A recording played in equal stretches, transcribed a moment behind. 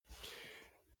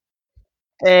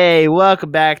Hey, welcome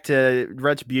back to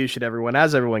Retribution, everyone.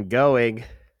 How's everyone going?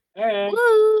 Hey.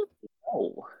 Woo!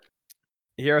 Oh.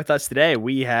 Here with us today,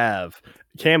 we have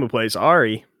Cam who plays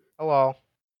Ari, Hello.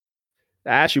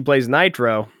 Ash who plays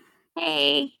Nitro,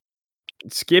 Hey.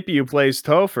 Skippy who plays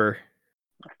Topher,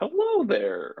 Hello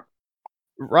there.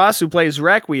 Ross who plays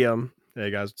Requiem. Hey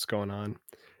guys, what's going on?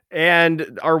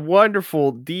 And our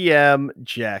wonderful DM,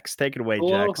 Jex. Take it away,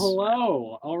 Hello, Jex.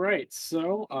 hello. All right.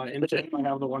 So in the chat, I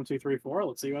have the 1, 2, 3, 4.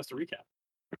 Let's see who has to recap.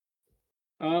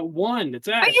 1, it's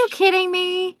Ash. Are you kidding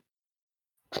me?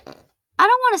 I don't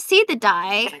want to see the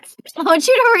die. I want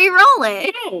you to re-roll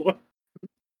it. No.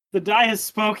 The die has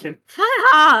spoken. Fuck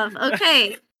off.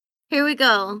 Okay. Here we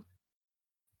go.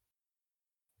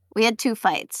 We had 2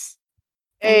 fights.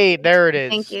 Hey, there it is.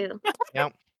 Thank you.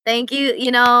 Yep. Thank you.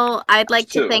 You know, I'd like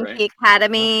to 2, thank right? the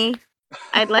Academy.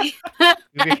 I'd like To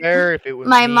be fair, if it was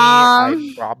My me,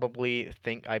 mom.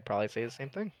 I'd probably say the same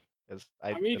thing.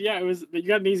 I mean, yeah, it was. You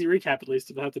got an easy recap at least.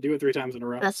 You don't have to do it 3 times in a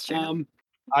row. That's true.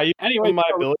 I used Anyway, my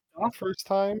so- ability the first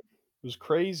time. It was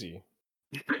crazy.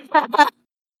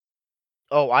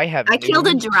 Oh, I have. I killed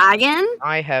a news. dragon.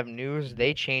 I have news.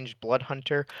 They changed Blood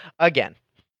Hunter again.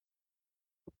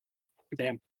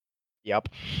 Damn. Yep.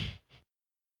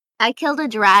 I killed a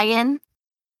dragon.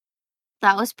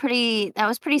 That was pretty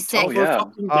sick. Oh yeah.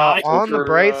 On the For,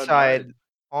 bright died. side,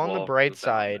 on the Well, bright the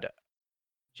second side,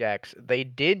 Jax, they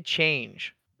did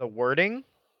change the wording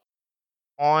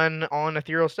on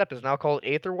Ethereal Step. It's now called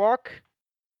Aether Walk.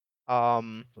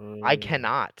 I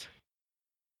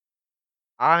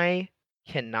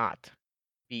cannot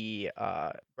be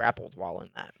grappled while in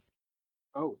that.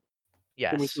 Oh.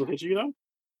 Yes. Can we still hit you though?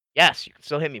 Yes, you can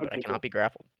still hit me, but I Okay, cannot cool. be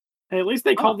grappled. Hey, at least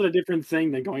they called it a different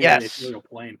thing than going Yes. into the ethereal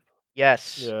plane.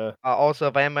 Yes. Yeah. Also,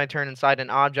 if I end my turn inside an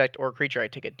object or creature, I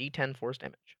take a D10 force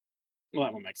damage. Well,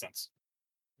 that one makes sense.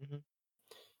 Mhm.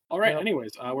 All right. Yep.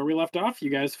 Anyways, where we left off, you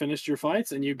guys finished your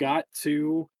fights and you got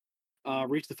to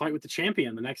reach the fight with the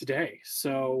champion the next day.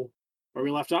 So where we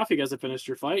left off, you guys have finished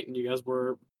your fight and you guys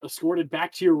were escorted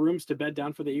back to your rooms to bed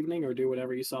down for the evening or do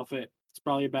whatever you saw fit. It's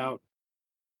probably about,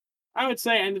 I would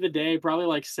say, end of the day, probably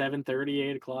like 7:30,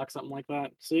 8 o'clock, something like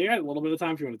that. So you got a little bit of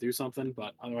time if you want to do something,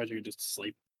 but otherwise you could just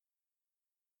sleep.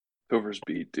 Over's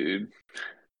beat, dude.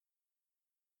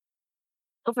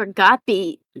 Over got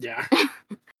beat. Yeah.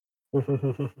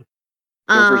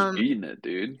 Over's beating it,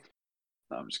 dude.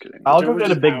 No, I'm just kidding. I'll go Whichever's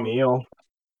get a big out. meal.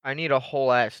 I need a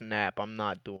whole ass nap. I'm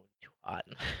not doing too hot.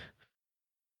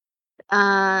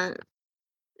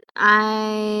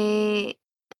 I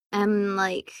am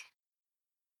like,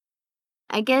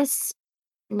 I guess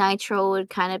Nitro would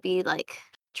kind of be like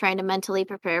trying to mentally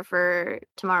prepare for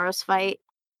tomorrow's fight.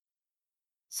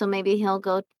 So maybe he'll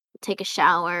go take a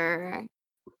shower.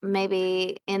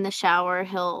 Maybe in the shower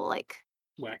he'll like,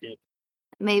 Whack it.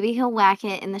 maybe he'll whack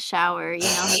it in the shower. You know,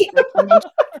 his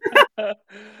like,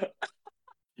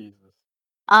 Jesus.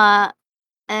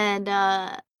 and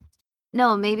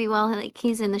no, maybe while like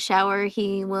he's in the shower,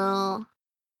 he will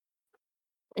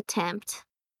attempt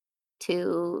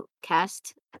to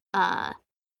cast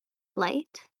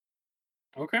light.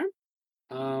 Okay.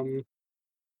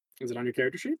 Is it on your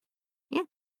character sheet? Yeah.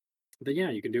 Then yeah,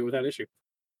 you can do it without issue.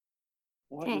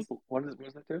 What Okay.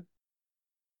 does that do?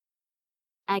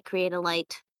 I create a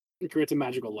light. It creates a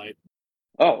magical light.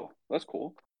 Oh, that's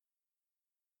cool.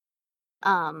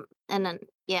 And then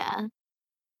yeah,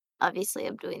 obviously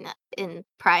I'm doing that in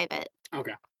private,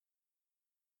 Okay.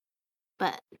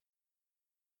 but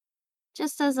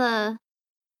just as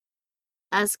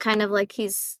kind of like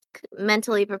he's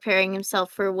mentally preparing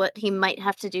himself for what he might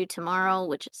have to do tomorrow,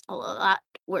 which is a lot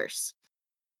worse.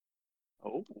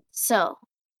 Oh. So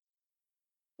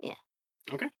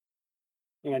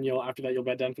And then after that you'll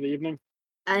bed down for the evening.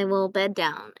 I will bed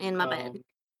down in my bed.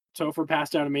 Topher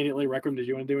passed out immediately. Requiem, did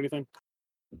you want to do anything?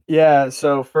 Yeah,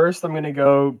 so first I'm gonna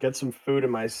go get some food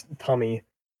in my tummy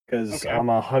because Okay. I'm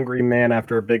a hungry man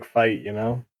after a big fight. You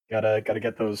know, gotta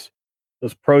get those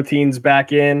proteins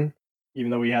back in,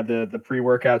 even though we had the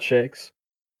pre-workout shakes.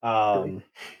 And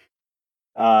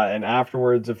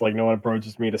afterwards, if like no one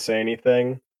approaches me to say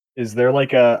anything, is there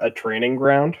like a training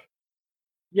ground?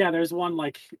 Yeah, there's one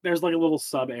there's like a little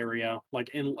sub area,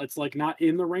 it's like not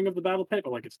in the ring of the battle pit,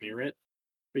 but like it's near it.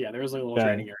 But yeah, there's like a little Okay.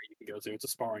 training area you can go to. It's a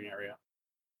sparring area.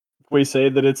 We say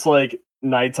that it's like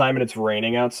nighttime and it's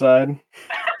raining outside.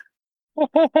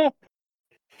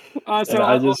 If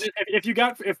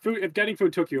getting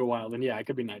food took you a while, then yeah, it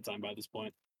could be nighttime by this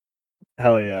point.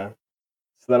 Hell yeah.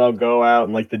 So then I'll go out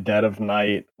in like the dead of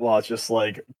night while it's just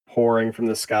like pouring from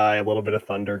the sky, a little bit of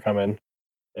thunder coming,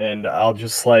 and I'll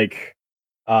just like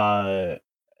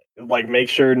make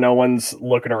sure no one's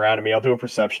looking around at me. I'll do a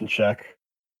perception check.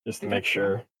 just to Okay, make yeah.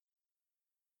 sure.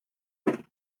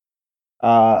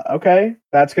 Okay,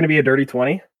 that's gonna be a dirty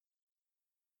 20.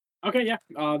 Okay, yeah.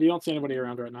 You don't see anybody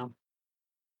around right now.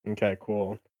 Okay,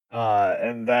 cool.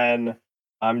 And then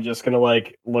I'm just gonna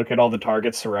like look at all the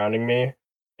targets surrounding me,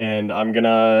 and I'm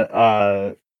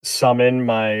gonna summon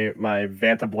my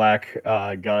Vanta Black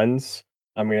guns.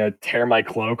 I'm gonna tear my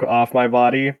cloak off my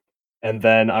body, and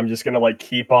then I'm just gonna like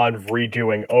keep on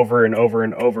redoing over and over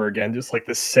and over again, just like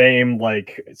the same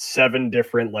like 7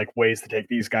 different like ways to take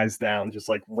these guys down, just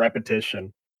like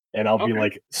repetition. And I'll be Okay.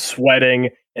 like sweating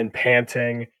and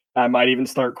panting. I might even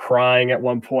start crying at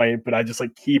one point, but I just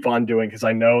like keep on doing because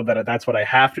I know that that's what I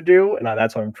have to do, and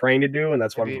that's what I'm trained to do, and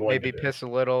that's what I'm going Maybe to do. piss a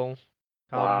little.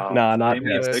 Wow. Nah, not Paint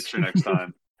me a piss. picture next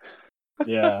time.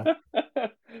 Yeah.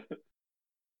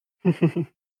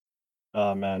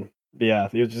 Oh man. But yeah,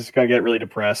 you're just gonna get really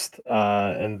depressed,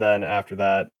 and then after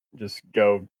that, just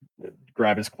go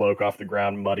grab his cloak off the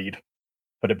ground, muddied,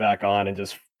 put it back on, and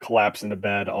just collapse into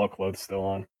bed, all clothes still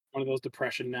on. One of those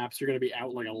depression naps. You're gonna be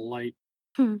out like a light.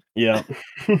 Yeah.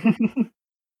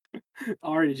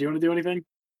 Ari, did you want to do anything?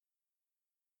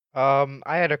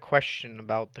 I had a question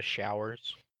about the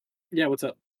showers. Yeah, what's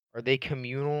up? Are they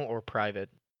communal or private?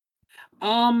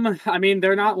 I mean,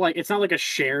 they're not like it's not like a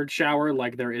shared shower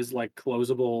like there is like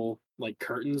closable like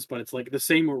curtains, but it's like the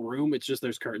same room. It's just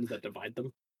there's curtains that divide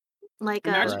them. Like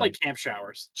Imagine Right. like camp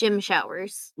showers. gym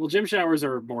showers. Well, gym showers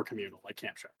are more communal, like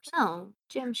camp showers. No,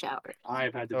 gym shower.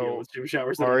 I've had to deal So with gym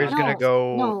showers that are Ari's not. gonna No,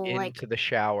 go no, into like the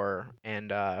shower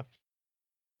and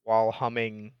while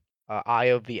humming "Eye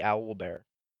of the Owl Bear."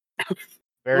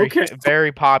 Very Okay.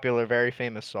 very popular, very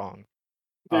famous song.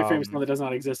 Very famous one that does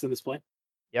not exist in this play.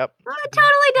 Yep. oh, it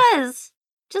totally does.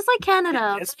 Just like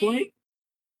Canada. This play?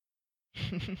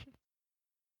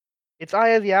 It's "Eye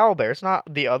of the Owl Bear." It's not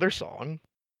the other song.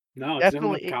 No, it's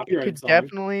definitely Definitely, a it copyrighted could song.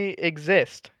 definitely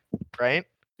exist, right?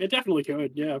 It definitely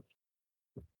could, yeah.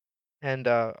 And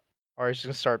Ari's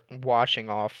gonna start washing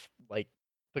off like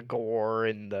the gore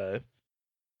and the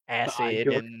acid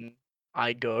gook. and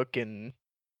eye gook and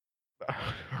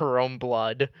her own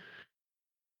blood.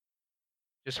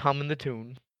 Just humming the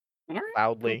tune All right.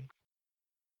 loudly.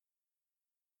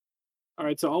 All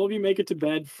right, so all of you make it to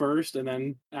bed first, and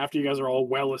then after you guys are all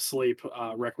well asleep,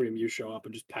 Requiem, you show up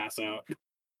and just pass out.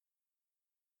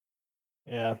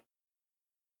 Yeah.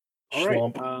 All right.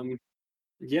 Schlump.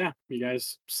 Yeah, you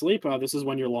guys sleep. This is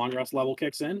when your long rest level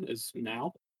kicks in. Is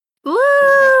now. Woo!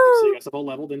 So you guys have all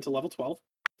leveled into level 12.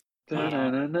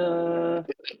 Da-da-da-da.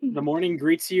 The morning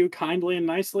greets you kindly and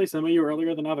nicely. Some of you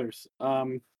earlier than others.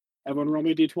 Everyone roll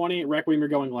me a d20. Requiem, you're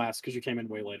going last because you came in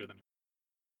way later than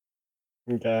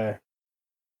me. Okay.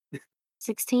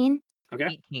 16.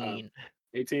 Okay. 18.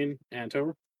 18 and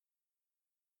Tover.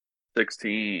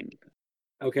 16.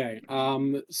 Okay.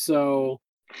 So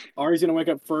Ari's gonna wake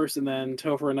up first, and then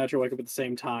Topher and Nitro wake up at the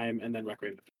same time, and then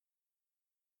Requiem.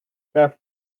 Yeah.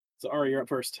 So Ari, you're up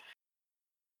first.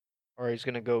 Ari's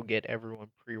gonna go get everyone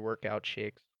pre-workout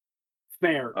shakes.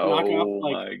 Fair. Knock off Oh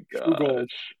like my 2 gold.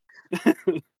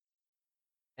 gosh.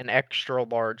 An extra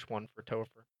large one for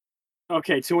Topher.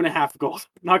 Okay, 2.5 gold.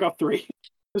 Knock off 3.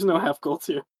 There's no half gold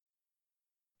here.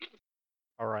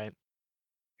 All right.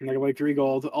 Knock off like 3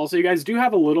 gold. Also, you guys do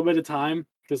have a little bit of time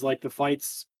because like the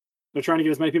fights, they're trying to get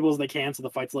as many people as they can, so the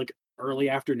fight's like early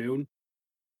afternoon,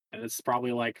 and it's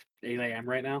probably like 8 a.m.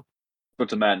 right now. So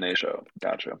it's a matinee show.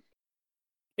 Gotcha.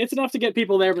 It's enough to get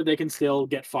people there, but they can still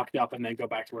get fucked up and then go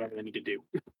back to whatever they need to do.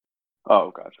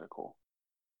 Oh, gotcha. Cool.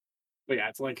 But yeah,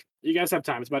 it's like you guys have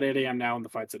time. It's about 8 a.m. now, and the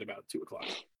fight's at about 2 o'clock.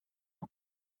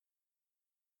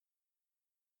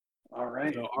 All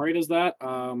right. So Ari does that.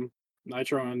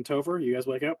 Nitro and Topher, you guys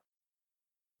wake up.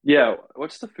 Yeah.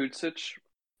 What's the food sitch?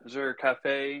 Is there a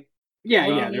cafe? Yeah, All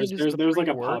you yeah. need There's is the there's like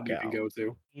a pub you pre-workout. can go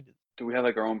to. Do we have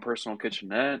like our own personal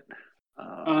kitchenette?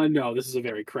 No, this is a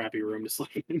very crappy room to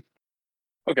sleep in.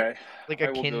 Okay. Like I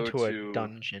will akin go to a to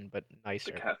dungeon, but the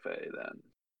nicer. cafe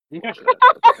then. Okay.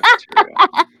 The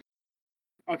cafeteria.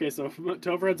 Okay, so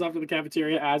Topher heads off to the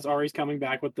cafeteria as Ari's coming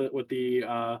back with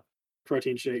the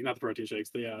protein shake, not the protein shakes,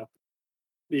 the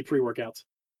pre-workouts.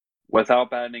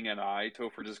 Without batting an eye,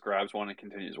 Topher just grabs one and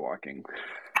continues walking.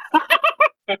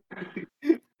 Alright,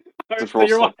 Just so roll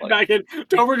you're slip walking like. back in.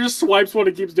 Topher just swipes one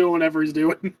and keeps doing whatever he's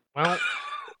doing. Well,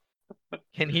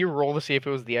 can he roll to see if it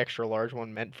was the extra large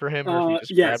one meant for him, or if he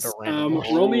just Yes. grabbed a random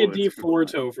one? Roll me a Oh, that's a good d4,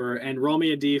 point. Topher, and roll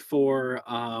me a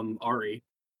d4, Ari.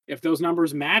 If those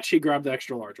numbers match, he grabbed the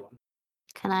extra large one.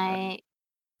 Can I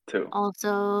 2.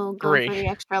 also go 3. for the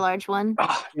extra large one?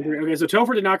 Ah, Okay, so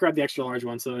Topher did not grab the extra large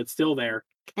one, so it's still there.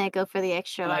 Can I go for the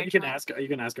extra large You can one? ask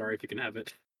Ari if you can have it.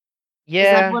 Is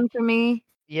that Yeah, one for me?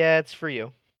 yeah, it's for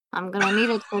you. I'm gonna need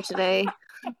it for today.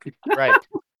 Right.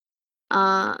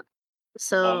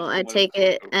 So I Conflict take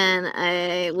it over. and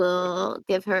I will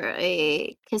give her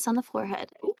a kiss on the forehead.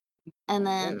 And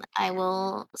then I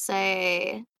will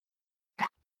say,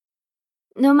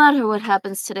 no matter what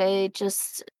happens today,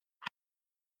 just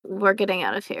we're getting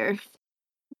out of here.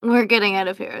 We're getting out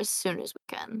of here as soon as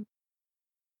we can.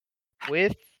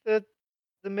 With the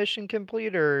mission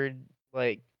complete, or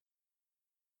like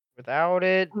without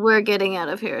it? We're getting out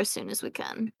of here as soon as we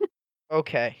can.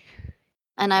 Okay.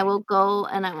 And I will go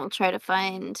and I will try to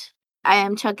find. I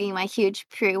am chugging my huge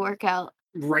pre-workout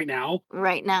Right now?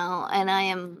 right now, and I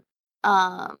am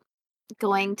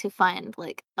going to find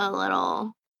like a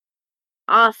little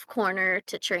off corner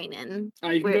to train in.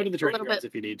 You can go to the A training little grounds bit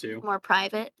if you need to. more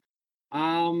private.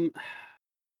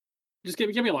 Just give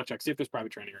me a luck check. See if there's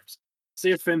private training rooms. See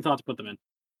if Finn thought to put them in.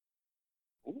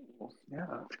 Ooh, yeah,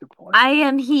 that's a good point. I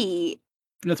am he.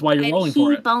 That's why you're And rolling he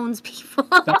for it. bones people.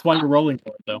 That's why you're rolling for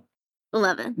it, though.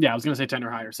 11. Yeah, I was gonna say 10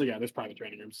 or higher. So yeah, there's private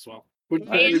training rooms as well. Which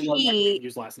I am we he.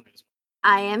 used last night as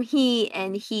I am he,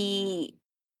 and he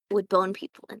would bone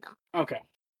people in them. well. Okay.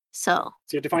 So So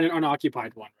you have to find an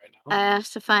unoccupied one right now. I have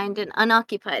to find an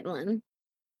unoccupied one.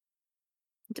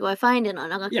 Do I find an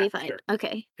unoccupied? sure.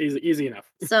 Okay. Easy enough.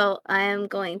 So I am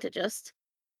going to just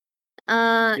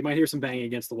You might hear some banging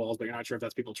against the walls, but you're not sure if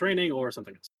that's people training or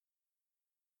something else.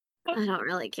 I don't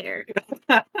really care.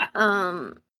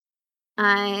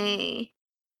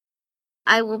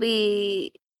 I will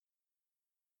be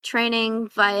training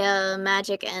via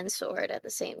magic and sword at the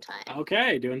same time.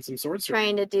 Okay, doing some sword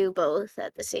training. Trying to do both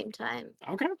at the same time.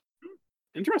 Okay.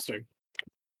 Interesting.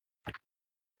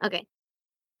 Okay.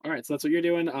 All right, so that's what you're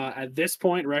doing. At this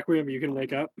point, Requiem, you can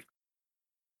wake up.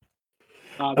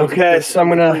 Okay, so I'm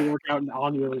gonna workout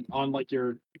on like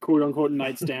your quote unquote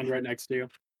nightstand right next to you,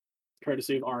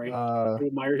 courtesy of Ari, who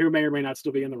may or may not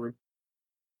still be in the room.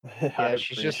 I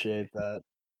she's just- appreciate that.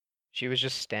 She was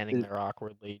just standing there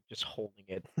awkwardly, just holding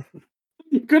it.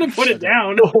 You could have put it Okay.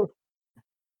 down.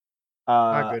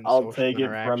 Not good in I'll social take it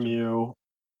from interaction. you.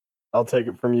 I'll take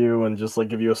it from you and just like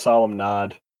give you a solemn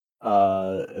nod,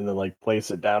 and then like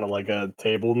place it down on like a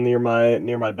table near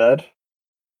my bed.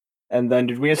 And then,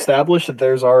 did we establish that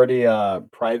there's already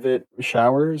private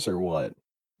showers or what?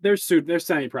 There's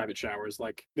semi-private showers.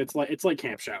 Like it's like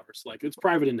camp showers. Like it's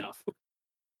private enough.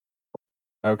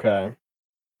 Okay.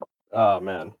 Oh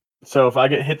man. So if I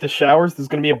get hit the showers, there's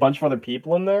gonna be a bunch of other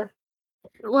people in there.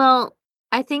 Well,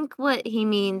 I think what he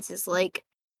means is like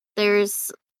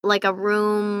there's like a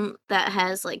room that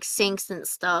has like sinks and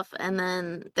stuff, and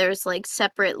then there's like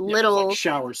separate Yeah, there's, little like,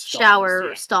 shower stalls. shower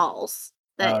yeah. stalls.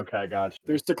 That Okay, gotcha.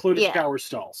 There's secluded Yeah. shower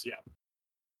stalls. Yeah.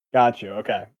 Got you.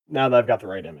 Okay. Now that I've got the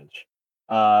right image.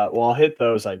 Well, I'll hit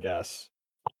those, I guess.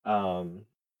 And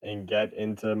get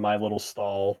into my little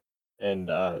stall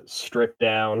and strip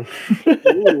down,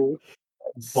 Ooh,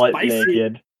 butt spicy.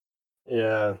 naked.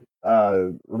 Yeah.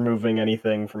 Removing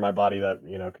anything from my body that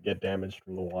could get damaged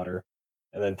from the water,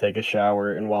 and then take a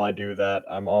shower. And while I do that,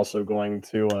 I'm also going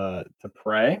to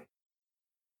pray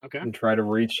Okay. and try to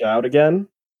reach out again.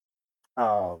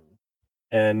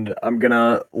 And I'm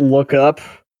gonna look up,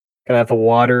 kind of at the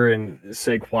water, and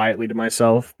say quietly to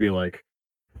myself, be like,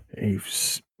 "Hey, you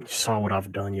saw what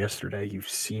I've done yesterday. You've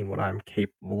seen what I'm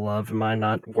capable of. Am I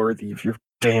not worthy of your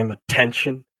damn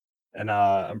attention?" And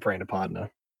I'm praying to Padna.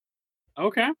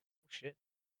 Okay. Shit.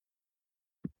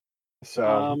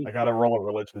 So I gotta roll a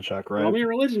religion check, right? Roll me a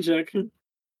religion check.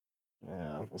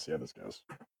 Yeah, we'll see how this goes.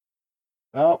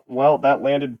 Oh, well, that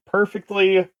landed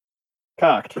perfectly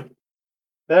cocked.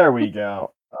 There we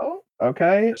go. Oh,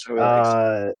 okay. That's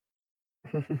how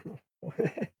I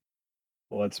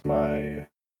What's my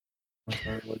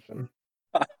religion?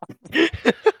 That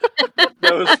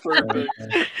was perfect.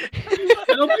 I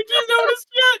don't think he's noticed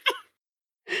yet.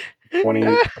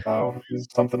 20. Oh, is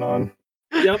something on.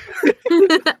 Yep.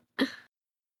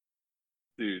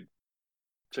 Dude,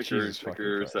 check Jesus your fucking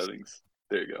Christ. settings.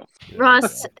 There you go.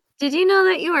 Ross, did you know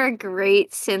that you are a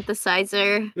great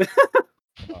synthesizer?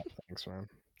 Oh, thanks, man.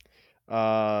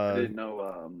 I didn't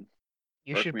know.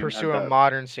 You should Requiem had pursue a that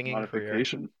modern singing career.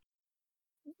 Modification.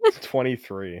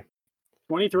 23.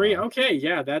 23. Wow. Okay,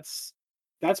 yeah, that's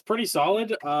pretty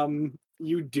solid.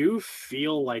 You do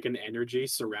feel like an energy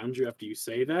surround you after you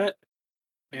say that,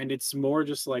 and it's more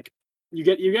just like you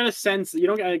get a sense. You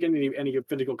don't get like, any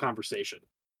physical conversation,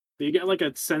 but you get like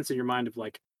a sense in your mind of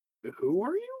like, who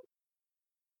are you?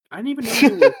 I didn't even know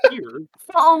you were here.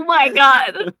 Oh my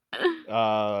god.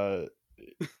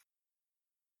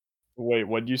 Wait,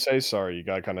 what'd you say? Sorry, you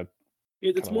got kind of.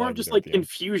 It's Kinda more of lagged just there like at the end.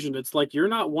 confusion. It's like you're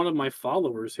not one of my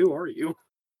followers. Who are you?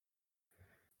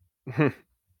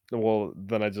 Well,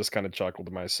 then I just kind of chuckled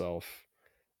to myself.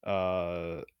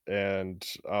 And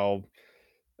I'll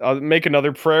make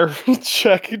another prayer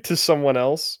check to someone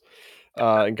else.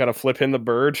 And kind of flip him the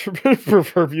bird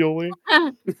proverbially.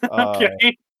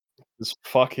 Okay. Just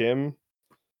fuck him.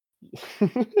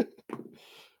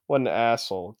 What an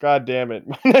asshole. God damn it.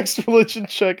 My next religion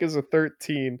check is a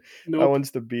 13. That Nope.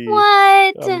 one's the B.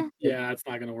 What? Yeah, it's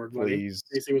not gonna work, buddy. Please.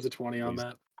 AC was a 20 on Please.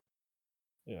 that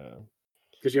Yeah.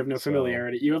 because you have no So-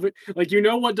 familiarity. You have like you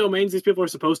know what domains these people are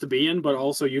supposed to be in, but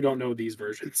also you don't know these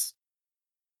versions.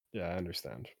 Yeah, I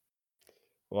understand.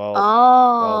 Well,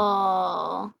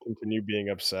 Oh. continue being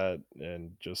upset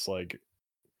and just like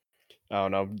I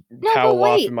don't know, but towel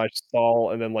off wait. in my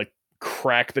stall and then like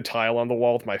crack the tile on the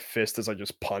wall with my fist as I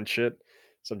just punch it.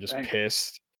 So I'm just Dang.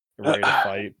 pissed and ready to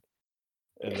fight.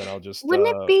 And then I'll just Wouldn't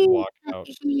it be walk that out.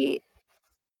 he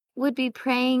would be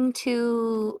praying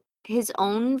to his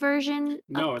own version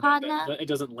No, of Podna? it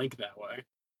doesn't link that way.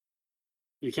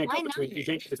 You can't Why go between. not? You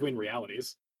can't go between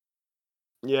realities.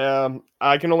 Yeah,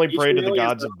 I can only Each pray to the reality has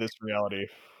gods their of this reality.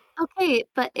 Okay,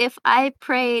 but if I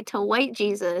pray to white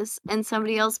Jesus and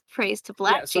somebody else prays to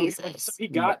black so Jesus, he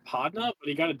got Podna, but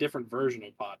he got a different version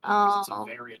of Podna. 'cause It's Oh. a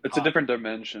variant. It's a Podna. different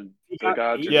dimension. He The got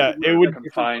gods B, are Yeah, he it got would- a different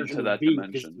confined version to of that B 'cause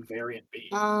it's dimension. a variant B.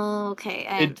 okay,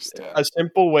 I It, understand. a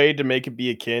simple way to make it be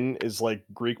akin is like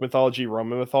Greek mythology,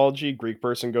 Roman mythology. Greek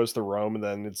person goes to Rome, and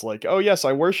then it's like, oh yes,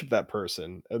 I worship that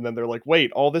person, and then they're like,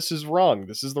 wait, all this is wrong.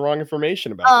 This is the wrong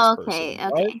information about Oh, this okay,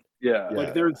 person. okay, Yeah.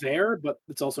 Like they're there, but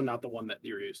it's also not the one that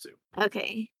you're used to.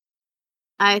 okay.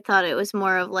 I thought it was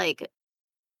more of like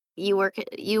you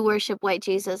worship white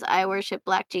Jesus, I worship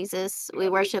black Jesus. We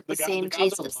worship the same gods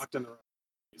are Jesus. locked in their own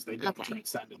ways. They don't Okay.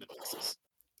 transcend into places.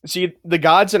 See, the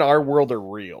gods in our world are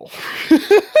real.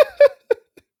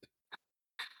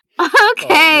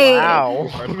 Okay. Wow. Too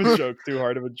hard of a joke. Too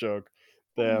hard of a joke.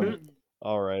 Damn.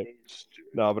 All right.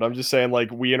 No, but I'm just saying, like,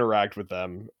 we interact with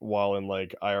them, while in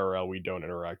like IRL, we don't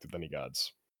interact with any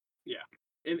gods.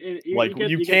 And Like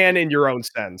you get- can in your own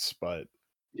sense, but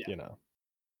Yeah. you know.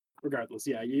 regardless.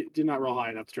 Yeah, you did not roll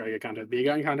high enough to try to get contact. You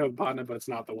got in contact with Podna, but it's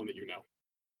not the one that you know.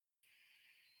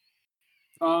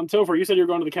 Topher, you said you were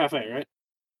going to the cafe, right?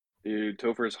 Dude,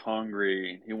 Topher's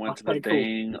hungry. He went to the Okay, cool.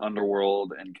 dang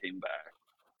underworld and came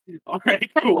back. All right,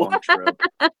 cool. Long trip.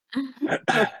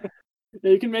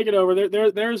 Yeah, you can make it over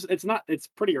there's it's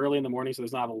pretty early in the morning, so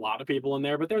there's not a lot of people in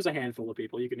there, but there's a handful of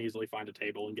people. You can easily find a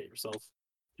table and get yourself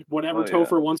whatever Oh, yeah.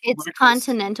 Topher wants for It's breakfast.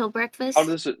 continental breakfast. How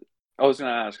does it? I was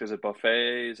gonna ask, is it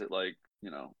buffet? Is it like,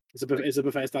 you know? Is a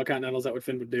buffet style continental? Is that what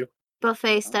Finn would do?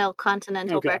 Buffet style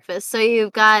continental Okay. breakfast. So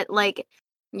you've got like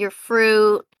your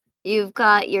fruit, you've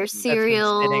got your That's been sitting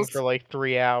cereals. for like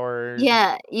 3 hours.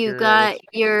 Yeah, you your- got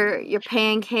your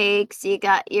pancakes, you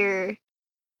got your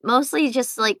mostly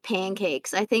just like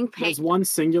pancakes. I think There's one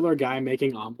singular guy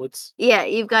making omelets, yeah,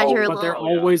 you've got your but they're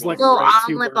little always like little right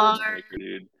to omelet burn. bar.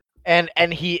 Dude. And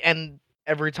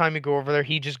every time you go over there,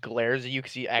 he just glares at you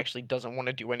because he actually doesn't want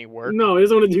to do any work. No, he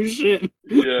doesn't want to do shit.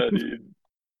 Yeah, dude.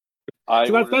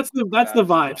 So that's the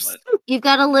vibes. You've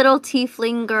got a little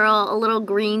tiefling girl, a little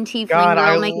green tiefling God,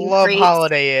 girl I making love crepes.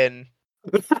 Holiday Inn.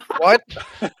 What?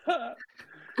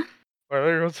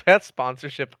 Where was that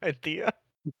sponsorship idea?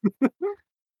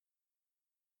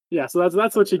 Yeah, so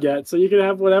that's what you get. So you can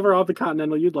have whatever off the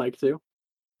continental you'd like to.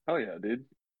 Oh yeah, dude.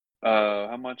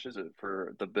 How much is it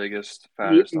for the biggest,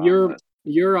 fattest You're omelet?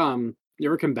 you're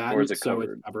a Or combatant, is it so it's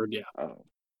covered? covered. Yeah,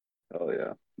 Oh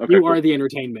yeah. Okay, you cool. are the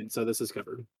entertainment, so this is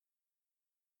covered.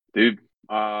 Dude.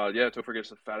 Yeah, Topher gets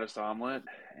the fattest omelet,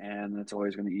 and that's all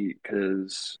he's gonna eat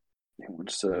because he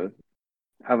wants to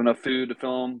have enough food to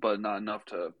film, but not enough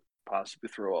to possibly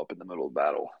throw up in the middle of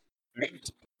battle.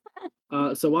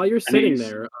 So while you're sitting he's-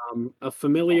 there, a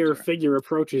familiar sorry. figure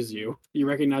approaches you. You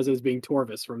recognize it as being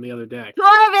Torvis from the other day.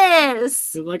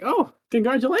 Torvis! He's like, "Oh,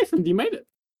 congratulations, you made it."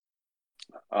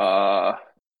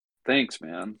 Thanks,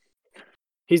 man.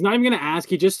 He's not even gonna ask.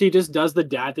 He just does the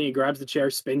dad thing. He grabs the chair,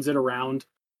 spins it around,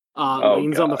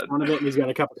 leans on the God. front of it, and he's got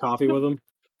a cup of coffee with him.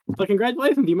 It's like,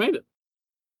 congratulations, you made it.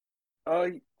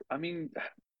 I mean,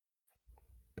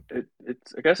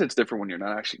 it's. I guess it's different when you're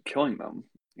not actually killing them.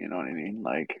 You know what I mean?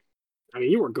 Like, I mean,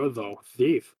 you were good though,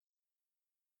 thief.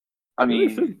 I You really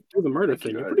mean, should do the murder thank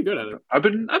thing. you. You're pretty good at it. I've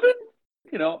been,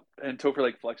 you know, and Topher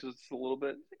like flexes a little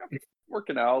bit. I'm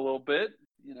working out a little bit,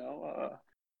 you know,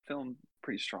 feeling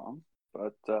pretty strong.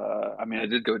 But I mean, I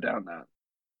did go down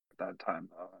that time.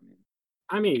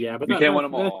 I mean, yeah, but You can't win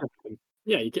 'em that's all. different.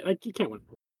 Yeah, you can't win.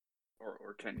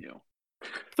 Or can you?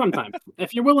 Sometimes,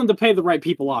 if you're willing to pay the right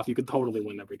people off, you could totally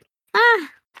win every game. Ah,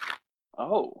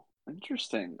 Oh,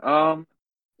 interesting.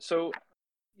 So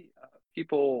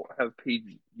people have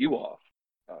paid you off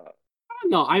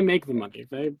No, I make the money.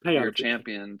 They pay You're out a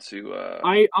champion to.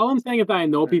 all I'm saying is that I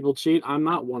know people cheat. I'm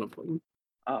not one of them.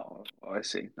 Oh, I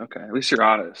see. Okay, at least you're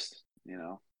honest.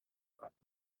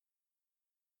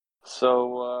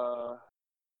 So,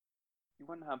 you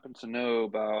wouldn't happen to know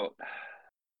about,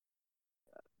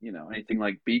 anything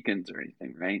like beacons or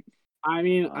anything, right? I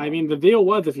mean, the deal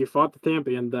was if you fought the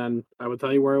champion, then I would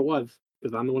tell you where it was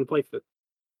because I'm the one who placed it.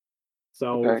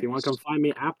 So if Okay. you want to come find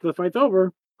me after the fight's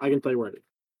over, I can tell you where it is.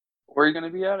 Where are you going to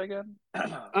be at again?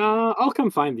 I'll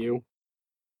come find you.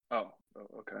 Oh,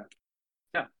 okay.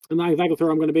 I'm not exactly sure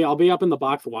where I'm going to be. I'll be up in the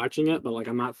box watching it, but like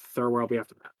I'm not sure where I'll be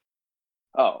after that.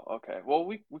 Oh, okay. Well,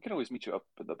 we can always meet you up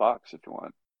at the box if you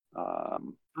want.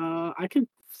 I can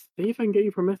see if I can get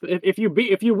you permission. If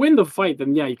you win the fight,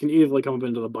 then yeah, you can easily come up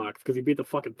into the box because you beat the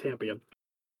fucking champion.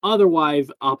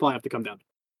 Otherwise, I'll probably have to come down.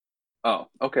 Oh,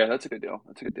 okay. That's a good deal.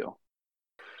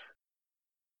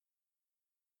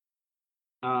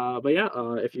 But yeah,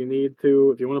 if you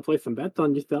want to place some bets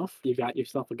on yourself, you got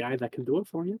yourself a guy that can do it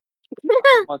for you.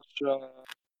 How much are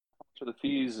the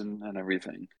fees and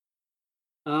everything?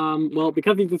 Well,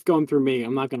 because he's just going through me,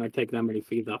 I'm not gonna take that many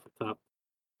fees off the top.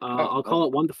 I'll call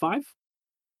it 1 to 5.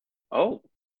 Oh,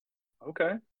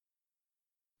 okay.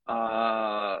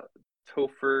 Topher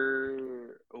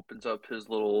opens up his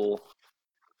little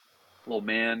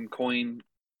man coin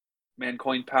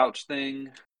pouch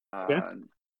thing. Yeah. And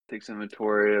takes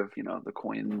inventory of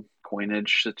the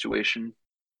coinage situation.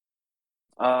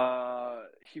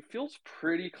 He feels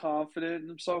pretty confident in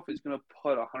himself. He's gonna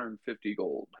put 150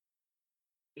 gold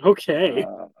Okay.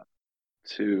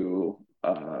 to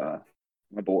my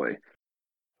boy.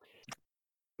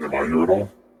 No,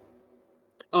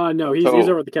 he's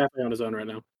over at the cafe on his own right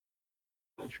now.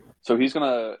 So he's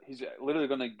literally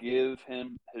gonna give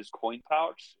him his coin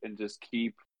pouch and just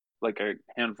keep like a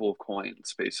handful of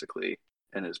coins basically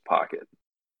in his pocket.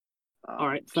 All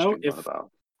right, just so being fun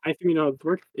about. I think you know how it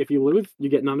works. If you lose, you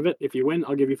get none of it. If you win,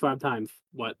 I'll give you 5 times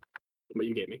what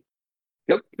you gave me.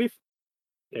 Yep. Please.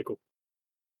 Okay, cool.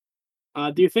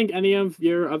 Do you think any of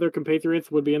your other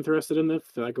compatriots would be interested in this?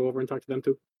 Should I go over and talk to them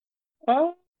too?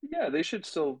 Yeah, they should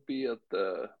still be at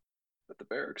the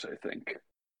barracks, I think.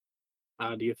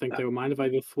 Do you think they would mind if I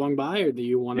just swung by, or do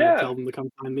you want to Yeah. tell them to come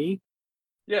find me?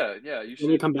 Yeah, you Want me should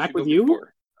to come back go with you?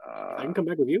 before. I can come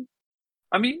back with you.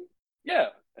 I mean,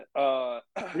 yeah. I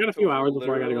got a few Topher hours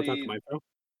before I gotta go talk to literally my bro.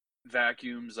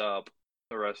 vacuums up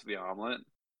the rest of the omelet.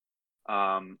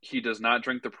 He does not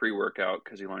drink the pre-workout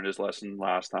because he learned his lesson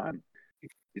last time.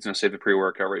 He's gonna save the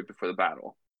pre-workout right before the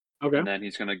battle. Okay. And then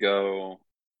he's gonna go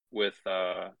with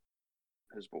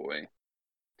his boy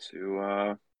to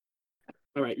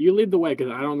All right, you lead the way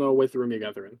because I don't know which room you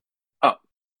guys are in. Oh,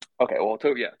 okay. Well,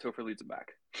 Topher leads him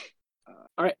back.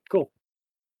 All right, cool.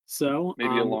 So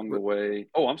maybe along the way.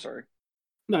 Oh, I'm sorry.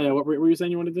 No, yeah. What were you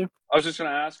saying you wanted to do? I was just gonna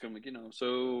ask him,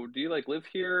 so do you live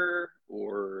here,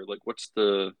 or what's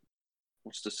the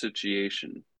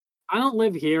situation? I don't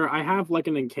live here. I have like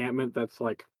an encampment that's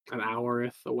like an hour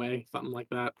away, something like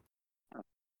that.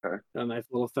 Okay. A nice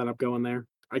little setup going there.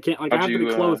 I can't I How'd have to be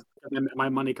you, close. And my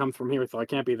money comes from here, so I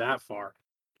can't be that far.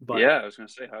 But yeah, I was gonna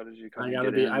say, how did you I kind gotta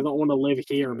of be. get I in? don't want to live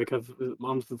here because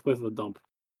mom's this place is a dump.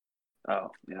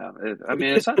 Oh, yeah. I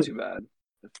mean, it's not too bad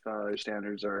if your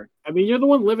standards are. I mean, you're the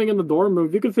one living in the dorm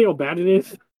room. You can see how bad it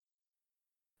is.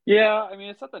 Yeah, I mean,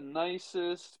 it's not the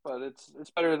nicest, but it's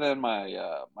better than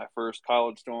my my first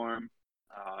college dorm.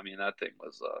 I mean, that thing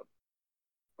was a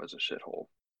shithole.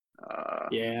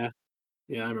 Yeah,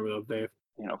 I remember those days.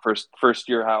 First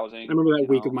year housing. I remember that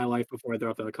week of my life before I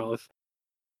dropped out of college.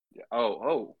 Yeah.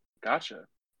 Oh, gotcha.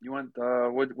 You went.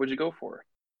 What'd you go for?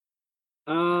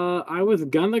 I was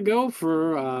gonna go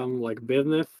for like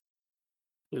business,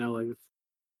 like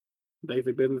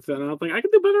basic business, and I was like, I can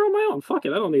do better on my own. Fuck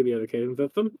it, I don't need the education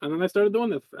system. And then I started doing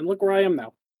this, and look where I am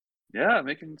now. Yeah,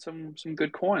 making some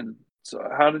good coin. So,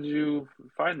 how did you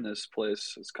find this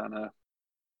place? It's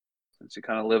since you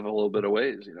kind of live a little bit of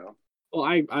ways, Well,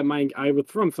 I was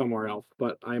from somewhere else,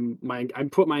 but I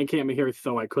put my encampment here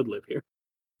so I could live here.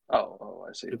 Oh,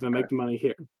 I see. If I make the money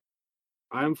here.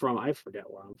 I forget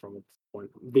where I'm from at this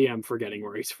point. DM forgetting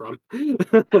where he's from.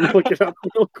 Let me look it up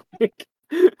real quick.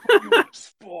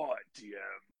 Spot,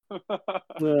 DM.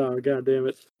 Oh, god damn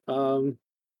it.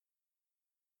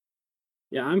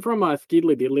 Yeah, I'm from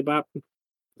Skeedly Diddly Bop.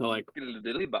 So like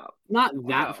not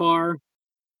that far,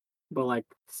 but like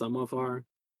somewhat far.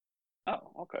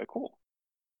 Oh, okay, cool.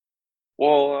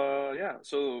 Well, yeah.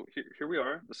 So here we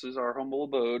are. This is our humble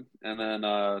abode, and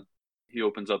then he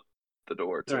opens up the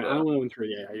door to All right, I don't want to intrude.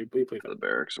 Yeah, you please. the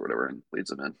barracks or whatever, and leads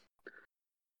them in.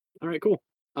 All right, cool.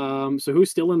 So who's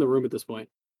still in the room at this point?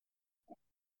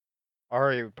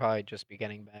 Ari would probably just be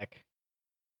getting back.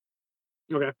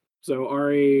 Okay. So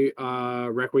Ari,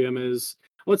 Requiem is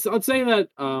let's say that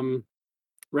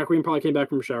Requiem probably came back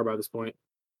from a shower by this point.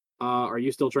 Are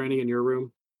you still training in your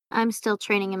room? I'm still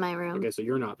training in my room. Okay, so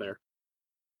you're not there.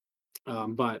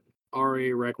 But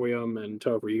Ari, Requiem, and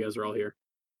Topher, you guys are all here.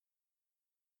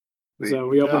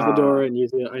 So he opens the door and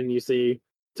you see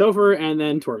Topher and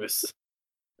then Torvis.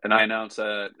 And I announce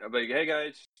that I'm like, hey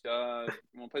guys, want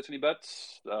to place any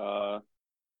bets? 5 to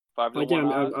Like, 1 yeah,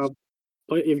 odds. I'll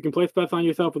play, if you can place bets on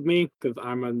yourself with me, because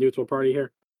I'm a neutral party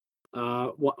here.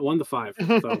 1 to 5. So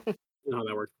you know how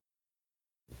that works.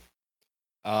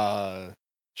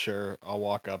 Sure. I'll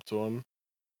walk up to him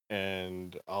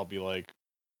and I'll be like,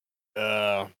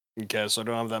 okay, so I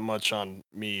don't have that much on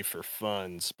me for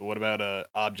funds, but what about a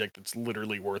object that's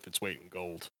literally worth its weight in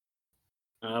gold?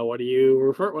 What do you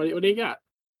refer? What do you got?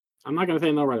 I'm not gonna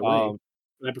say no right away.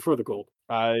 But I prefer the gold.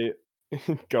 I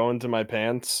go into my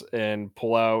pants and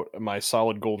pull out my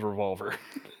solid gold revolver.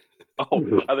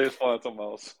 Oh, I think it's falling on something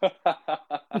else.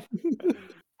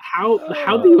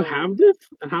 How do you have this?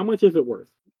 And how much is it worth?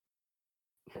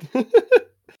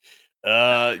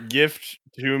 Gift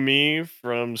to me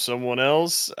from someone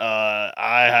else.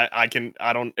 I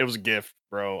don't. It was a gift,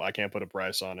 bro. I can't put a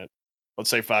price on it.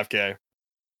 Let's say 5K.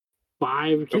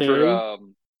 5K. Topher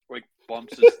like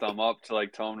bumps his thumb up to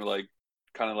like tell him to like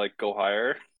kind of like go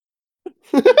higher.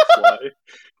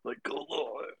 Like go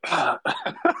lower.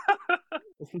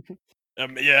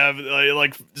 Yeah,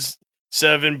 like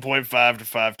 7.5 to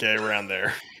 5K around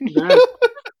there.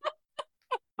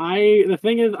 The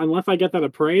thing is, unless I get that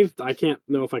appraised, I can't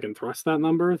know if I can trust that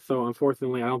number. So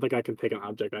unfortunately, I don't think I can take an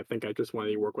object. I think I just want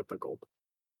to work with the gold.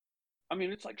 I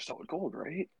mean, it's like solid gold,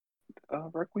 right?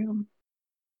 Requiem.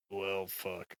 Well,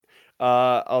 fuck.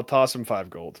 I'll toss him 5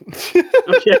 gold.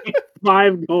 Okay,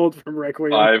 5 gold from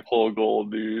Requiem. 5 whole gold,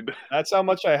 dude. That's how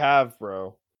much I have,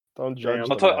 bro. Don't judge.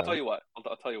 Damn. I'll tell you what.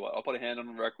 I'll tell you what. I'll put a hand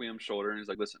on Requiem's shoulder and he's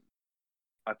like, "Listen,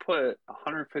 I put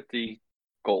 150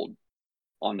 gold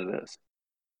onto this.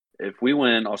 If we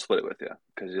win, I'll split it with you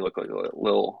because you look like a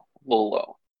little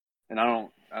low, and I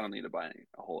don't need to buy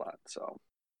a whole lot. So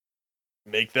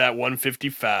make that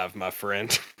 155, my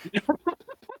friend."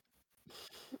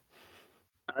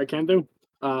 I can do.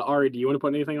 Ari, do you want to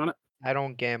put anything on it? I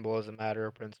don't gamble as a matter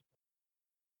of principle.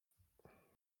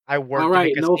 I worked All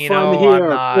right, in a no casino. fun here. I'm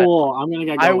not. Cool. I'm gonna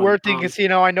get going. I worked in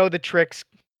casino. I know the tricks.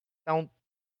 Don't.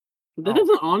 This is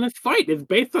an honest fight. It's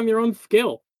based on your own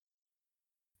skill.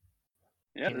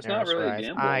 yeah, it's not really a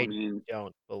gamble. I mean,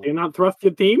 don't believe. Do you not trust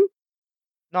your team?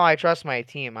 No, I trust my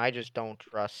team. I just don't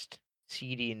trust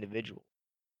seedy individuals.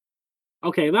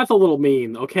 Okay, that's a little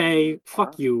mean. Okay,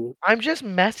 fuck you. I'm just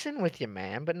messing with you,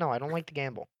 man. But no, I don't like to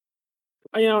gamble.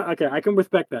 You know, okay, I can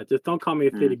respect that. Just don't call me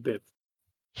a seedy bitch.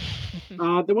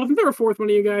 Wasn't there a fourth one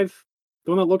of you guys?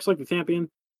 The one that looks like the champion?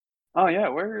 Oh yeah,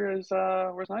 where's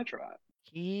Nitro at?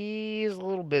 He's a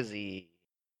little busy.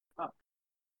 Oh.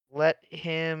 Let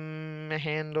him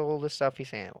handle the stuff he's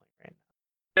handling right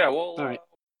now. Yeah, well, all right.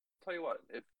 Tell you what,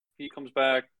 if he comes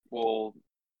back, we'll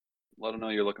let him know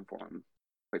you're looking for him.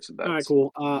 Make some bets. All right,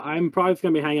 cool. I'm probably just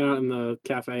gonna be hanging out in the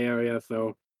cafe area,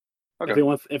 so okay.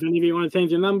 If any of you want to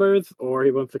change your numbers or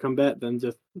he wants to come bet, then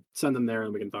just send them there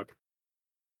and we can talk.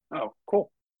 Oh,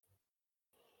 cool.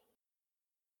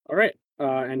 All right,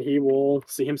 and he will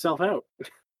see himself out.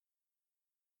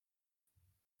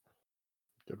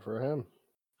 Good for him.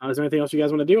 Is there anything else you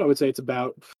guys want to do? I would say it's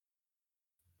about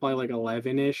probably like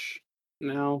 11-ish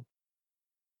now.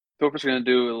 Topher's gonna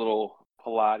do a little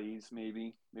Pilates,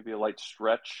 maybe a light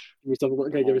stretch. Give yourself a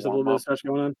little bit of stretch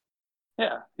going on.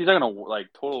 Yeah, he's not gonna like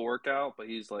total workout, but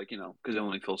he's like, because he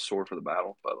only feels sore for the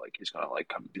battle, but like he's gonna like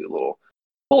kind of do a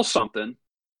little something,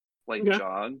 like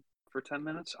jog for 10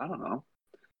 minutes. I don't know,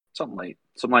 some light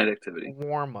activity.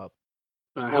 Warm up.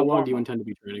 How long do you intend to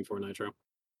be training for, Nitro?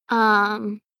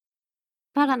 About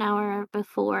an hour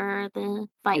before the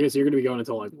fight. Okay, so you're gonna be going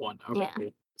until like 1. Okay, yeah.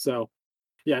 Cool. So,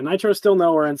 yeah, Nitro's still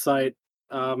nowhere in sight.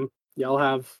 Y'all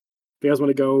have. If you guys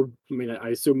want to go, I mean, I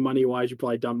assume money-wise, you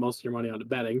probably dumped most of your money onto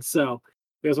betting. So,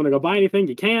 if you guys want to go buy anything,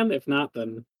 you can. If not,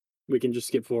 then we can just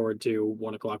skip forward to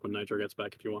 1 o'clock when Nitro gets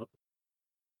back if you want.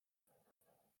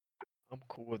 I'm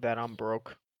cool with that. I'm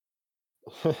broke.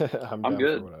 I'm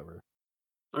good. For whatever.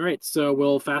 All right, so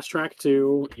we'll fast track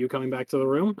to you coming back to the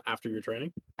room after your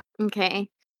training. Okay.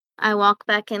 I walk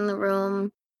back in the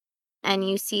room, and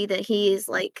you see that he's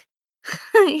like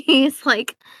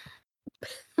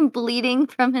bleeding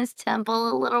from his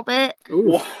temple a little bit.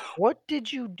 Ooh. What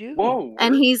did you do? Whoa!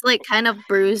 And he's like kind of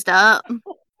bruised up.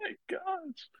 Oh my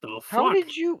gosh! How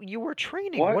did you were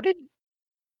training?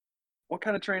 What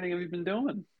kind of training have you been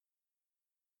doing?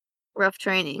 rough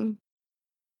training.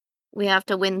 We have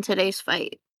to win today's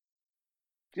fight.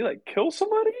 Do you like kill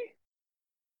somebody?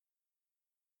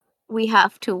 We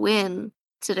have to win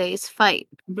today's fight.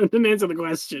 Didn't answer the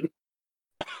question.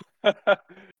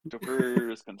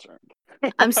 Topher is concerned.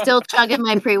 I'm still chugging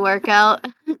my pre-workout.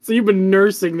 So you've been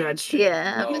nursing that shit.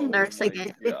 Yeah, I've Oh been nursing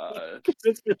my it. God.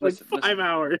 It's been like Listen, 5 listen.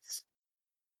 hours.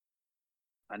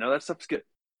 I know that stuff's good,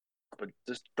 but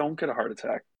just don't get a heart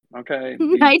attack, okay?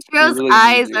 We Nitro's really need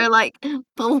eyes you. are like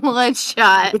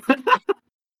bloodshot.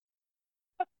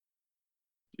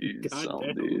 Jeez, God son,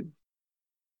 damn. dude.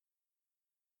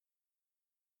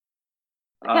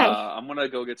 Okay. I'm gonna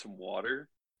go get some water.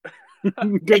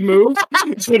 Good move.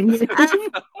 Good move.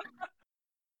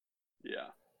 Yeah,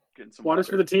 getting some Waters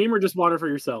for water. the team or just water for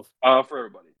yourself? For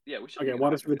everybody. Yeah, we should. Okay, be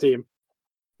waters for the hydrated. team.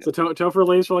 So Topher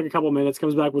leaves for like a couple minutes,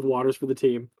 comes back with waters for the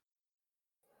team.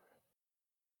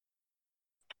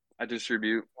 I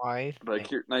distribute. Why? Like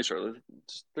here, nice, Charlotte.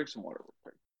 Just drink some water real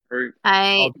quick. Hurry.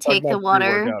 I I'll chug take my the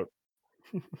water, pre-workout.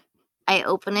 I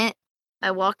open it,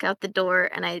 I walk out the door,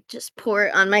 and I just pour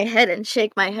it on my head and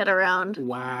shake my head around.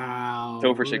 Wow.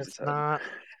 Topher shakes his That's head. not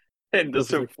In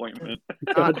Topher's like, disappointment.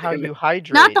 not how you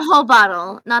hydrate. Not the whole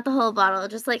bottle, not the whole bottle,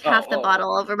 just like half the Oh.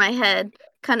 bottle over my head.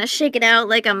 Kind of shake it out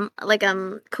like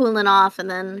I'm cooling off, and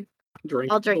then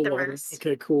I'll drink the water. rest.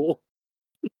 Okay, cool.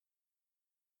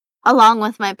 Along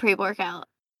with my pre-workout,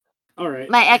 All right.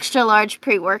 my extra large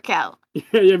pre-workout.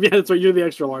 yeah, that's right. You're the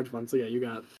extra large one. So yeah, you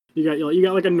got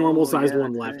like a normal sized yeah,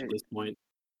 one that's left at right. this point.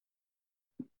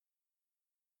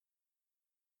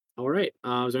 All right.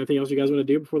 Is there anything else you guys want to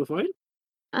do before the fight?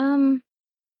 No.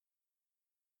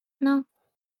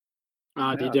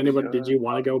 Did you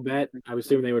want to go bet? I would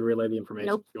assume they would relay the information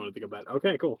Nope. if you wanted to go bet.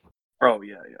 Okay, cool. Oh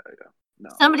yeah. No.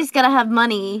 Somebody's gotta have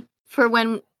money for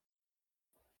when.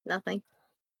 Nothing.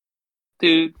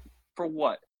 Dude, for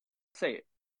what? Say it.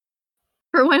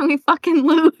 For when we fucking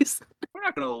lose. We're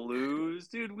not gonna lose,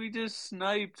 dude. We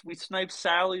sniped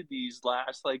Sally these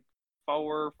last like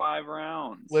 4 or 5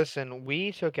 rounds. Listen,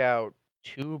 we took out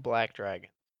 2 black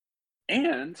dragons,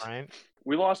 And right?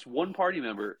 we lost 1 party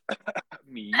member.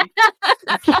 Me.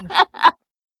 I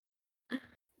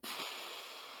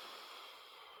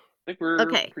think we're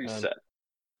Okay. pretty set.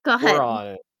 Go ahead. We're on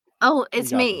it. Oh, We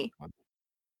it's got me.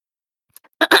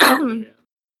 this one.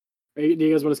 Do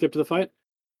you guys want to skip to the fight?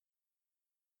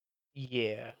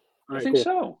 Yeah. All I right, think cool.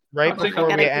 so. Right I think before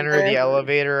I we gotta enter do the the-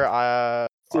 elevator,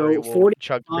 So, Ari will 40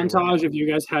 chug Montage of you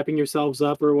guys hyping yourselves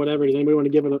up or whatever. Does anybody want to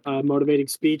give a motivating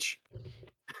speech?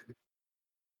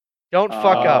 Don't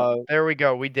fuck up. Uh, There we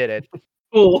go. We did it.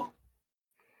 Cool.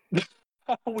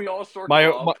 We all circle My,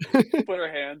 up, my put our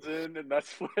hands in, and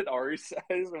that's what Ari says,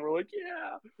 and we're like,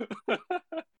 yeah.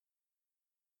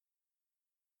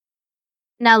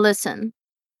 Now listen.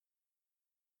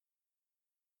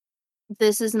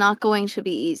 This is not going to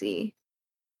be easy.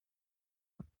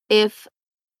 If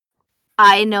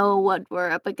I know what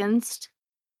we're up against,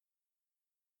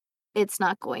 it's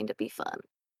not going to be fun.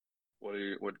 What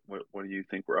do you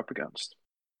think we're up against?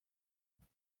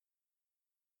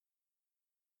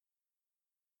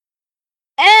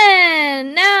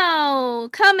 And now,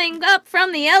 coming up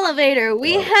from the elevator,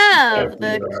 we have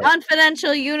the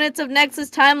confidential units of Nexus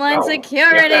Timeline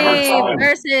Security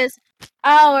versus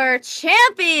our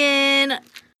champion,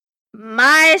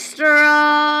 Maestro.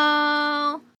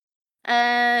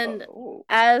 And Oh.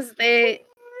 as they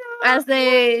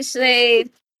say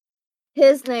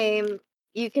his name,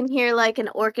 you can hear like an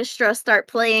orchestra start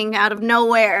playing out of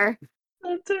nowhere.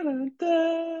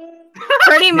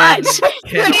 Pretty much.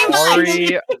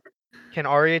 Can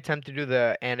Ari attempt to do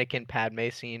the Anakin Padme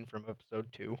scene from episode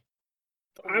 2?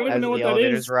 I don't even As know the what that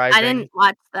elevator's is. rising? I didn't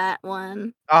watch that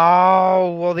one.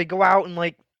 Oh, well, they go out in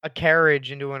like a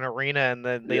carriage into an arena and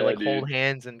then they Yeah, like dude. hold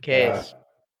hands and kiss.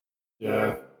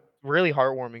 Yeah. Really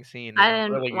heartwarming scene. I and a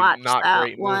didn't really watch not that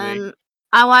great one. movie.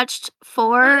 I watched I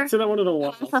 4, haven't seen that one in a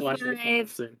while. Half So a I should Five.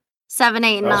 see. 7,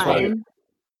 8, and That's my- 9.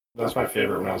 That's my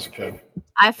favorite when I was a kid.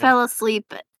 I fell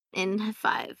asleep in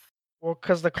 5. Well,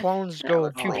 because the clones That go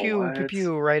was pew late. pew pew What?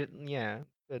 pew right. Yeah,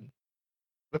 good.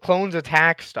 The clones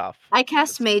attack stuff. I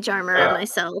cast mage armor on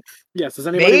myself. Yes. Does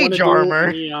anybody want to Mage do armor?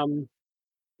 any,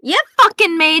 Yeah,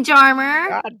 fucking mage armor.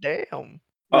 God damn.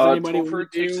 Does anybody want Topher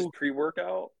to takes his do?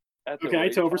 pre-workout at the Okay,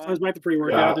 right Topher time. slides back the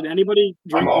pre-workout. Yeah. Did anybody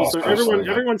drink? I'm also So everyone, slimming.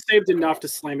 everyone saved enough to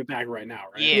slam it back right now,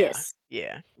 right? Yeah. Yes.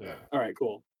 Yeah. Yeah. All right,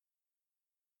 cool.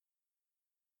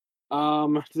 Does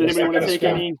What's anybody that want to gonna take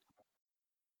spend? any?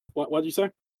 What did you say?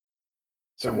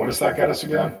 So what does that get us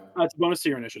again? It's a bonus to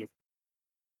your initiative.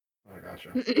 I gotcha.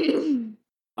 The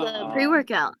Um,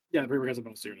 pre-workout. Yeah, the pre-workout's a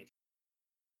bonus to your initiative.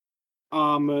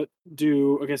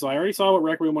 Okay, so I already saw what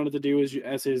Requiem wanted to do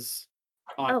as his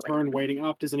Oh, wait. turn waiting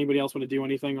up. Does anybody else want to do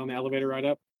anything on the elevator ride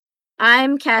up?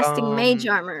 I'm casting Mage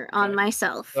Um, Armor on okay.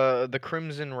 myself. The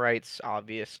Crimson Rites,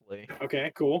 obviously.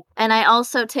 Okay, cool. And I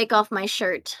also take off my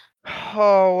shirt.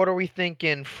 Oh, what are we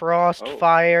thinking? Frost, Oh.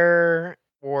 Fire,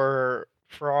 or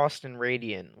Frost and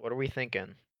Radiant? What are we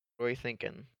thinking? What are we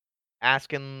thinking?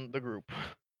 Asking the group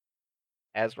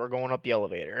as we're going up the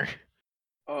elevator.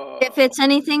 If it's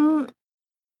anything,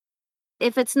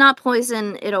 if it's not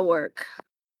poison, it'll work.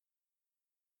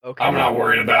 Okay. I'm not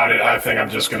worried about it. I think I'm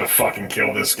just gonna fucking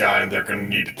kill this guy, and they're gonna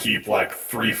need to keep like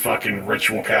 3 fucking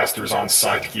ritual casters on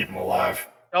site to keep him alive.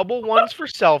 Double ones for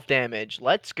self damage.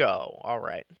 Let's go. All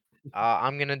right.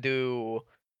 I'm gonna do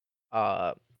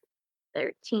 13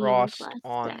 Frost plus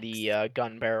on dex. the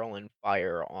gun barrel and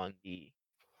Fire on the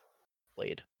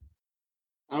blade.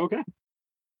 Okay.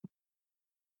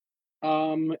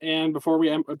 And before we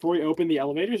open the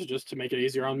elevators, just to make it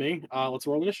easier on me, let's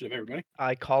roll initiative, everybody.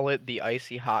 I call it the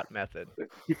icy hot method.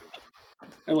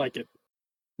 I like it.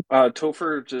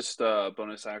 Topher just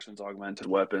bonus actions augmented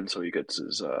weapon, so he gets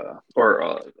his or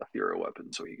a hero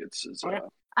weapon, so he gets his Okay.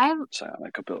 I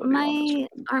psionic ability on his my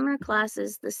weapon. armor class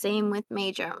is the same with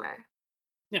Mage Armor.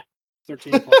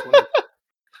 13 plus whatever.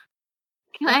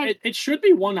 Can I? It should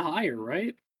be one higher,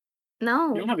 right? You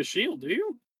No, don't have a shield, do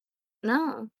you?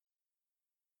 no.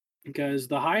 Because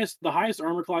the highest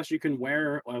armor class you can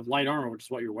wear of light armor, which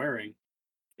is what you're wearing,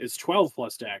 is 12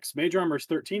 plus dex. Mage armor is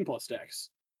 13 plus dex.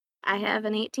 I have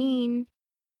an 18,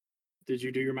 Did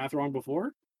you do your math wrong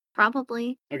before?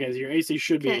 probably. Okay, so your AC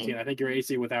should be Okay. 18. I think your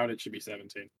AC without it should be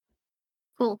 17.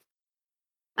 Cool.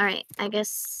 All right, I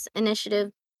guess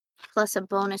initiative plus a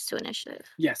bonus to initiative.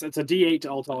 Yes, it's a D8 to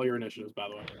all your initiatives, by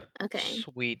the way. Okay.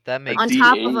 Sweet. That makes On D8?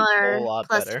 top of A our whole lot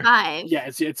plus better. 5. Yeah,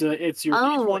 it's your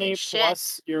Holy D20 shit.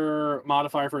 plus your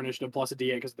modifier for initiative plus a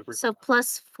D8 because of the So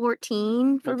plus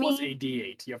 14 for plus me. a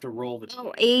D8. You have to roll the D8.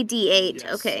 Oh, a D8.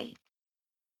 Yes. Okay.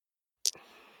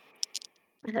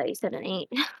 I thought you said an 8.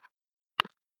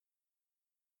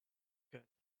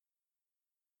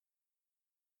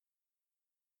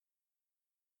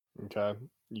 Okay,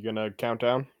 you gonna count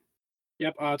down?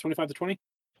 Yep, 25 to 20.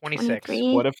 26.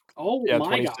 23. What if? Oh Yeah,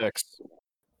 my god. 26.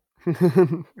 Who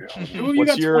of you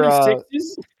What's got your, 26s?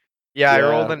 Yeah, I Yeah,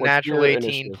 rolled a what's natural your 18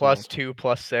 initiative, plus man? 2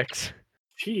 plus 6.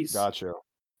 Jeez. Gotcha.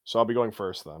 So I'll be going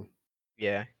first then.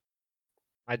 Yeah.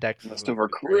 My dex is Rest of our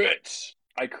crits.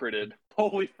 I critted.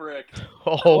 Holy frick.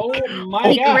 Oh my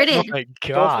He god. critted. my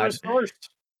Go god. first.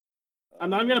 I'm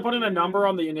not going to put in a number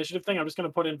on the initiative thing. I'm just going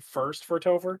to put in first for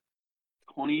Topher.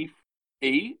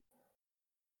 28?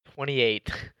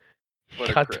 28. What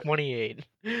a Got crit. 28.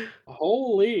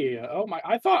 Holy. Oh my.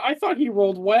 I thought he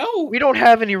rolled well. We don't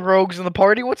have any rogues in the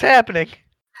party. What's happening?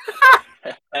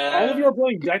 All of you are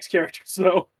playing Dex characters,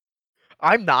 so.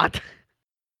 I'm not.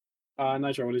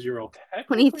 Nitro, what is your roll?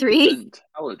 23?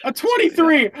 A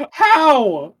 23!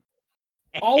 How?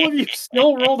 All of you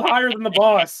still rolled higher than the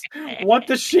boss. What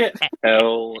the shit?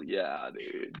 Hell yeah,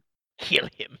 dude. Kill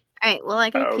him. All right, well,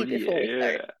 I can Oh keep it fully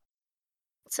yeah. start.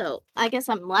 So I guess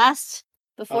I'm last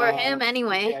before him Yeah,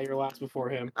 anyway. you're last before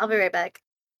him. I'll be right back.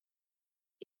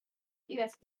 You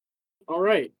guys. All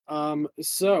right.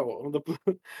 So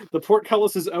the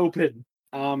portcullis is open.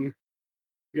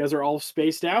 You guys are all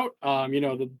spaced out. You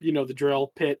know the drill.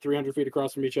 Pit 300 feet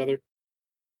across from each other.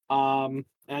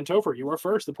 And Topher, you are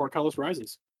first. The portcullis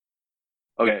rises.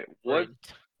 Okay, what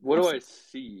Great. do I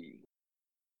see?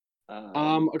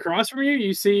 Across from you,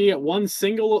 you see one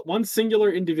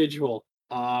singular individual.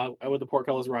 With the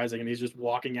portcullis rising, and he's just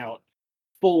walking out,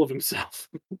 full of himself.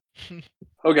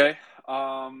 Okay.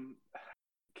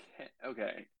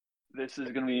 Okay. This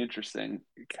is gonna be interesting.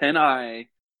 Can I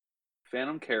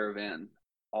Phantom Caravan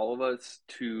all of us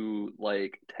to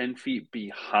like 10 feet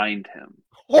behind him?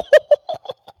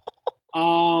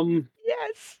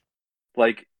 Yes.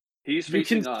 Like he's You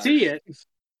facing can us. see it.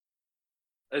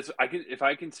 If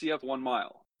I can see up 1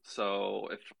 mile. So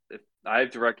if I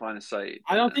have direct line of sight.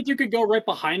 I don't then- think you could go right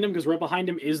behind him because right behind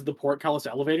him is the portcullis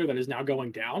elevator that is now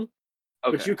going down.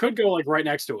 Okay. But you could go like right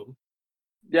next to him.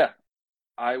 Yeah.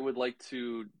 I would like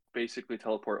to basically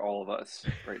teleport all of us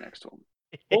right next to him.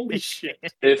 Holy shit!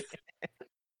 If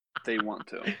they want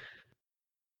to.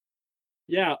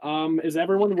 Yeah. Is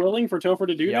everyone willing for Topher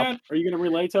to do Yep. that? Are you going to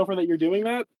relay Topher that you're doing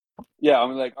that? Yeah,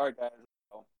 I'm like, all right, guys.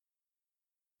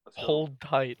 Let's go. Hold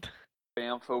tight.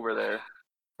 Bamf over there.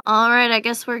 All right, I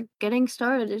guess we're getting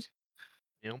started.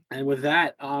 And with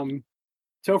that,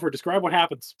 Topher, describe what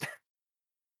happens.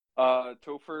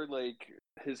 Topher, like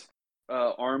his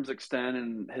arms extend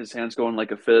and his hands go in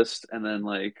like a fist, and then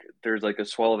like there's like a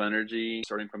swell of energy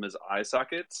starting from his eye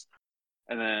sockets,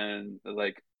 and then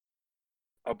like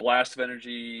a blast of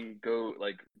energy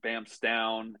bamps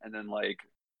down, and then like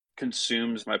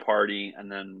consumes my party,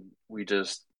 and then we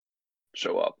just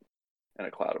show up in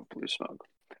a cloud of blue smoke.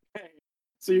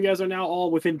 So you guys are now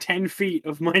all within 10 feet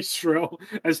of Maestro,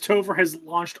 as Topher has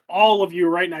launched all of you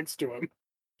right next to him.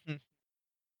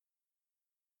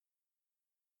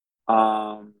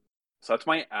 So that's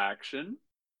my action.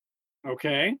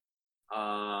 Okay.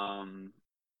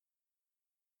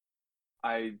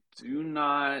 I do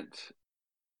not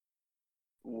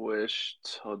wish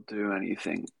to do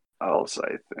anything else,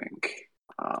 I think.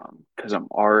 Because I'm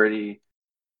already,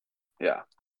 yeah.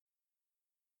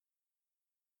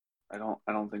 I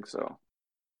don't think so.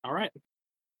 All right.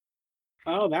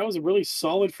 Oh, that was a really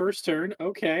solid first turn.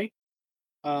 Okay.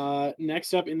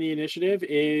 Next up in the initiative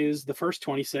is the first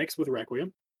 26 with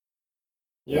Requiem.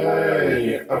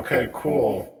 Yay! Okay,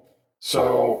 cool.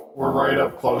 So we're right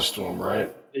up close to him,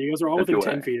 right? You guys are all Good within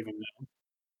way. 10 feet of him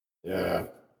now.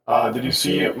 Yeah. Did you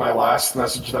see my last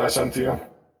message that I sent to you?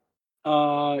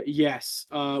 Yes.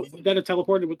 Would that have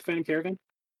teleported with the Phantom Caravan?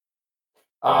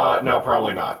 No,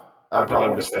 probably not. I probably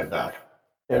would have stayed back.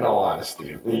 In all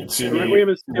honesty, you'd see me. Requiem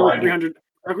is still riding- 300.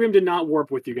 Requiem did not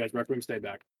warp with you guys. Requiem stayed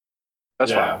back.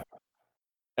 That's yeah. fine.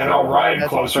 And I'll ride That's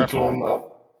closer to him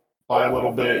by a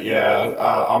little bit. Yeah,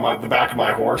 on the back of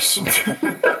my horse.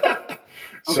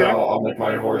 So Okay. I'll make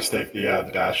my horse take the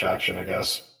dash action, I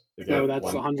guess. to So get that's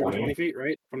 120 120. feet,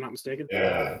 right? If I'm not mistaken.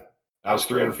 Yeah, I was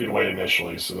 300 feet away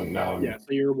initially, so then now I'm Yeah. So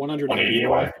you're 180 180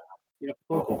 away. Yep.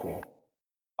 Cool.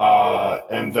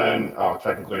 And then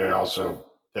technically I also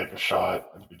take a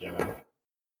shot at the beginning.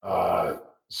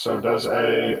 So does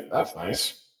that's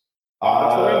nice.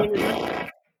 What's the range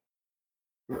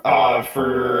on your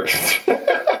For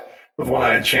with one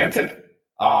I enchanted,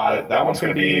 that one's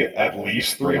going to be at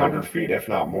least 300 feet, if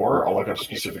not more. I'll look up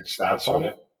specific stats on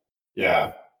it.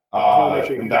 Yeah.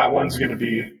 And that one's going to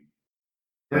be.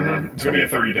 It's going to be a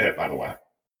 30 to hit, by the way.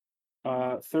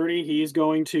 30. He's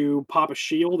going to pop a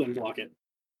shield and block it.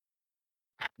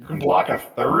 You can block a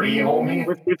 30, homie.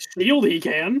 With shield, he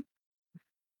can.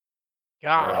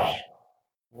 Gosh.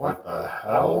 What the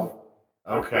hell?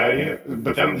 Okay,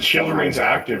 but then the shield remains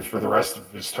active for the rest of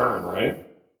his turn, right?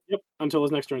 Yep. Until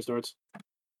his next turn starts.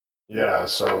 Yeah,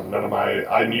 so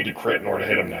I need to crit in order to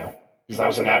hit him now. Because that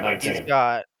was a nat 19.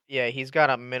 He's got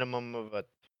a minimum of a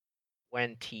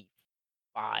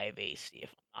 25 AC, if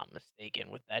I'm not mistaken,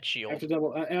 with that I have shield. to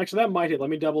double. Actually, that might hit. Let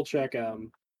me double check.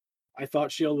 I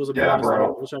thought shield was a Yeah, bonus. bro.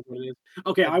 Double check what it is.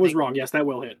 Okay, I was wrong. Yes, that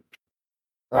will hit.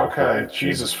 Okay,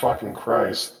 Jesus fucking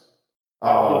Christ.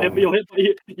 You'll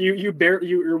hit.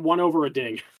 You're one over a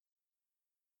ding.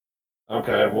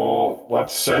 Okay, well,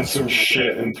 let's send some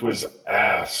shit into his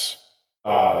ass.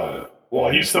 Well,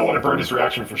 he still would have burned his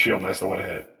reaction for shield, and I still would have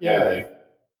hit. Yay.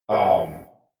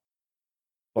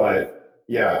 But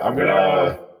yeah, I'm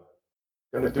gonna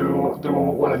do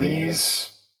one of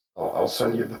these. I'll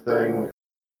send you the thing,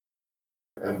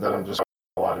 and then I'm just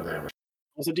a lot of damage.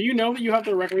 Also, do you know that you have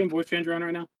the Requiem voice changer on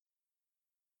right now?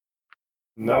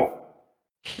 No.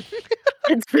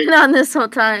 It's been on this whole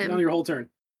It's on time. your whole turn.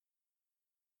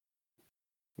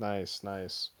 Nice.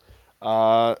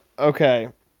 Okay.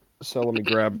 So let me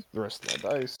grab the rest of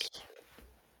my dice.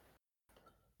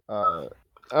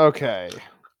 Okay.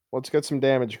 Let's get some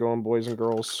damage going, boys and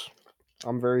girls.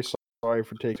 I'm very sorry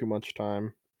for taking too much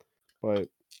time, but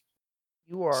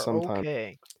You are Sometime.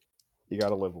 okay. you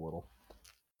gotta live a little.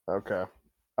 Okay.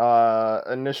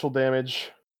 Initial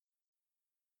damage.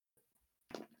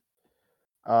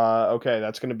 Okay,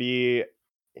 that's gonna be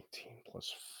 18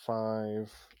 plus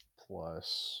 5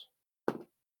 plus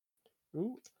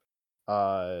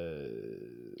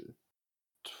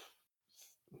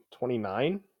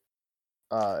 29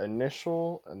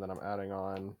 initial, and then I'm adding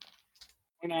on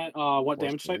What plus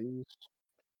damage type? these.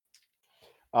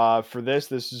 For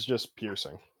this is just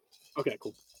piercing. Okay,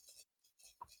 cool.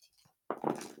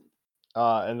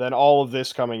 And then all of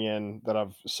this coming in that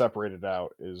I've separated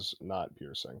out is not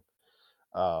piercing.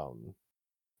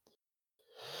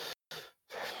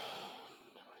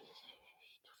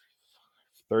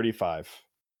 35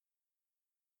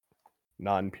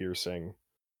 non-piercing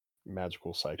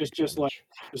magical psychic Just damage.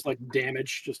 like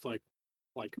damage, just like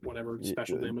whatever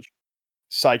special damage.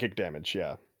 Psychic damage,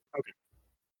 yeah. Okay.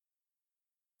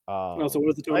 So what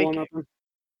is the total on that then?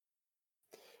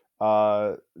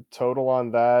 Total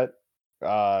on that.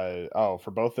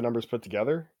 For both the numbers put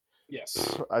together.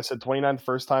 Yes. I said 29 the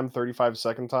first time, 35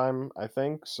 second time, I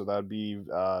think. So that'd be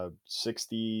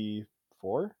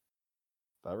 64. Is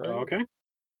that right? Okay.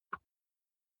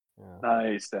 Yeah.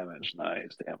 Nice damage.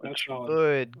 That's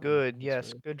solid. Good.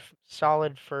 Yes, good,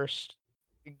 solid first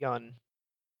gun.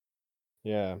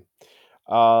 Yeah.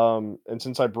 And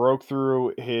since I broke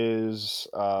through his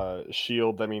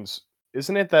shield, that means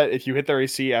isn't it that if you hit their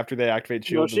AC after they activate No,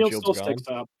 shield, then shield shield's still gone?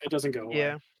 sticks up. It doesn't go away.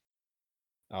 Yeah.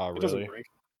 Oh, It doesn't really? break.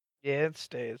 Yeah, it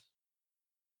stays.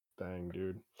 Dang,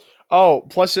 dude. Oh,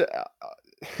 plus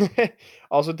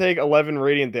also take 11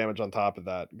 radiant damage on top of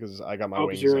that because I got my Oh,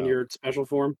 wings because you're in out. your special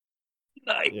form.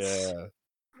 Nice. Yeah.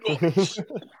 Nice.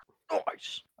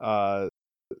 Nice.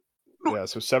 Yeah,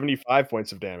 so 75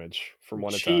 points of damage from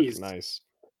one attack. Jeez. Nice.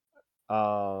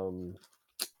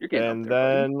 You're getting up And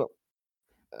there, buddy. then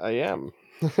I am.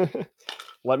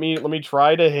 Let me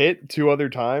try to hit 2 other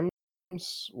times.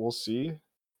 We'll see.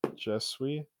 Just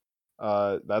we.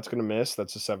 That's gonna miss.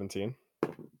 That's a 17.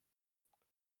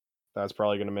 That's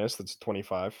probably gonna miss. That's a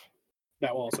 25.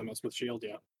 That will also mess with shield,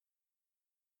 yeah.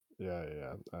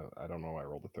 Yeah. I don't know why I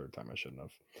rolled the third time. I shouldn't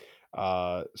have.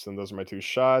 So then those are my 2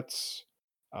 shots.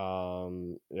 Yeah,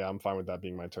 I'm fine with that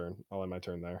being my turn. I'll end my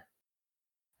turn there.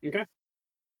 Okay.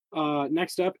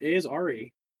 Next up is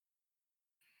Ari,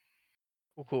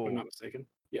 if I'm Cool. not mistaken.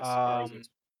 Yes, Ari's Um, next.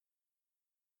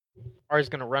 Ari's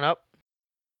gonna run up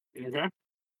Okay.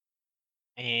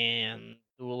 and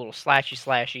do a little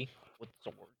slashy with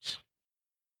swords.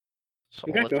 So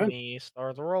Okay, go let ahead. me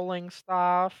start the rolling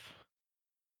stuff.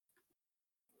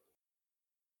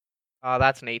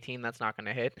 That's an 18. That's not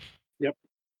gonna hit.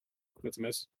 That's a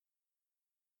miss.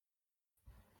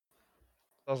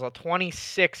 That was a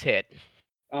 26 hit.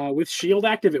 With shield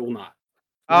active, it will not.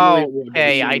 Normally Oh, it would, but with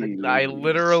okay. shield I active-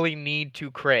 literally need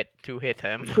to crit to hit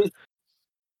him.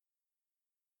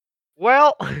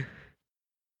 Well,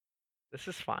 this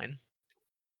is fine.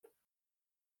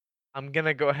 I'm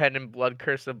gonna go ahead and Blood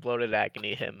Curse of Bloated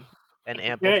Agony him and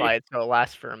amplify it so it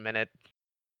lasts for a minute.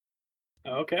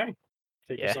 Okay.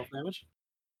 Take Yeah. yourself damage.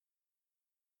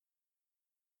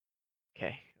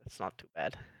 Okay, that's not too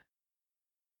bad.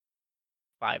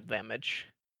 5 damage.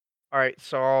 Alright,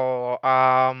 so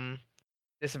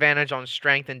disadvantage on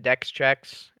strength and dex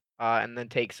checks, and then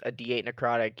takes a D8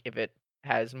 necrotic if it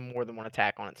has more than 1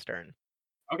 attack on its turn.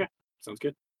 Sounds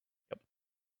good.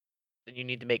 Then you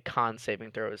need to make con saving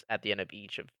throws at the end of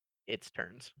each of its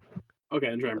turns. Okay,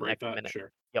 and try and For the break next that. minute.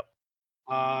 Sure. Yep.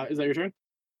 Is that your turn?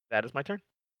 That is my turn.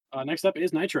 Next up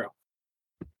is Nitro.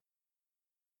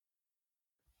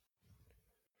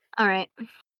 All right.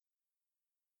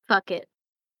 Fuck it.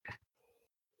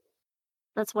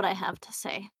 That's what I have to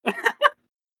say. Are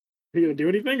you gonna do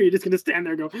anything, or are you just gonna stand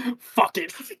there and go, fuck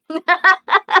it?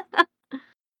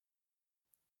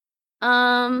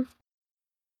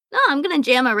 No, I'm gonna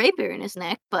jam a rapier in his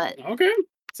neck, but Okay.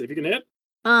 See if you can hit.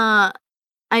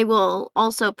 I will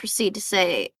also proceed to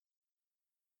say,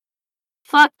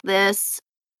 fuck this,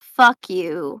 fuck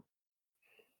you.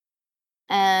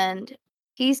 And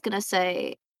he's gonna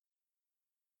say,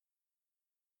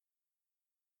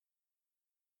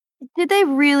 did they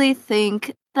really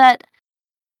think that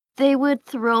they would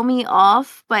throw me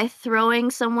off by throwing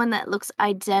someone that looks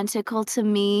identical to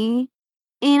me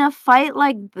in a fight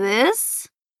like this?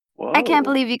 Whoa. I can't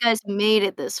believe you guys made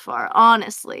it this far,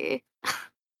 honestly.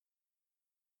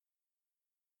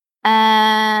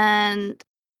 And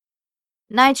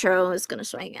Nitro is gonna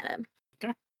swing at him.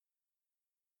 Okay.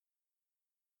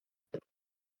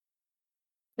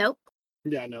 Nope.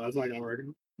 Yeah, no, that's not gonna work.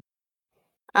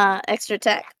 Extra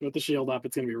attack. With the shield up,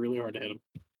 it's gonna be really hard to hit him.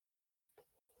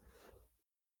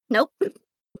 Nope. All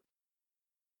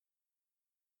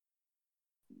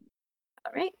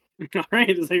right. All right,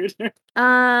 is that your turn?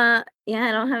 Yeah,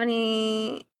 I don't have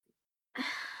any. I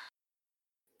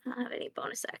don't have any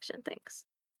bonus action things.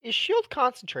 Is shield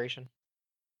concentration?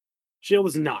 Shield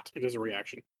is not. It is a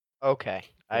reaction. Okay.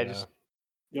 I Yeah. just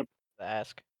Yep.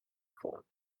 ask. Cool.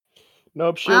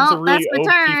 Nope, shield's a Well, really that's my OP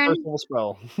turn. first level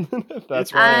spell. That's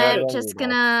It's why I fine. have it I'm on just Rudolph.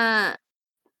 gonna.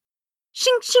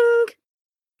 Shing shing!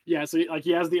 Yeah, so like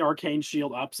he has the arcane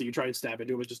shield up, so you try and stab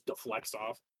into him, it just deflects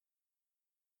off.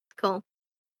 Cool.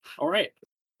 All right.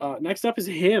 Next up is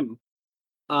him.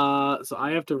 So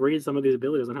I have to read some of these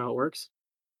abilities and how it works.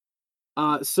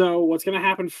 So what's gonna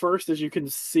happen first is you can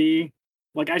see,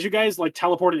 like as you guys like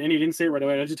teleported in, you didn't see it right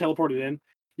away. As you teleported in,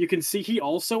 you can see he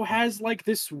also has like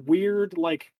this weird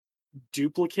like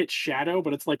duplicate shadow,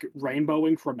 but it's like rainbow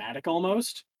and chromatic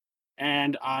almost.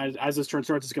 And as this turn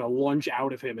starts, it's gonna lunge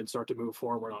out of him and start to move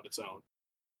forward on its own.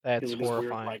 That's This weird,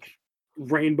 horrifying. like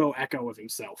rainbow echo of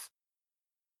himself.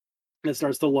 And it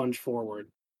starts to lunge forward.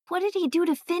 What did he do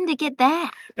to Finn to get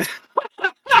that?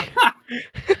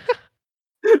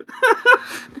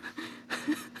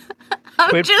 I'm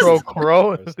Quid just. pro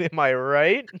quo, am I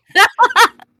right?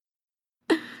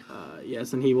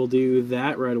 Yes, and he will do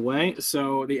that right away.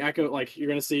 So the echo, like you're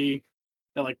gonna see,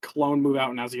 that like clone move out,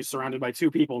 and as he's surrounded by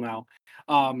 2 people now,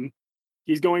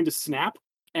 he's going to snap,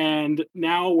 and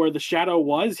now where the shadow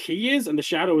was, he is, and the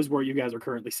shadow is where you guys are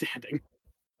currently standing.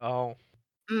 Oh.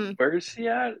 Where is he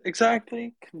at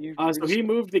exactly? Can you? So he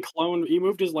moved the clone. He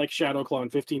moved his like shadow clone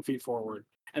 15 feet forward,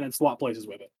 and then swap places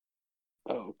with it.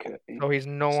 Okay. So he's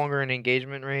no longer in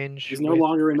engagement range. He's no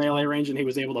longer in melee range, and he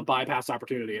was able to bypass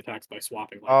opportunity attacks by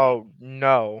swapping. Like Oh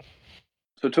no.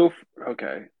 So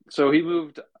okay. So he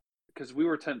moved because we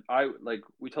were 10.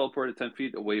 We teleported 10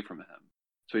 feet away from him.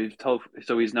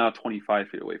 So he's now 25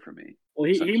 feet away from me.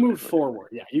 Well, he moved forward.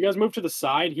 Yeah, you guys moved to the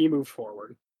side. He moved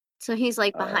forward. So he's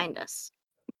like behind us.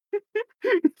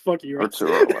 Fuck you. That's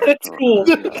That's cool.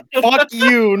 Fuck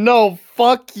you. No,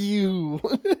 fuck you.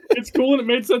 It's cool and it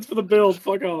made sense for the build.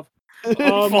 Fuck off.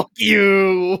 Fuck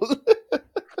you.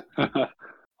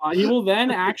 He will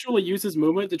then actually use his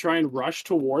movement to try and rush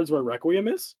towards where Requiem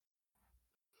is.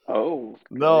 Oh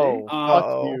no.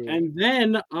 Fuck you. And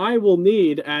then I will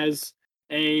need, as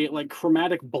a like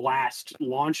chromatic blast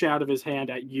launch out of his hand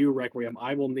at you, Requiem,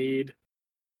 I will need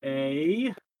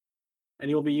and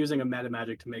he'll be using a meta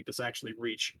magic to make this actually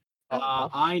reach.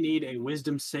 I need a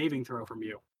wisdom saving throw from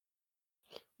you.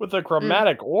 With a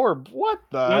chromatic orb? What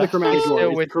the? Not a chromatic Still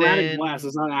orb. It's a chromatic within- blast.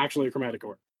 It's not actually a chromatic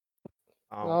orb.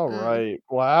 All right.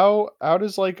 Well, how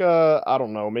does like a, I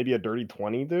don't know, maybe a dirty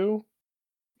 20 do?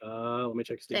 Let me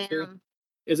check Steve's. Damn.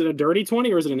 Is it a dirty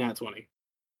 20 or is it a nat 20?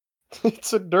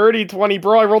 It's a dirty 20,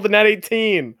 bro. I rolled a nat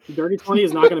 18. Dirty 20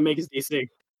 is not going to make his DC.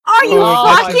 Are you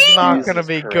This is fucking? not gonna Jesus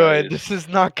be Christ. good. This is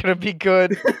not gonna be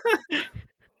good.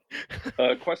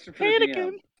 Question for the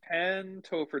DM: Can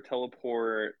Topher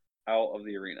teleport out of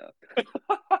the arena?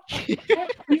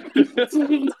 That's what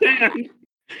he can.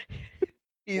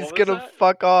 He's What was gonna that?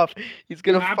 fuck off. He's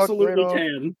gonna You fuck absolutely right off.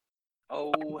 can.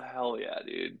 Oh hell yeah,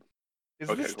 dude!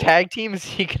 Is Okay, this cool. tag team? Is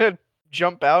he gonna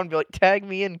jump out and be like, "Tag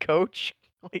me in, coach"?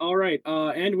 Like, All right.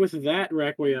 And with that,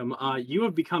 Requiem, you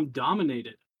have become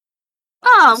dominated.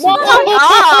 Oh, So-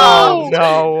 oh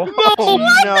no! no! Oh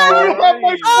I no! have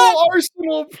my full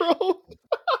arsenal, bro.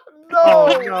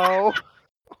 Oh no!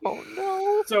 Oh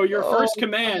no! So your first Oh,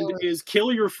 command God. is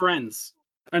kill your friends.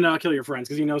 No, kill your friends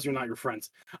because he knows you're not your friends.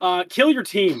 Kill your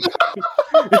team.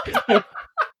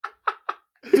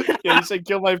 Yeah, you said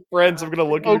kill my friends. I'm gonna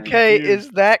look at you Okay, confused.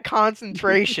 is that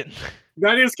concentration?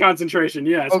 That is concentration.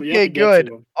 Yes. but you have Okay, to get to good.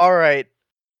 him. All right.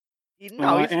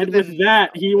 No, he's And within- with that,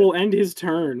 he will end his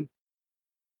turn.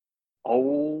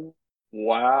 Oh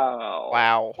wow!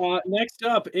 Wow. Next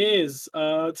up is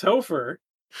Topher.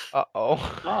 Uh oh.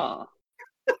 Huh.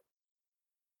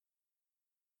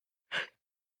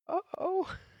 Uh oh.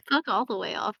 Fuck all the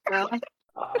way off, bro.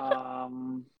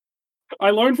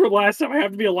 I learned from last time I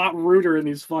have to be a lot ruder in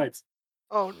these fights.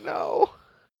 Oh no.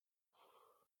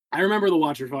 I remember the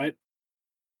Watcher fight.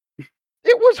 It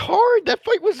was hard. That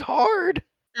fight was hard.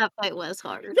 That fight was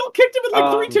hard. Y'all kicked him in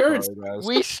like 3 turns. Sorry, guys.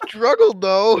 We struggled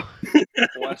though.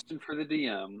 Question for the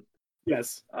DM: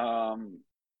 Yes.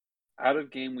 Out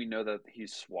of game, we know that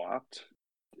he's swapped.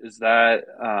 Is that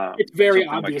It's very something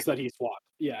like- obvious that he swapped.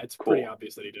 Yeah, it's pretty Cool.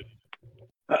 obvious that he did.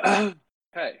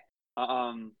 Okay.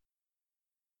 I'm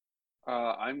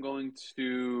going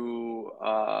to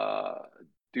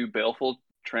do Baleful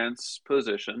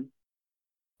Transposition,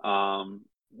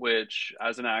 which,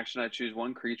 as an action, I choose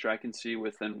one creature I can see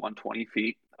within 120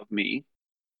 feet of me.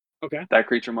 Okay. That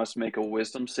creature must make a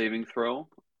Wisdom saving throw.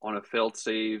 On a failed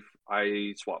save,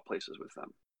 I swap places with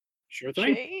them. Sure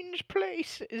thing. Change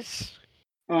places.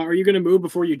 Are you going to move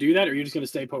before you do that, or are you just going to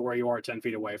stay put where you are 10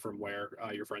 feet away from where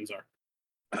your friends are?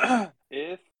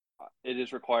 If it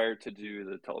is required to do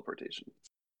the teleportation.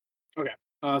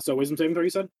 So wisdom saving throw, you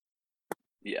said?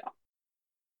 Yeah.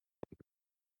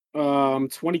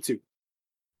 22.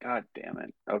 God damn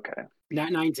it. Okay.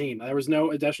 Nat 19. There was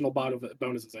no additional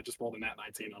bonuses. I just rolled a nat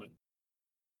 19 on it.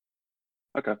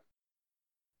 Okay.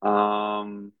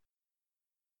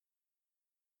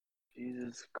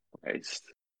 Jesus Christ.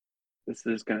 This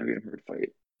is gonna be a hard fight.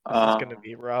 This is gonna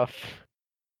be rough.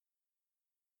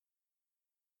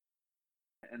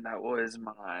 And that was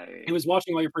my He was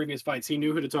watching all your previous fights. He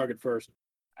knew who to target first.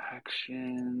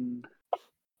 action.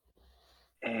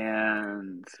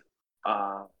 And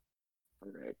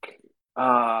Rick.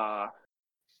 Can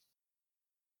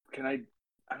I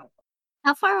don't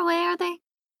How far away are they?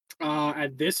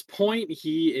 At this point,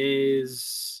 he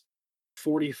is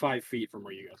 45 feet from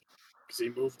where you guys are. Because he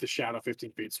moved the shadow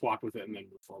 15 feet, swapped with it, and then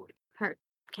moved forward.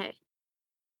 Okay.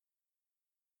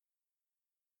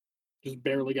 He's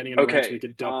barely getting into range, Okay, so he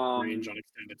could double range on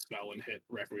extended spell and hit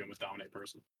Requiem with Dominate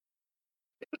Person.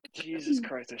 Jesus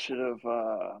Christ, I should have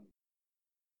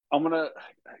I'm gonna.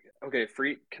 Okay,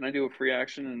 free. Can I do a free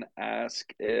action and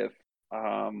ask if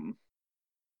Ari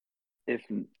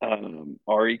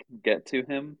can get to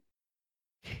him?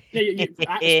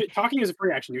 Yeah, talking is a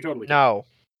free action. You totally can. No.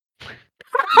 You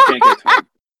can't get to him.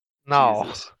 No.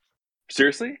 Jesus.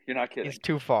 Seriously? You're not kidding. He's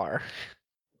too far.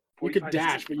 You could 45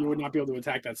 dash, but you would not be able to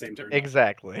attack that same turn.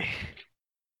 Exactly.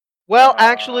 Well,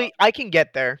 actually, I can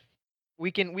get there.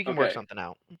 We can work okay. something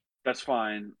out. That's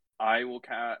fine. I will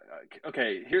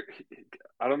okay, here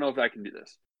I don't know if I can do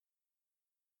this.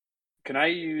 Can I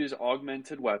use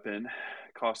augmented weapon?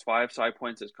 Cost 5 psi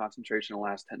points as concentration in the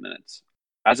last 10 minutes.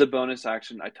 As a bonus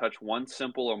action, I touch one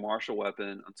simple or martial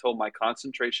weapon until my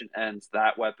concentration ends.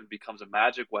 That weapon becomes a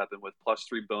magic weapon with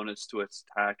 +3 bonus to its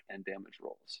attack and damage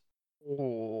rolls.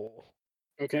 Ooh.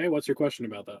 Okay, what's your question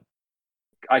about that?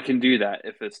 I can do that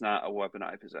if it's not a weapon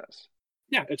I possess.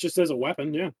 Yeah, it just says a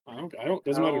weapon. Yeah, I don't.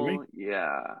 Doesn't matter to me.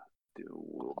 Yeah, dude,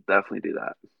 we'll definitely do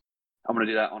that. I'm gonna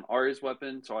do that on Ari's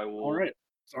weapon, so I will. All right.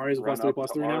 So Ari's a run +3 up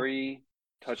 +3 to now. Ari,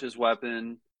 touch his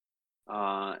weapon,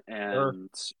 and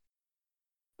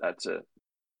that's it.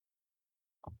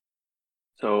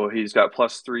 So he's got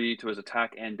 +3 to his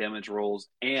attack and damage rolls,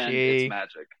 and it's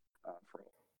magic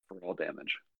for all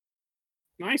damage.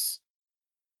 Nice.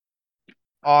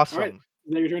 Awesome. All right.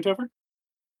 Is that your turn, Topher?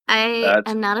 I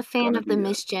am not a fan of the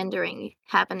misgendering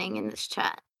happening in this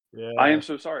chat. Yeah. I am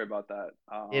so sorry about that.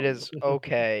 It is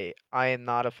okay. I am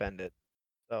not offended.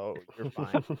 So you're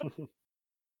fine.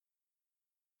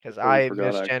 Because I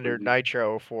misgendered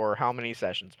Nitro for how many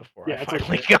sessions before I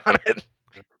finally got it?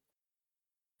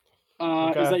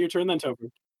 Is that your turn then,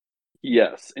 Topher?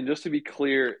 Yes. And just to be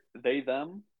clear, they,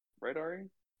 them, right, Ari?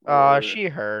 She,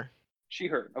 her. She,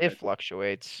 her. Okay, it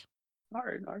fluctuates. All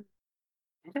right.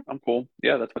 Okay. I'm cool.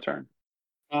 Yeah, that's my turn.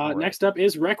 Next up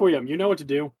is Requiem. You know what to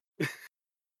do.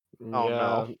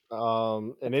 No.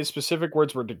 And his specific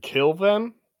words were to kill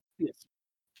them? Yes.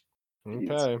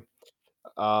 Okay.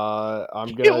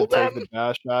 I'm gonna take the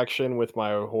dash action with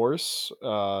my horse,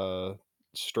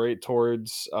 straight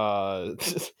towards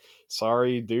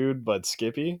sorry, dude, but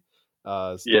Skippy.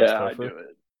 I do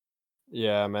it.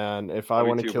 Yeah, man. If I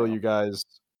want to kill you guys,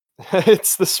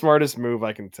 it's the smartest move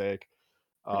I can take.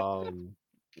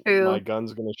 My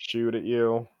gun's gonna shoot at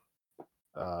you.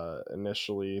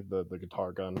 Initially, the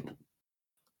guitar gun.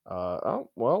 Oh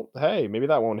well, hey, maybe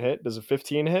that won't hit. Does a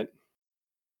 15 hit?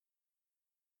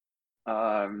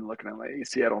 I'm looking at my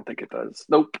AC. I don't think it does.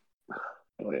 Nope.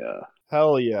 Oh yeah.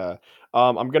 Hell yeah.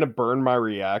 I'm gonna burn my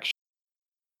reaction.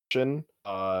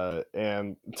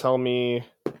 And tell me.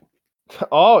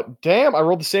 Oh damn! I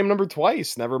rolled the same number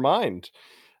twice. Never mind.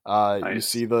 Nice. You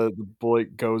see the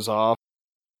bullet goes off,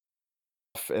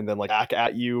 and then like back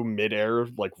at you midair,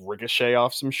 like ricochet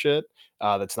off some shit.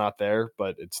 That's not there,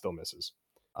 but it still misses.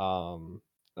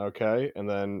 Okay, and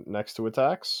then next to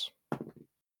attacks.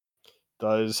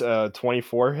 Does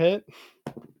 24 hit?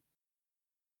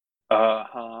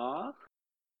 Uh-huh.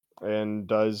 And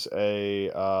does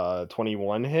a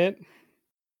 21 hit?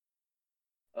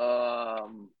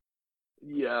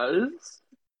 Yes.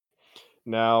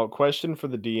 Now, question for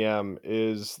the DM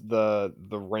is the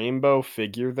rainbow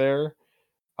figure there.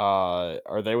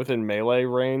 Are they within melee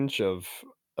range of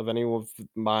any of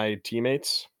my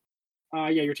teammates? Yeah,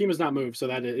 your team has not moved, so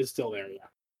that is still there.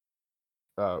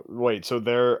 Yeah. Wait, so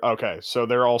they're okay. So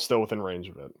they're all still within range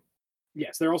of it.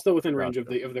 Yes, they're all still within range of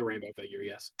the rainbow figure.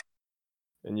 Yes.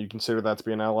 And you consider that to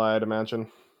be an ally, I'd imagine.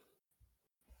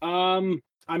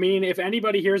 I mean, if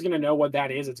anybody here is going to know what that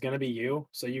is, it's going to be you.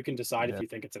 So you can decide if you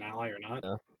think it's an ally or not.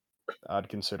 Yeah. I'd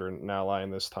consider it an ally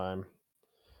in this time,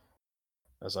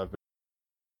 as I've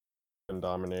been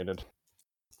dominated.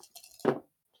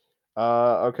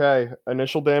 Okay.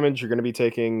 Initial damage, you're going to be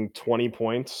taking 20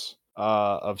 points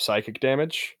of psychic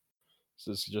damage.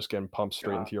 So this is just getting pumped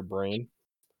straight into your brain.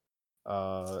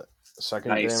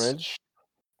 Second damage.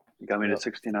 You got me to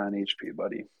 69 HP,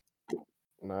 buddy.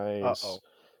 Nice. Uh-oh.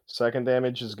 Second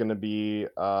damage is going to be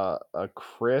a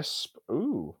crisp.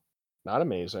 Ooh, not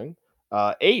amazing.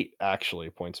 8 actually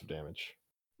points of damage.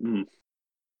 Yeah.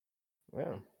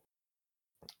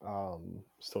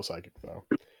 Still psychic though.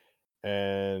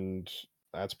 And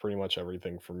that's pretty much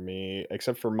everything for me,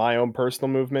 except for my own personal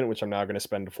movement, which I'm now going to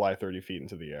spend to fly 30 feet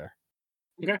into the air.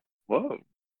 Okay. Whoa.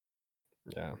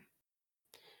 Yeah.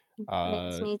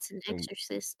 Needs an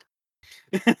exorcist.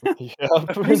 Yeah.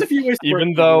 There's a few ways to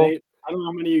even though I don't know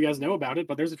how many of you guys know about it,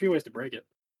 but there's a few ways to break it.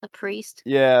 A priest.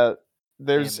 Yeah.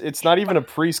 It's not even a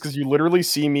priest, because you literally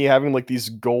see me having like these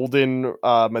golden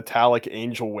metallic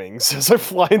angel wings as I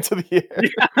fly into the air.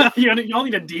 Yeah, y'all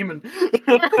need a demon.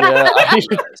 Yeah,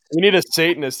 we need a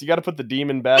Satanist. You got to put the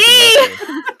demon back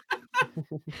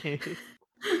in.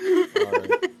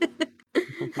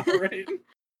 All right.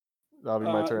 That'll be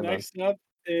my turn then. Next up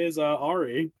is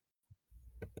Ari.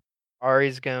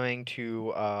 Ari's going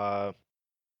to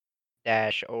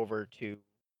dash over to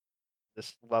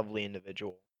this lovely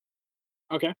individual.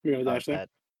 Okay, you're gonna dash there.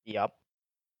 Yep.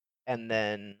 And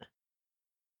then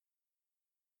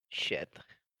shit.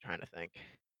 Trying to think.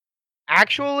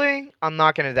 Actually, I'm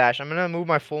not gonna dash. I'm gonna move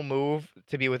my full move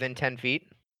to be within 10 feet.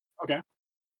 Okay.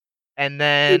 And It'd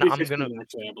then be I'm 15, gonna.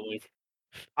 actually, I believe.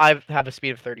 I have a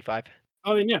speed of 35.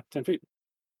 Oh, then yeah, 10 feet.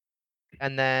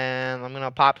 And then I'm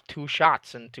gonna pop 2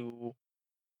 shots into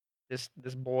this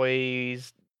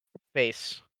boy's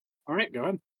face. All right, go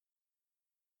ahead.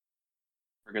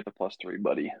 Forget the +3,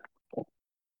 buddy.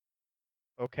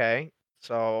 Okay.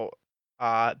 So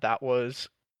that was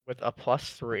with a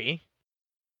 +3.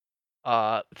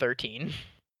 13.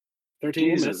 13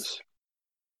 will miss. Jesus.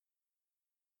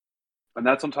 And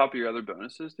that's on top of your other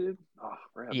bonuses, dude? Oh,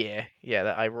 rip. Yeah,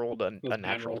 that I rolled a bad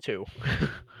natural roll. 2.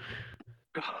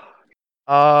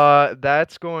 God.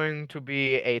 That's going to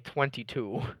be a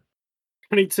 22.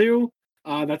 22.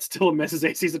 That still misses.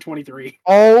 AC's a 23.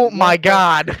 Oh my What the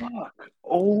god. Fuck.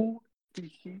 Oh.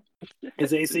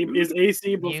 Is AC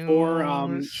before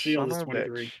You shield is son of a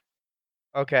 23. bitch.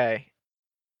 Okay.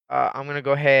 I'm gonna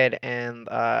go ahead and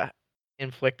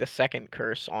inflict a second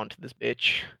curse onto this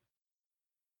bitch.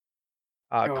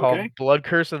 Called Okay. Blood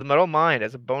Curse of the Metal Mind.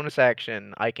 As a bonus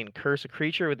action, I can curse a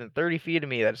creature within 30 feet of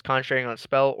me that is concentrating on a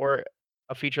spell or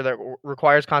a feature that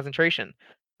requires concentration.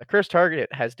 The cursed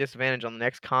target has disadvantage on the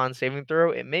next con saving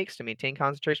throw it makes to maintain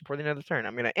concentration for the end of the turn.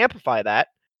 I'm going to amplify that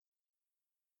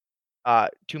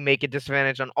to make it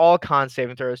disadvantage on all con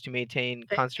saving throws to maintain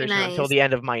concentration until nice. the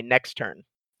end of my next turn.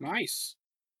 Nice.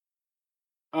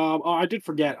 Oh, I did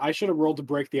forget. I should have rolled to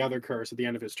break the other curse at the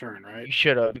end of his turn, right? You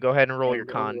should have. Go ahead and roll your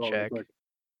I'll con roll real check. quick.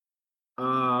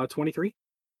 23.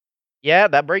 Yeah,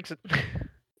 that breaks it.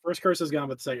 First curse is gone,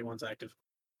 but the second one's active.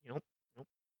 Nope.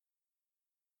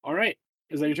 All right.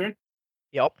 Is that your turn?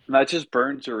 Yep. And that just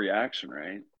burns your reaction,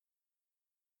 right?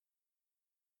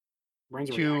 Burns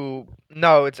a reaction.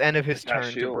 No, it's end of his It's cast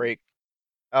turn to shield. break.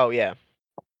 Oh yeah.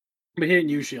 But he didn't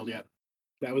use shield yet.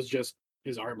 That was just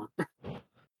his armor.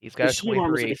 He's got His a shield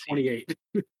armor's 23 like a AC.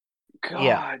 28. God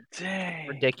Yeah. dang.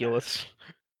 Ridiculous.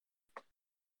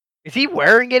 Is he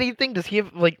wearing anything? Does he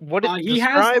have like what? He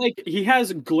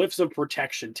has glyphs of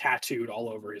protection tattooed all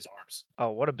over his arms. Oh,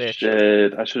 what a bitch!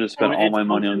 Shit, I should have spent all it my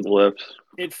money on functions- glyphs.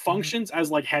 It functions as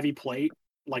like heavy plate,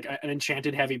 like an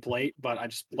enchanted heavy plate, but I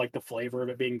just like the flavor of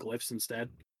it being glyphs instead.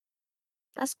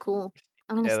 That's cool.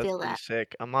 I'm gonna Yeah, that's steal pretty that.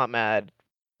 sick. I'm not mad.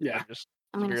 Yeah. I'm just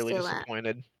I'm gonna severely steal that.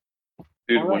 disappointed.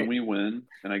 Dude, All when right. we win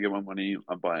and I get my money,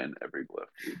 I'm buying every glyph,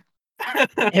 dude.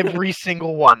 Every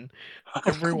single one.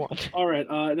 Everyone. All right.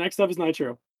 Next up is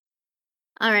Nitro.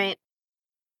 All right.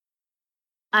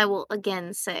 I will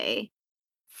again say,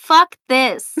 fuck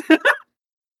this.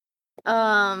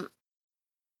 Where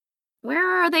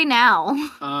are they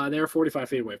now? They're 45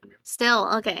 feet away from you. Still,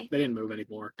 okay. They didn't move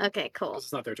anymore. Okay, cool. Because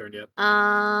it's not their turn yet.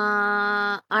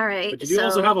 All right. But you do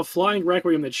also have a flying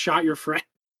requiem that shot your friend.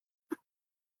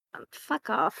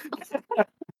 Fuck off.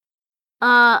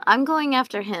 I'm going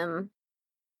after him.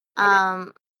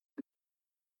 Okay.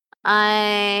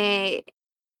 I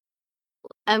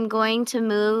am going to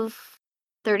move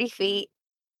 30 feet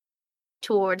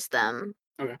towards them.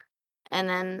 Okay. And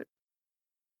then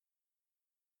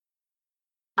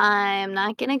I'm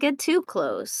not gonna get too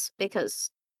close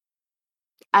because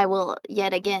I will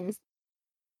yet again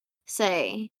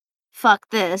say, fuck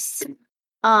this.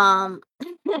 And I'm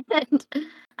gonna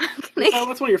Oh,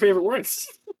 that's one of your favorite words.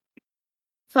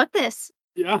 fuck this.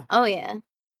 Yeah. Oh yeah.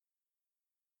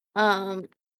 I'm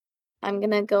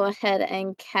gonna go ahead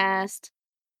and cast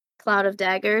Cloud of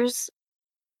Daggers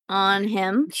on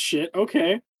him. Shit.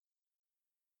 Okay.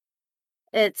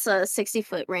 It's a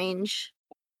 60-foot range.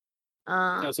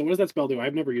 So what does that spell do?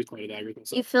 I've never used Cloud of Daggers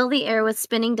myself. You fill the air with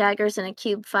spinning daggers in a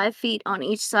cube 5 feet on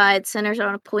each side, centered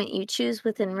on a point you choose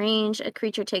within range. A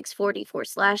creature takes 44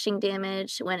 slashing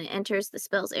damage when it enters the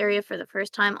spell's area for the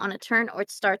first time on a turn or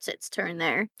it starts its turn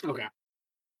there. Okay.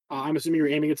 I'm assuming you're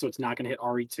aiming it so it's not going to hit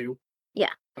RE2? Yeah.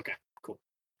 Okay, cool.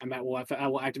 And that will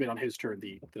activate on his turn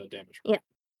the damage. Yeah.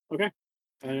 Okay.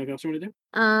 Anything else you want to do?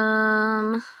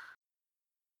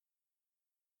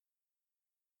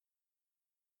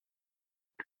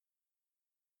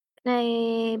 Can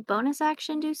a bonus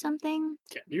action do something?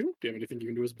 Can you? Do you have anything you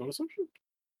can do as a bonus action?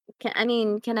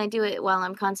 Can I do it while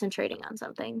I'm concentrating on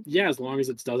something? Yeah, as long as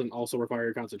it doesn't also require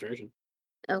your concentration.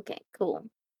 Okay, cool.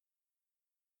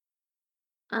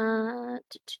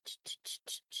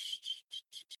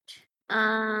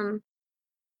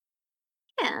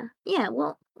 Yeah.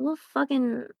 We'll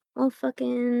fucking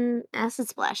acid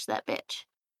splash that bitch.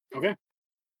 Okay.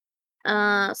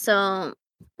 So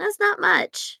that's not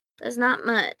much.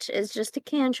 It's just a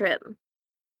cantrip.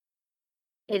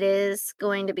 It is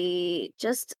going to be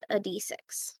just a d6.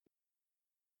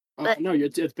 But no,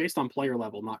 it's based on player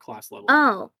level, not class level.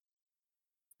 Oh,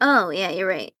 yeah, you're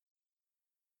right.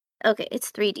 Okay,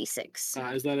 it's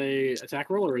 3d6. Is that a attack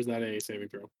roll or is that a saving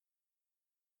throw?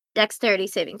 Dexterity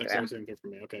saving throw. Dexterity saving throw for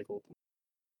me. Okay, cool.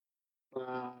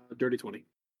 Dirty 20.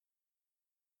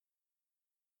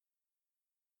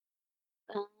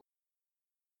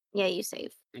 Yeah, you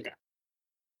save. Okay.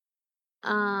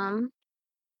 Was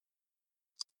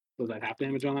that half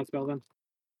damage on that spell then?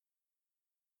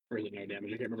 Or is it no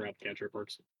damage? I can't remember how the cantrip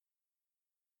works.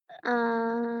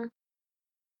 I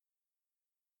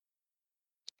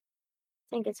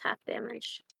think it's half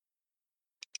damage.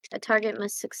 A target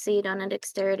must succeed on a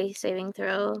dexterity saving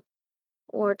throw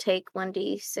or take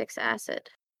 1d6 acid.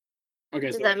 Okay,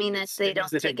 Does so that mean that they don't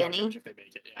take take no any? damage if they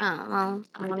make it, yeah. Oh, well,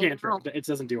 I won't even roll. Cantrip. It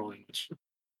doesn't do all damage.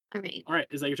 Alright. Alright,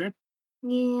 is that your turn?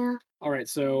 Yeah. Alright,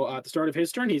 so at the start of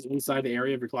his turn, he's inside the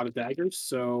area of your cloud of daggers.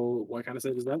 So what kind of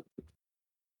save is that?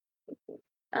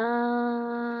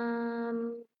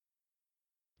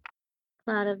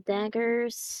 Cloud of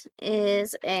Daggers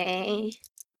is a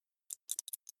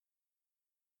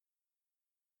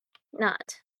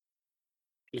not.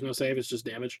 There's no save, it's just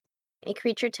damage. A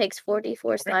creature takes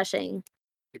 4d4 slashing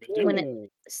Give it a when do.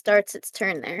 it starts its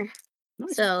turn there.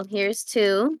 Nice. So here's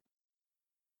 2.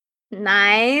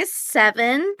 Nice.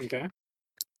 7 Okay.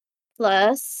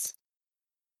 plus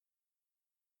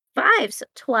 5. So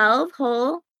 12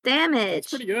 whole damage. That's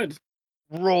pretty good.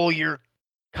 Roll your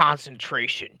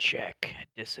concentration check at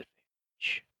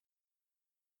disadvantage.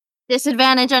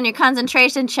 Disadvantage on your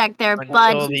concentration check there, Until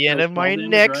bud. the end of my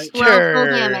 12 damage, next right? 12 full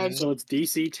turn. damage. So it's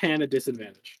DC 10 at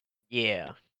disadvantage.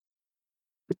 Yeah.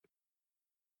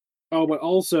 Oh, but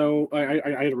also I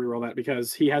had to reroll that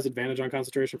because he has advantage on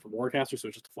concentration from Warcaster, so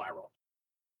it's just a flat roll.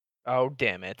 Oh,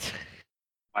 damn it.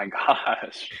 My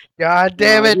gosh. God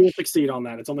damn You will it. succeed on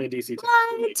that. It's only a DC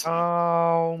 10. What?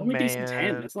 Oh, Only DC 10.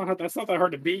 man. That's not that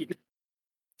hard to beat.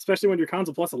 Especially when your con's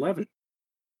a plus 11.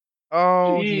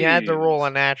 Oh, he had to roll a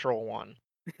Jeez. natural one.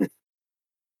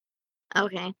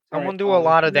 Okay. Someone do a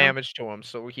lot of damage to him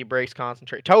so he breaks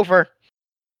concentrate. Topher!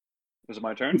 Is it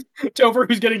my turn? Topher,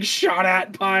 who's getting shot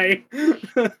at by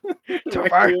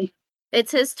Topher!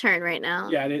 It's his turn right now.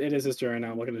 Yeah, it is his turn right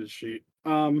now. I'm looking at his sheet.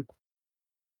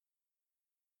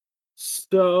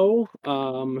 So,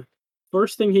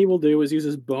 first thing he will do is use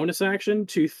his bonus action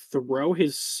to throw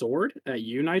his sword at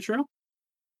you, Nitro.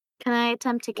 Can I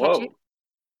attempt to catch it?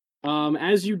 Whoa.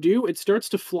 As you do, it starts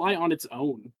to fly on its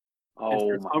own and Oh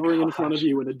starts my hovering in front of gosh.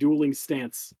 you in a dueling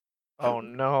stance. Oh,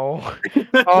 no.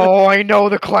 Oh, I know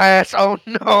the class. Oh,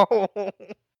 no.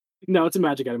 No, it's a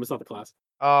magic item. It's not the class.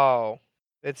 Oh.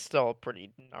 It's still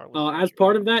pretty gnarly. As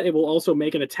part of that, it will also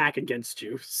make an attack against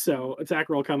you. So, attack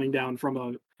roll coming down from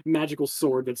a magical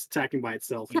sword that's attacking by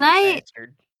itself. Can I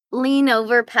Bastard. lean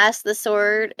over past the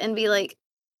sword and be like,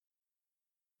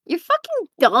 "You're fucking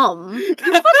dumb. You're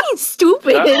fucking Is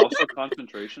stupid." that also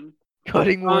concentration?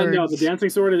 Cutting words. No, the dancing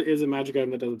sword is a magic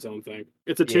item that does its own thing.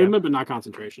 It's attunement, but not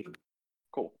concentration.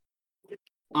 Cool.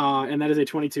 And that is a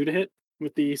 22 to hit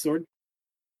with the sword.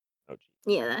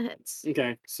 Yeah, that hits.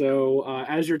 Okay, so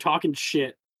as you're talking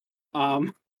shit,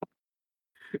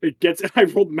 it gets. I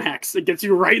rolled max. It gets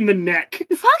you right in the neck.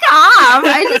 Fuck off!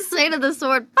 I just say to the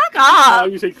sword, "Fuck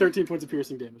off." You take 13 points of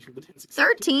piercing damage from the dancing sword.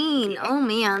 13. Oh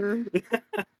man.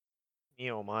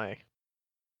 Oh my.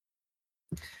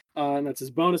 And that's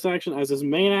his bonus action. As his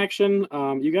main action,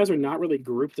 you guys are not really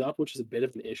grouped up, which is a bit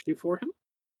of an issue for him.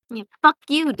 Yeah, fuck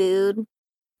you, dude.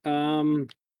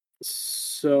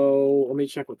 So let me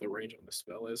check what the range on this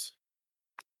spell is,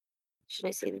 Should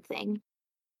I say the thing?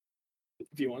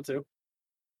 if you want to.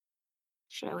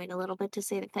 Should I wait a little bit to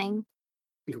say the thing?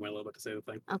 You can wait a little bit to say the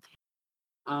thing. Okay.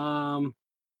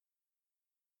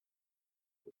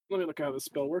 Let me look how this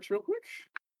spell works real quick.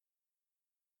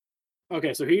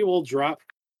 Okay, so he will drop.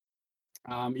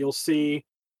 You'll see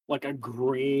like a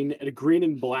green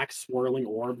and black swirling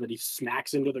orb that he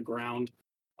smacks into the ground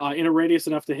in a radius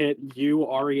enough to hit you,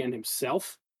 Ari, and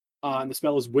himself. And the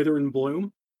spell is Wither and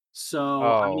Bloom. So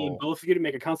I need both of you to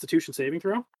make a Constitution saving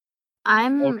throw.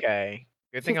 I'm Okay.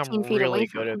 Good thing I'm 15 feet away really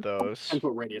from good him. at those.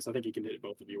 10-foot radius. I think you can hit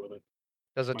both of you with it.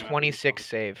 Does a Might not be 26 fun.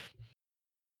 save?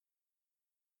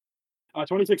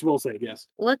 26 will save, yes.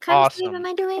 What kind of save Awesome. am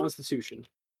I doing? Constitution.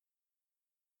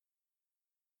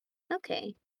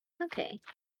 Okay. Okay.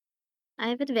 I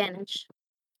have advantage.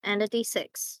 And a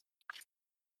d6.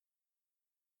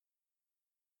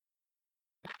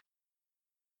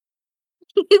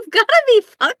 You've got to be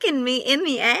fucking me in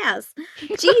the ass.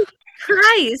 Jesus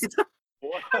Christ.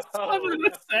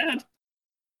 That's sad.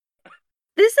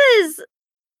 This is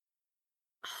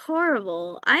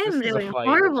horrible. I am This is a doing fight.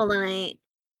 horrible tonight.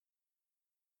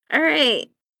 All right.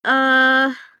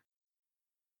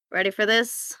 Ready for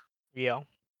this? Yeah.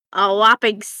 A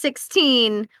whopping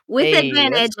 16 with Hey,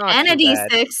 advantage that's not and a too bad.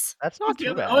 D6. That's not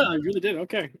too bad. Oh, you really did.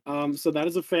 Okay. So that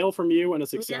is a fail from you and a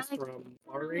success Yeah. from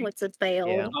Ari. What's a fail?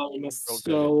 Yeah.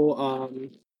 So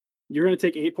you're gonna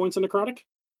take 8 points of necrotic,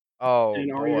 Oh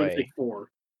and Ari, you're gonna boy. take 4.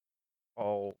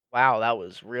 Oh wow, that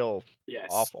was real Yes.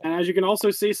 awful. And as you can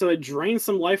also see, so it drains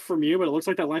some life from you, but it looks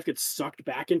like that life gets sucked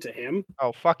back into him.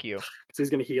 Oh fuck you. So he's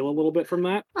gonna heal a little bit from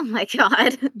that. Oh my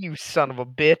god. You son of a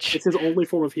bitch. It's his only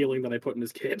form of healing that I put in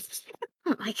his kit.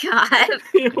 Oh my god.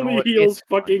 He know only what? heals It's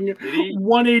fine. fucking Did he?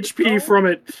 1 HP from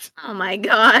it. Oh my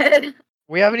god.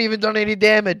 We haven't even done any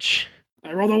damage.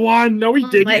 I rolled a 1. No, he Oh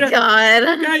didn't. my god.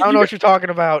 I don't know what you're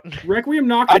talking about. Requiem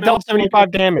knocked I him out. dealt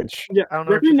 75 damage. Yeah, I don't know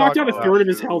what Requiem you're knocked out a talking third about. of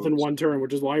his health in Shoot. 1 turn,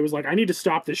 which is why he was like, I need to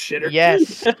stop this shitter.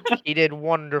 Yes, he did Oh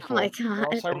wonderful. my Or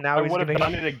god. else I, And now I he's would have gonna-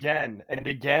 done it again and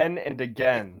again and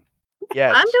again.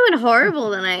 Yes. I'm doing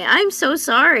horrible tonight. I'm so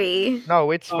sorry.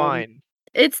 No, it's Um, fine.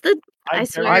 It's the I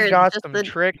swear I've it's got just some the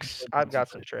tricks. I've got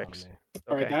some tricks.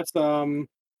 All right, Okay.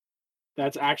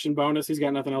 that's action bonus. He's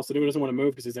got nothing else to do. He doesn't want to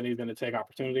move because then he's going to take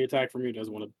opportunity attack from you. He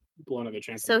doesn't want to blow another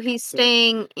chance. so he's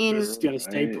staying in He's going to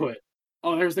stay Right. put.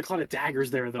 Oh, there's the cloud of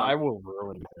daggers there, though. I will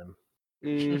ruin him. Mm,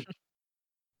 Isn't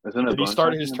it Did he bonus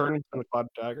start his action? turn in the Cloud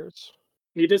Daggers?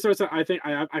 he did start. I think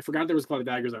I forgot there was cloud of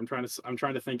daggers. I'm trying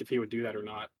to think if he would do that or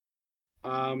not.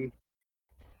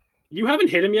 You haven't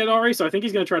hit him yet, Ari, so I think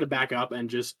he's going to try to back up and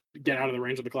just get out of the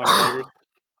range of the cloud of daggers.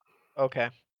 Okay.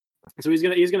 So he's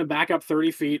gonna back up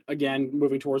 30 feet again,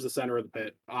 moving towards the center of the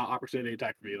pit. Opportunity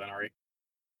attack for you, then, Ari.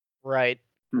 Right.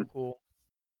 Hmm. Cool.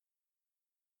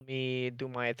 Let me do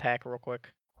my attack real quick.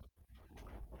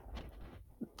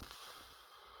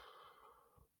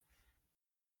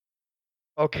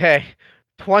 Okay.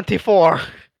 24.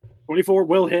 24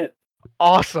 will hit.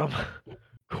 Awesome.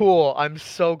 Cool. I'm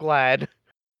so glad.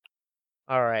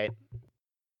 All right.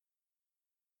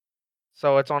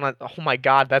 So it's on a. Oh my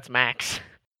god, that's max.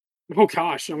 Oh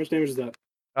gosh, how much damage is that?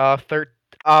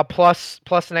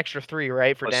 Plus an extra 3,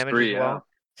 right, for Plus damage 3, as well.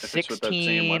 If it's with that same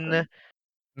 16 weapon.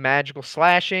 magical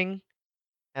slashing,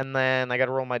 and then I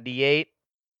gotta roll my d8.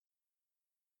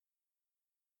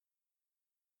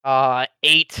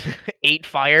 8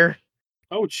 fire.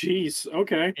 Oh jeez.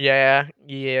 Okay.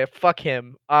 Yeah, fuck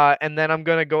him. And then I'm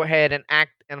gonna go ahead and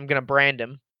I'm gonna brand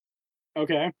him.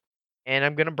 Okay.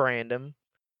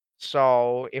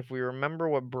 So if we remember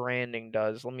what branding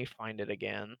does, let me find it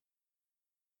again.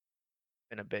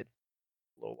 Been a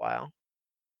little while.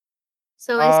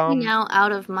 So is he now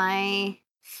out of my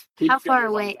how far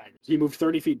away? He moved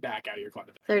 30 feet back out of your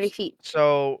cloud. 30 feet.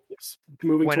 So Yes.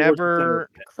 Moving towards the center of whenever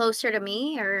the pit. Closer to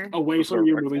me or Away Closer from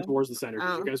you, back moving then? towards the center. 'Cause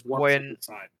Oh. You guys walk When- to the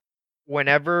side.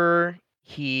 whenever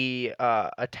he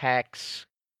attacks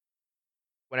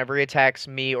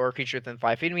me or a creature within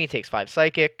 5 feet of me, he takes 5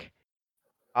 psychic.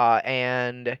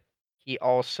 And he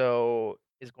also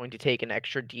is going to take an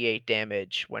extra d8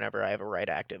 damage whenever I have a right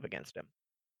active against him.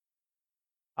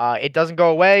 It doesn't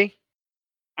go away.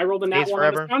 I rolled a nat Stays 1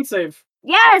 on forever. his con save.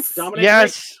 Yes! Dominate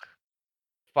Yes.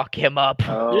 Fuck him up.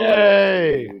 Oh,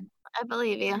 Yay! dude. I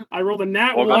believe you. I rolled a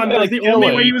nat Well, 1. I'm That was gonna the kill only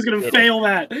him. way he was going to Did it. fail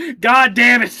that. God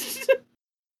damn it.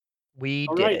 We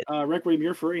All did right, it. Requiem,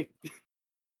 you're free.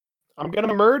 I'm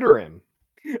gonna murder him.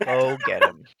 Go get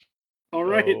him. All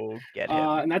right. Go get him.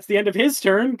 And that's the end of his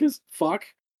turn, because fuck.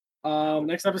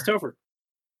 Next up is Topher.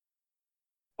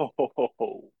 Ho, ho, ho,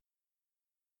 ho.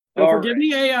 Topher, All give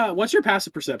me a, what's your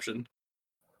passive perception?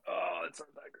 Oh, it's not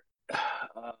that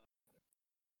great.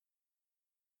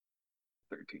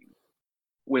 13.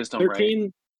 Wisdom, 13?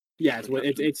 right? Yeah,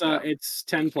 Perception, it's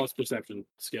 10 plus perception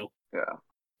skill. Yeah.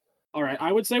 All right,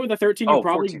 I would say with a 13, you Oh,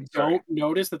 probably 14, sorry. don't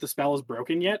notice that the spell is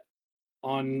broken yet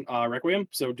on Requiem,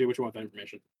 so do what you want with that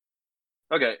information.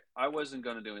 Okay, I wasn't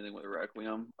going to do anything with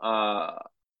Requiem.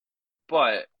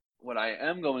 But what I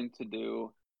am going to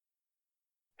do...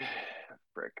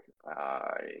 Frick.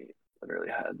 I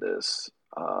literally had this.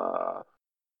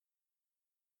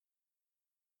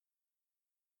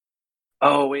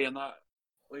 Oh, wait, I'm not...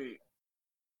 Wait.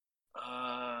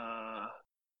 I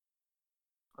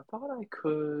thought I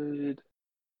could...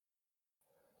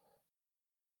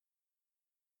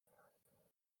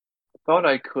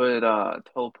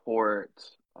 teleport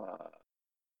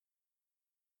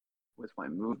with my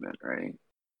movement, right?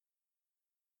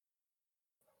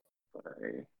 But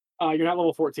You're not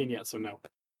level 14 yet, so no.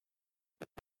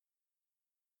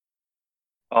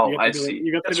 Oh, I see.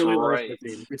 You got the That's delay level right.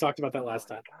 15. We talked about that last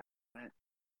time.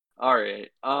 All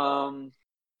right. All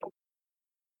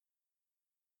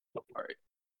right.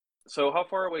 So how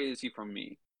far away is he from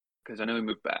me? Because I know he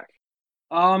moved back.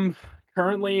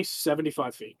 Currently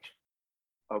 75 feet.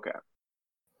 Okay.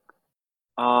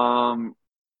 Gosh,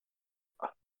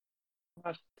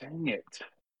 dang it,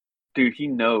 dude. He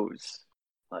knows.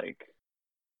 Like,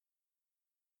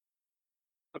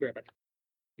 I'll be right back.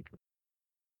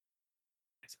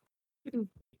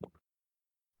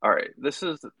 all right. This.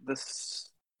 Sorry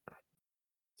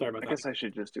about I that. guess I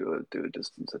should just do a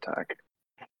distance attack.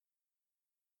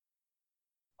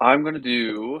 I'm gonna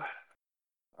do.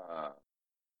 I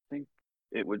think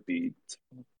it would be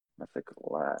Mythic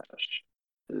Lash.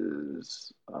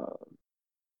 Is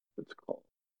what's it called?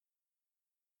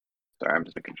 Sorry, I'm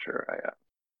just making sure I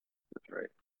that's right.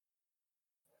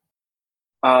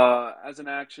 As an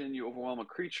action, you overwhelm a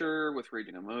creature with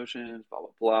raging emotions. Blah blah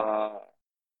blah.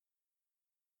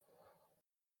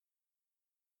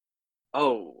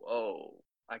 Oh,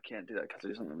 I can't do that because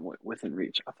there's something within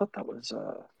reach. I thought that was.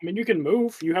 I mean, you can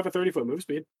move. You have a 30-foot move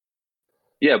speed.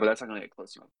 Yeah, but that's not gonna get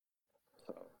close enough.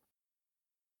 So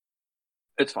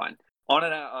it's fine. On it,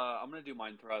 I'm gonna do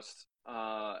Mind Thrust.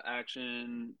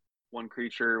 Action: one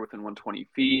creature within 120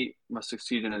 feet must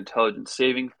succeed an Intelligence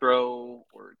saving throw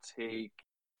or take.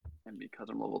 And because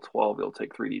I'm level 12, it'll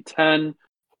take 3d10.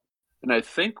 And I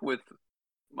think with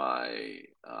my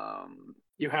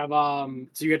you have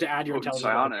so you get to add your intelligence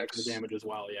psionics to the damage as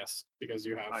well. Yes, because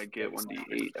you have. I get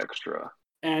 1d8 extra.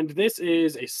 And this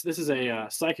is a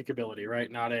psychic ability,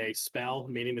 right? Not a spell,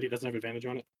 meaning that he doesn't have advantage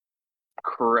on it.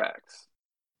 Correct.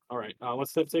 All right.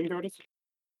 What's that saving throw? It is?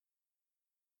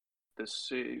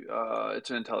 It's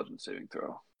an intelligence saving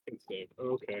throw.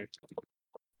 Okay.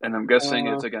 And I'm guessing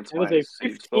it's against my a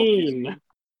save 15. spell.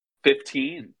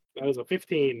 15. That was a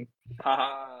 15.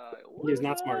 Haha. He is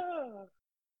not smart.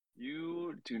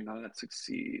 You do not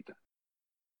succeed.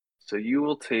 So you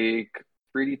will take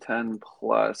 3d10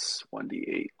 plus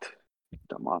 1d8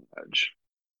 damage.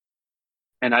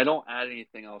 And I don't add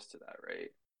anything else to that,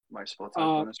 right? My spell attack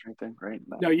bonus or anything, right?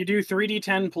 No, you do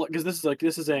 3d10 plus because this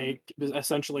is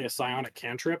essentially a psionic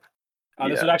cantrip.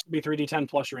 This would actually be 3d10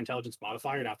 plus your intelligence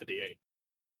modifier, not the d8.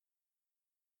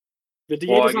 The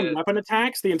d8 is on weapon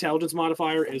attacks. The intelligence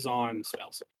modifier is on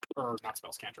spells, or not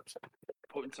spells, cantrips.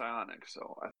 Potent psionic.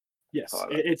 So yes,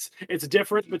 it's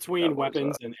different between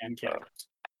weapons and cantrips.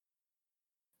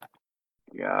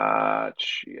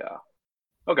 Gotcha.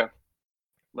 Okay.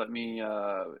 Let me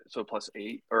so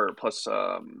 +8 or plus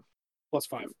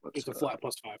 +5. Just a flat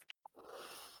 +5.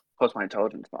 Plus my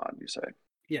intelligence mod, you say?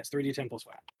 Yes, 3d10 plus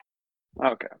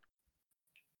 5. Okay.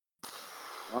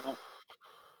 Well,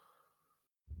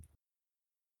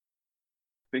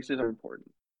 faces are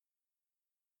important.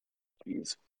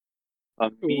 Jeez.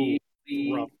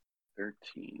 Immediately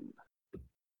 13.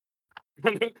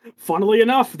 Funnily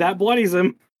enough, that bloodies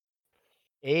him.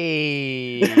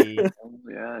 Hey. Oh,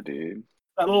 yeah, dude.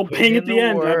 That little ping at the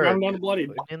end. I got him down to bloody.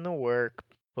 Putting in the work,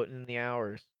 putting in the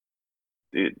hours.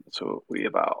 Dude, so we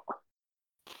about.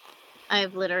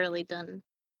 I've literally done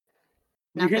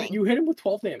nothing. You hit him with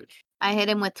 12 damage. I hit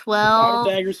him with 12.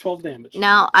 5 daggers, 12 damage.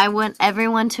 Now, I want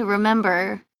everyone to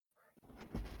remember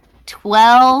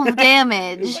 12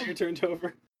 damage. Is that your turn,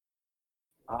 Topher?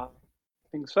 I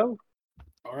think so.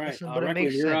 All right. Listen, but it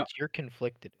makes sense. You're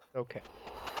conflicted. Okay.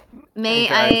 May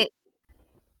I,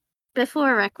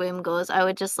 before Requiem goes, I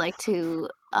would just like to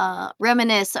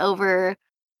reminisce over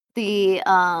the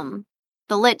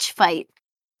Lich fight.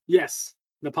 Yes,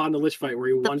 the Podna Lich fight where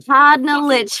you won. The Podna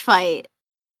Lich fight.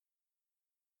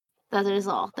 That is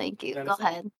all. Thank you. Go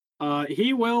ahead.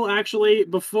 He will actually,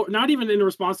 before, not even in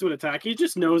response to an attack, he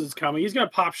just knows it's coming. He's gonna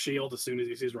pop shield as soon as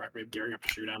he sees Requiem gearing up to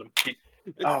shoot at him.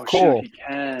 Oh, cool. Shoot, he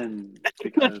can.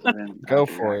 Because then Go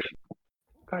for it.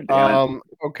 God damn it.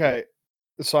 Okay.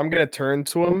 So I'm gonna turn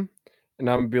to him and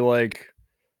I'm gonna be like,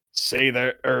 say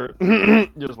there, or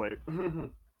just wait.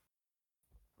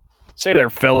 Say there,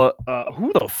 fella.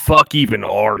 Who the fuck even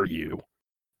are you?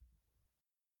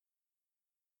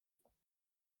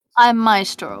 I'm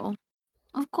Maestro.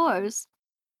 Of course.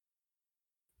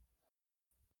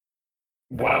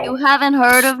 Wow. You haven't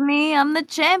heard of me? I'm the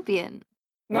champion.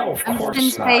 No, of I'm course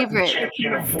Finn's not. favorite.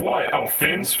 Champion of what? Oh,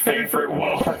 Finn's favorite?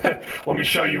 Well, let me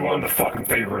show you one the fucking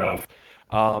favorite of.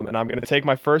 And I'm gonna take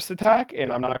my first attack,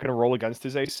 and I'm not gonna roll against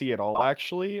his AC at all.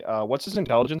 Actually, what's his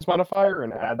intelligence modifier,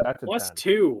 and add that to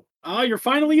 +2. Oh, you're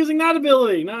finally using that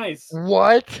ability. Nice.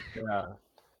 What? Yeah.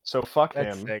 So fuck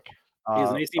That's him. sick. He's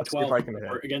an AC Let's see if 12 I can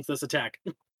hit. against this attack.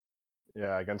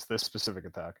 Yeah, against this specific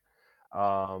attack.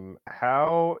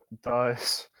 How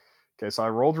does Okay, so I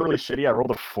rolled really shitty. I rolled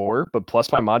a 4, but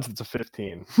plus my mods, it's a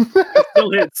 15.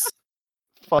 Still hits.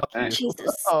 Fuck Dang. you.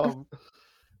 Jesus.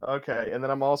 Okay, and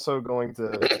then I'm also going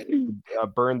to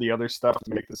burn the other stuff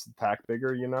to make this attack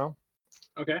bigger, you know?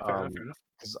 Okay, fair enough, fair enough.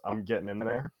 Because I'm getting in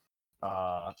there.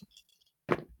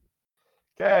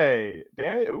 Okay,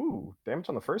 damage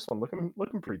on the first one,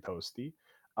 looking pretty toasty.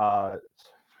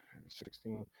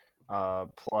 16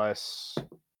 plus,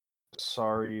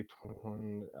 sorry,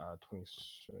 21,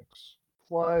 26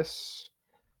 plus.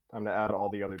 Time to add all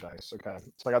the other dice. Okay,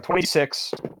 so I got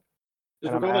 26. Just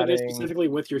and I'm recall that it is adding- specifically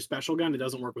with your special gun. It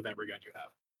doesn't work with every gun you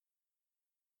have.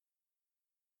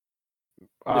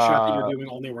 The shot that you're doing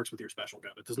only works with your special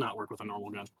gun. It does not work with a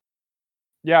normal gun.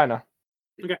 Yeah, I know.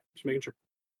 Okay, just making sure.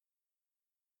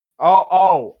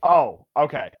 Oh,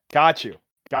 okay. Got you.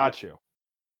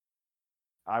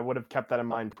 I would have kept that in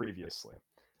mind previously.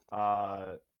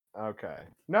 Okay.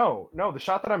 No, the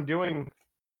shot that I'm doing.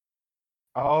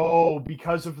 Oh,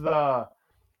 because of the.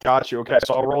 Got you. Okay,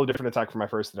 so I'll roll a different attack for my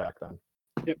first attack then.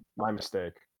 Yep. My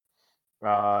mistake.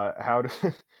 Well,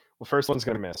 first one's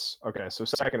gonna miss. Okay, so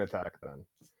second attack then.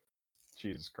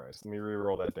 Jesus Christ. Let me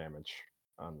re-roll that damage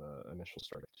on the initial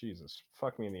start. Jesus.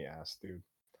 Fuck me in the ass, dude.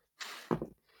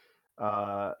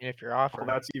 If you're offering.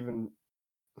 That's even.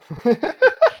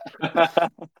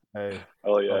 Hey.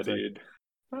 Oh yeah, I'll take- dude.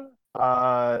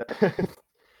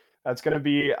 That's gonna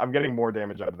be. I'm getting more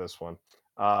damage out of this one.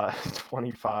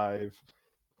 25,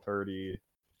 30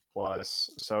 plus.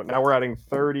 So now we're adding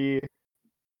 30.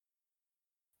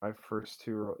 My first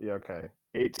two. Yeah, okay.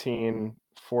 18,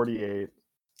 48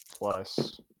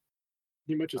 plus.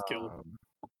 You might just kill him.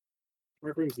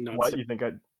 Requiem's nuts. What you think?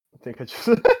 I just.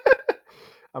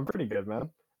 I'm pretty good, man.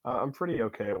 I'm pretty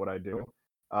okay at what I do.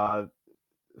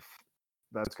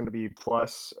 That's going to be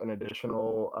plus an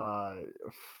additional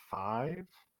 5.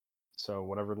 So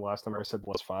whatever the last number I said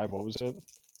plus 5, what was it?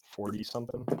 40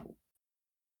 something.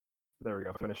 There we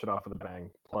go. Finish it off with a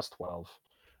bang. Plus 12.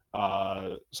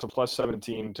 So plus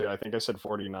 17 to, I think I said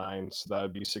 49. So that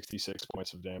would be 66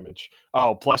 points of damage.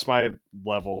 Oh, plus my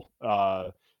level.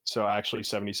 So actually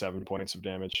 77 points of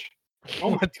damage.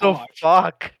 Oh my What the gosh.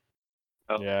 fuck?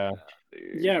 Oh, Yeah.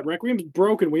 dude. Yeah, Requiem's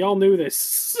broken. We all knew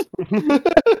this.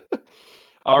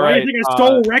 All Why right. do you think I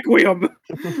stole Requiem?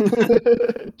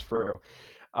 True.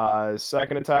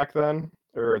 Second attack then,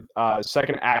 or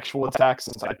second actual attack,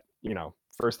 since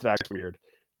first attack's weird.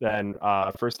 Then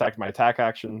first attack my attack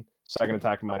action, second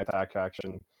attack my attack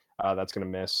action. That's gonna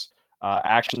miss.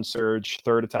 Action surge,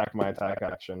 third attack my attack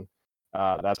action.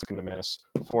 That's gonna miss.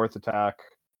 Fourth attack.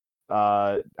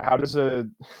 How does a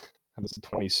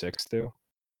 26 do?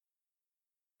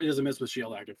 It doesn't miss with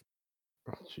shield active.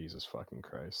 Jesus fucking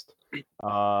Christ.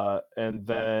 And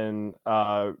then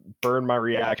burn my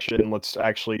reaction. Let's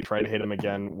actually try to hit him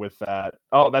again with that.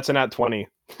 Oh, that's an at 20.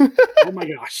 Oh my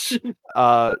gosh.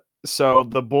 So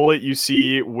the bullet you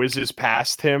see whizzes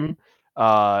past him,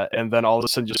 and then all of a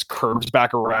sudden just curves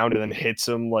back around and then hits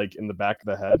him like in the back of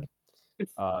the head.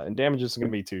 And damage isn't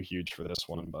going to be too huge for this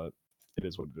one, but it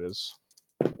is what it is.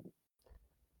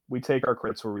 We take our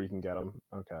crits where we can get them.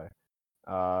 Okay.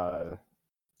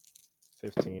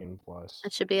 15 plus.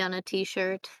 That should be on a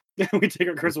t-shirt. We take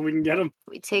our crits when we can get them.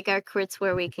 We take our crits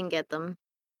where we can get them.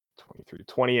 23.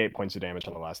 28 points of damage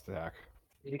on the last attack.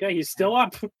 Okay, he's still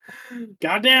up.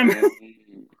 Goddamn.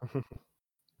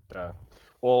 Yeah.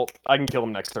 Well, I can kill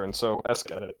him next turn, so S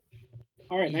get it.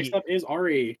 All right, next up is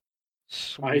Ari. His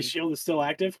Sweet. shield is still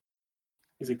active.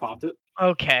 Because he popped it.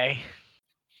 Okay.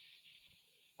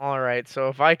 All right. So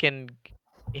if I can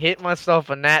hit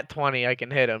myself a nat 20, I can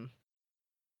hit him.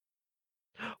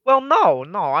 Well, no,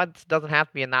 it doesn't have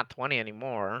to be a nat 20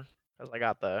 anymore because I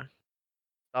got the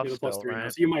stuff He has a plus still, 3 now,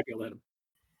 right? so you might be able to hit him.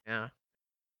 Yeah.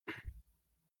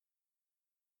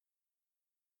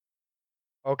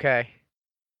 Okay.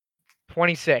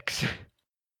 26.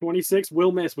 26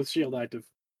 will miss with shield active.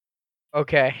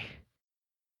 Okay.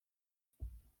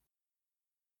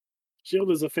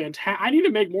 Shield is a fantastic. I need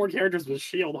to make more characters with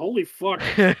shield. Holy fuck.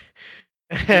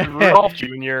 Rudolph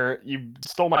Jr., you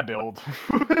stole my build.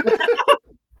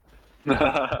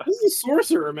 This is a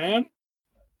sorcerer, man.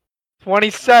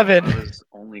 27. I was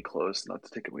only close not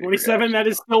to take away. 27, that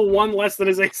is still one less than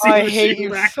his AC. I with hate shield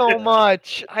you active. so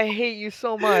much. I hate you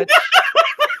so much.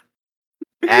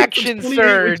 It's Action 28 with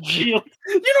surge. shield.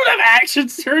 You don't have action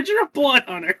surge. You're a blood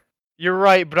hunter. You're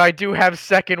right, but I do have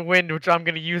second wind, which I'm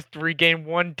gonna use to regain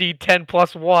 1d10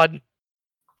 plus 1.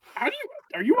 How do you?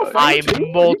 Are you a fighter I'm too? Are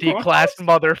you multi-class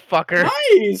motherfucker.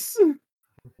 Nice.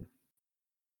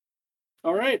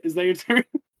 All right, is that your turn?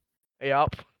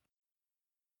 Yup.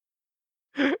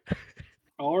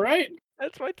 All right.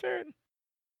 That's my turn.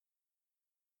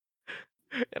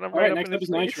 And I'm All right right, up next in up his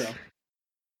is face. Nitro.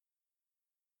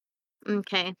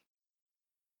 Okay.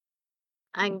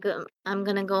 I'm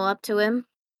gonna go up to him.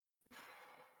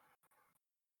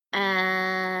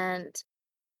 And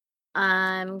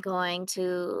I'm going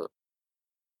to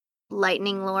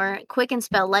quicken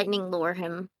spell lightning lure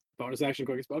him. Bonus action,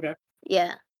 quick spell. Okay.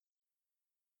 Yeah.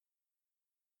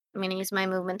 I'm gonna use my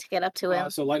movement to get up to him.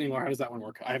 So lightning lore, how does that one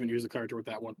work? I haven't used a character with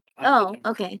that one. Oh,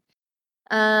 okay.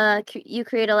 You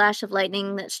create a lash of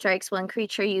lightning that strikes one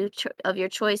creature of your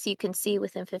choice you can see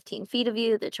within 15 feet of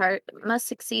you. The chart must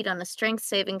succeed on a strength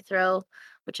saving throw,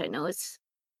 which I know is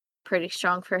pretty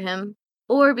strong for him,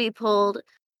 or be pulled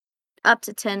up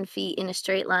to 10 feet in a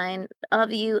straight line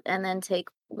of you, and then take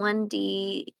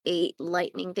 1d8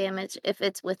 lightning damage if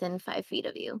it's within 5 feet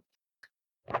of you.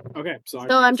 Okay, so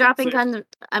I'm dropping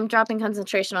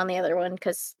concentration on the other one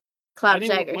because Cloud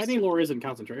Daggers. Lightning lore isn't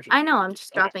concentration. I know, I'm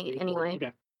just dropping it anyway.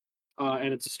 Okay.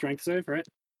 And it's a strength save, right?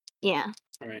 Yeah.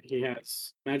 All right. He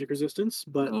has magic resistance,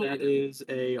 but Yeah. that is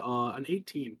an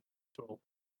 18 total.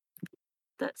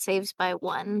 That saves by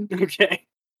 1. Okay.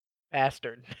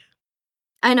 Bastard.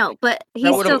 I know, but he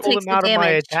That would still have pulled takes him the out of my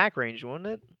damage. attack range, wouldn't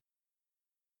it?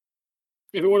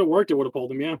 If it would have worked, it would have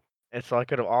pulled him. Yeah. It's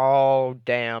like oh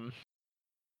damn.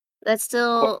 That's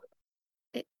still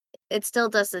it still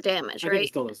does the damage, I think right? it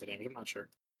still does the damage. I'm not sure.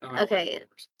 Okay.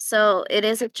 So it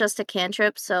is just a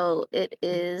cantrip, so it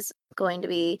is going to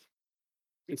be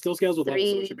It still scales with level,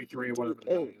 so 3, it should be 3 or whatever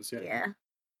it is. Yeah.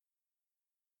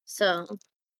 So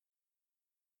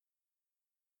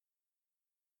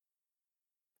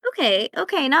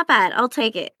okay, not bad. I'll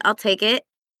take it.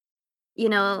 You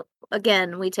know,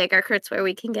 again, we take our crits where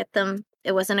we can get them.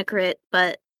 It wasn't a crit,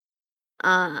 but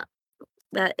that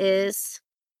is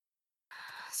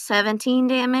 17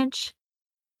 damage.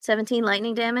 17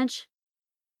 lightning damage.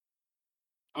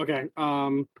 Okay.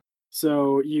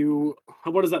 So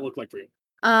what does that look like for you?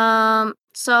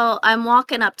 So I'm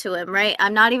walking up to him, right?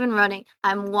 I'm not even running.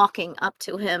 I'm walking up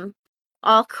to him.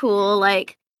 All cool,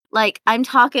 like I'm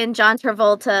talking John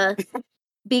Travolta,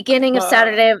 beginning of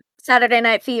Saturday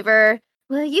Night Fever.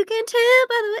 Well, you can tell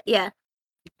by the way. Yeah.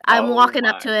 I'm walking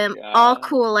up to him, all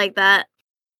cool like that.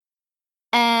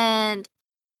 And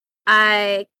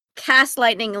I cast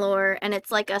lightning lure, and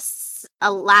it's like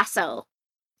a lasso.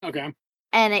 Okay.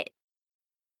 And it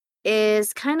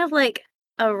is kind of like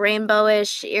a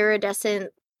rainbowish,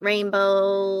 iridescent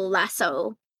rainbow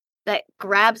lasso that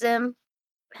grabs him,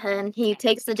 and he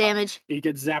takes the damage. He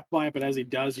gets zapped by it, but as he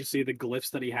does, you see the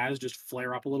glyphs that he has just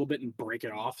flare up a little bit and break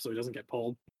it off, so he doesn't get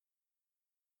pulled.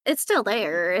 It's still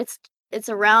there. It's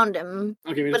around him,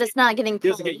 Okay, but it's not getting pulled. He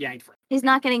doesn't get yanked from it. He's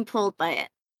not getting pulled by it.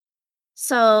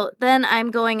 So then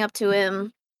I'm going up to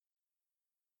him,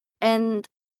 and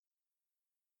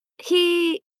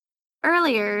he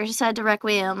earlier said to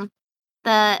Requiem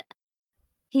that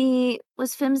he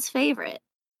was Fim's favorite.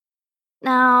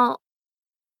 Now,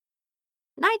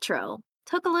 Nitro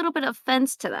took a little bit of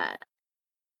offense to that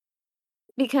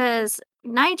because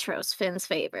Nitro's Finn's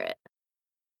favorite.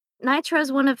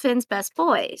 Nitro's one of Finn's best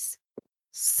boys.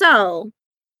 So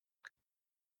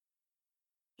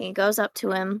he goes up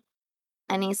to him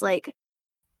and he's like,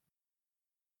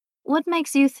 "What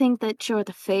makes you think that you're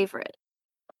the favorite?"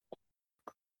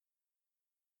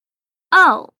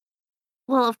 "Oh,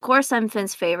 well, of course I'm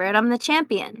Finn's favorite. I'm the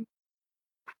champion."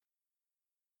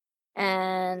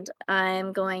 And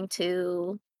I'm going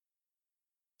to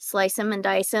slice him and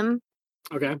dice him.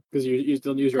 Okay, because you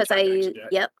still use your attack action, yeah.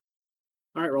 Yep.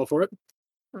 All right, roll for it.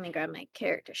 Let me grab my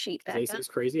character sheet back up. Casey's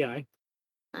crazy eye.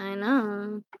 I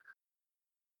know.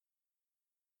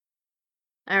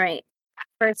 All right.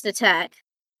 First attack.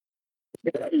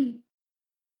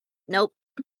 Nope.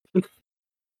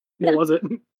 What was it?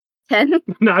 10.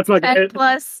 No, it's not gonna 10 hit.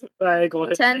 plus All right, go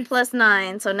ahead. 10 plus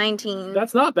 9, so 19.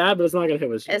 That's not bad, but it's not gonna hit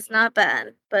with you. It's not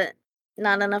bad, but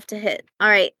not enough to hit. All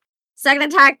right. Second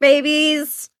attack,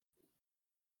 babies.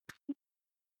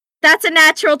 That's a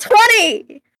natural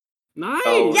 20. Nice.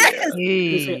 Oh, Yes! yeah. Let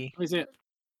me see it. Hey. Let me see it.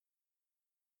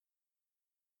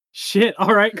 Shit.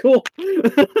 All right, cool. How do you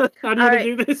want to right.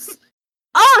 do this?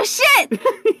 Oh shit!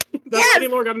 The Yes!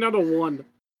 Lightning Lore got him down to 1.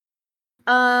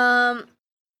 All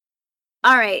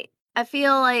right. I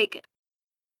feel like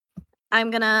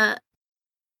I'm gonna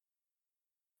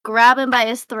grab him by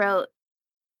his throat,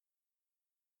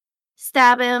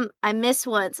 stab him. I miss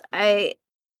once. I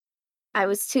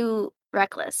was too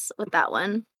reckless with that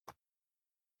one.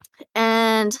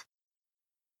 And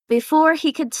before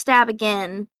he could stab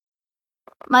again,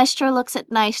 Maestro looks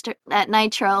at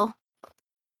Nitro,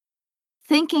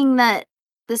 thinking that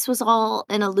this was all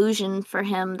an illusion for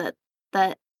him,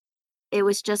 that it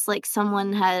was just like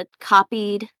someone had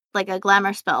copied like a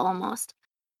glamour spell almost.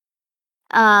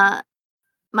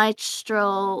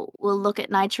 Maestro will look at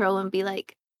Nitro and be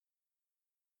like,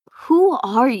 "Who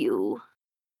are you?"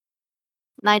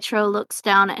 Nitro looks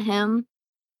down at him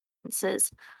and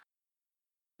says,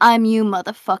 "I'm you,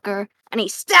 motherfucker," and he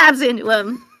stabs into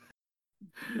him.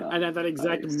 And at that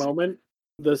exact Nice. moment,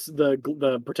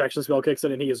 the protection spell kicks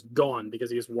in, and he is gone because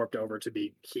he is warped over to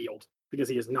be healed because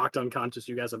he is knocked unconscious.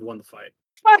 You guys have won the fight.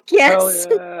 Fuck Hell yes!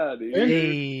 yeah, dude.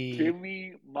 Hey. Give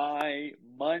me my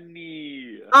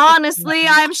money. Honestly,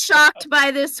 I'm shocked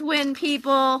by this win,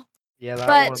 people. Yeah, that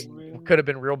But- one could have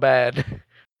been real bad.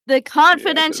 The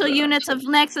confidential been units of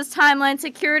awesome. Nexus Timeline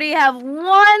Security have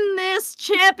won this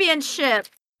championship.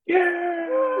 Yeah.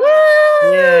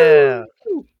 Woo! Yeah.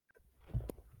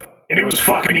 And it was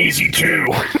fucking easy too.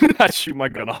 I shoot my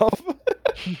gun off.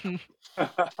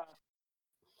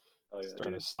 Oh, yeah, Trying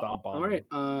to dude. stomp on All him.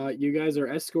 right, you guys are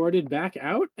escorted back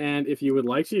out, and if you would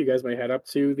like to, you guys may head up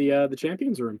to the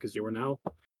champions room because you are now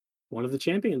one of the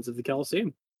champions of the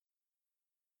Coliseum.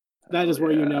 That is Hell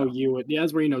where you yeah. know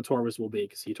that's where you know Torvis will be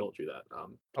because he told you that.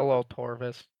 Hello,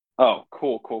 Torvis. Oh,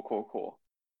 cool.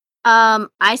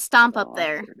 I stomp up Oh,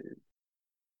 there. dude.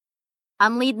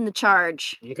 I'm leading the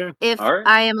charge. Okay. If Alright.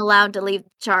 I am allowed to lead the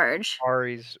charge.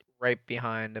 Ari's right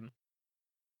behind him.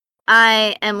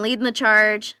 I am leading the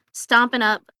charge, stomping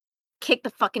up, kick the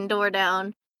fucking door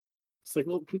down. It's like,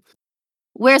 well,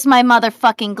 Where's my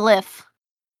motherfucking glyph?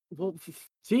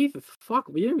 gee, fuck,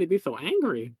 we didn't need to be so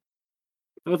angry.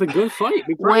 That was a good fight.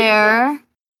 Be proud of yourself. Where?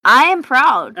 I am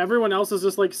proud. Everyone else is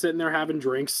just like sitting there having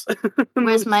drinks.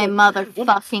 Where's It's my like,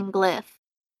 motherfucking glyph?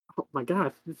 oh my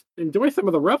god! Enjoy some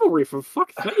of the revelry, for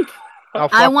fuck's sake. Oh,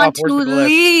 fuck I off. want Where's to the glyph?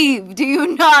 leave. Do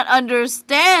you not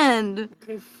understand?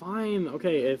 Okay, fine.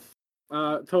 Okay, if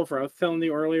Topher, I was telling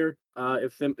you earlier,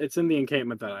 it's in the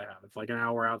encampment that I have. It's like an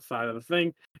hour outside of the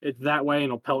thing. It's that way, and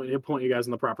it'll point you guys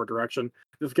in the proper direction.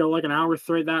 Just go like an hour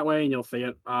straight that way, and you'll see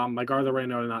it. My guards already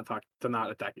know to not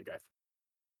attack you guys.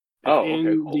 It's Oh, okay,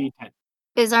 in cool. the tent.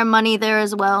 Is our money there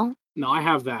as well? No, I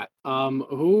have that.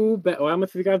 Who bet? How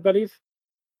much have you guys betties?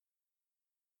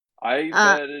 I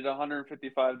betted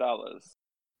 $155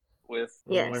 with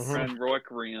Yes. my friend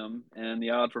Roykrium, and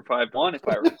the odds were 5-1 if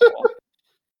I recall.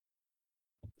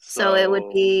 So it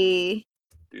would be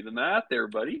do the math there,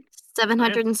 buddy.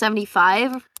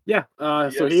 775. Yeah.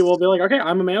 So he Yes. will be like, okay,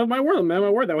 I'm a man of my word. I'm a man of my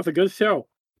word. That was a good show.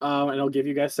 And I'll give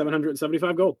you guys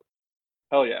 775 gold.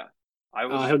 Hell yeah. I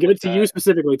will He'll give it to split you that.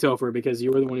 specifically, Topher, because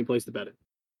you were the one who placed the bet.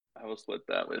 I will split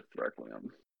that with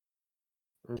Requiem.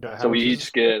 Okay, So how we much is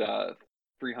each get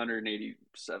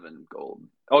 387 gold.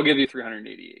 I'll give you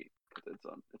 388 because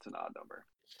it's an odd number.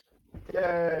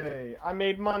 Yay! I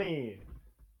made money.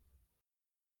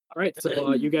 All right,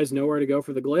 so you guys know where to go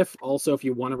for the glyph. Also, if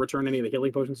you want to return any of the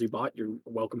healing potions you bought, you're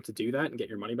welcome to do that and get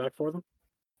your money back for them.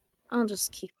 I'll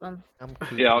just keep them. I'm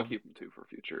keeping Yeah, I'll him. keep them too for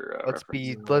future Let's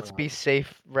reference. be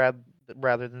safe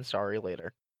rather than sorry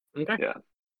later. Okay. Yeah.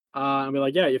 I'll be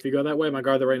like, yeah, if you go that way, my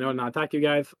guard right now not attack you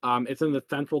guys. It's in the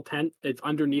central tent. It's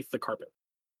underneath the carpet.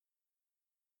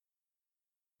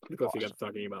 The glyph you guys are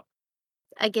talking about.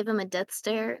 I give him a death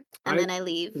stare and then I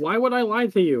leave. Why would I lie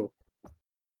to you?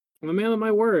 I'm a man of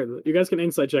my word. You guys can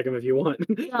insight check him if you want.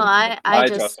 No, I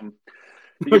trust just him.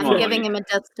 You give I'm him giving money. him a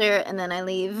death stare and then I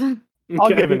leave. I'll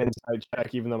Okay. give an inside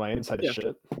check, even though my inside Yeah. is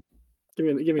shit. Give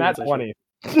me an That's insight check. 20.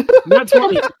 Not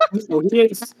 20. No,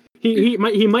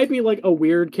 he might be like a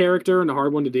weird character and a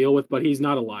hard one to deal with, but he's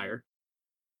not a liar.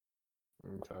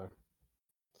 Okay.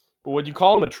 But would you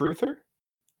call him a truther?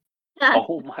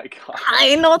 Oh my god.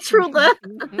 I know true. I'm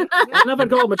not gonna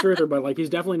call him a truther, but like he's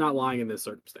definitely not lying in this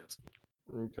circumstance.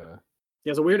 Okay. He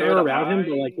has a weird Could air about him,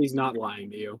 but like I- he's not lying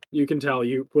to you. You can tell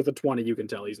with a 20, you can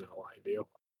tell he's not lying to you.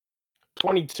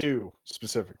 22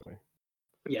 specifically.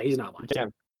 Yeah, he's not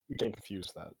lying. You can't confuse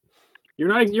that. You're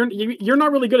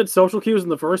not really good at social cues in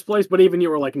the first place, but even you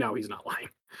were like, no, he's not lying.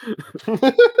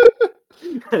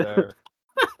 Fair.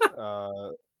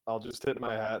 I'll just hit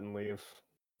my hat and leave.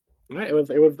 All right, it was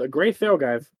a great show,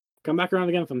 guys. Come back around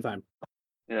again sometime.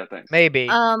 Yeah, thanks. Maybe.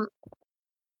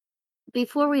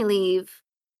 Before we leave,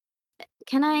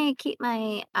 can I keep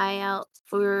my eye out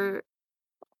for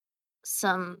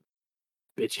some?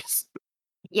 Bitches.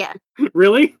 Yeah,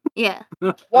 Really? yeah.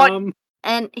 What?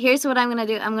 And here's what I'm gonna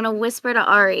do. I'm gonna whisper to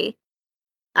Ari.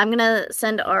 I'm gonna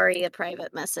send Ari a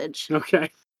private message.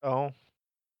 Okay. Oh.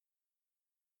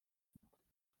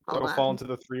 Hold Don't fall on. into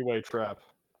the three-way trap.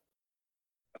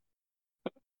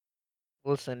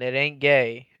 Listen, it ain't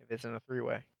gay if it's in a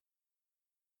three-way.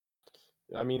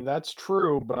 I mean, that's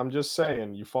true, but I'm just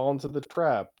saying, you fall into the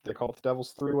trap. They call it the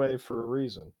devil's three-way for a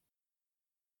reason.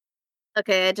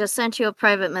 Okay, I just sent you a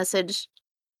private message.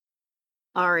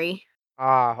 Ari.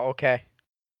 Ah, okay.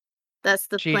 That's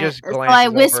the She plan. just So I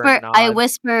glances over and I nods.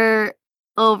 whisper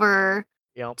over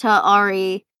Yep. to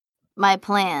Ari my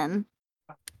plan.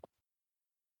 She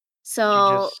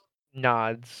So just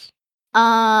nods.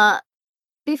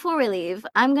 before we leave,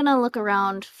 I'm gonna look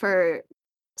around for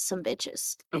some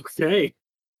bitches. Okay.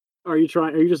 Are you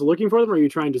just looking for them, or are you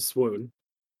trying to swoon?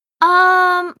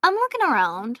 I'm looking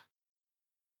around.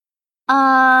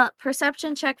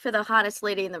 Perception check for the hottest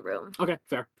lady in the room. Okay,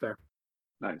 fair.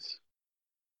 Nice.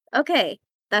 Okay,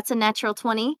 that's a natural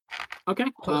 20. Okay.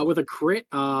 With a crit,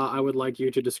 I would like you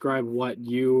to describe what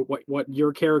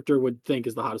your character would think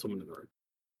is the hottest woman in the room.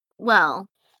 Well,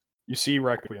 You see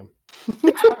Requiem.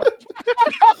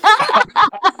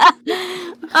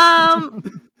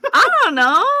 I don't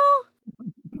know.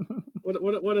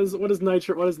 What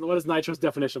is Nitro's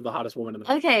definition of the hottest woman in the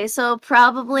room? Okay, so You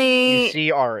probably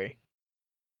see Ari.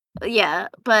 yeah,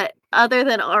 but other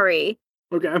than Ari,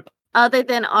 Okay.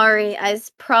 I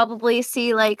probably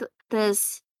see like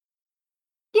this,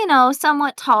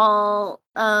 somewhat tall,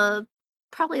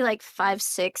 probably like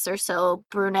 5'6" or so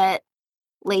brunette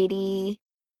lady,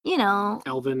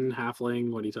 Elven,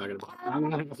 halfling. What are you talking about?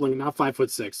 Not halfling, not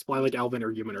 5'6". Probably like elven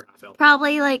or human or half elf.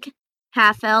 probably like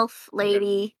half elf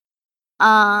lady.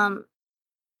 And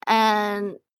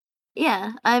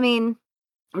yeah, I mean,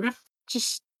 Okay.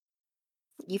 just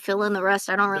you fill in the rest.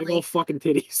 I don't Big really. old fucking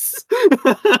titties.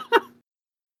 All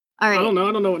I right. don't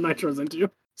know what Nitro's into.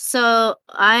 So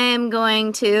I am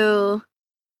going to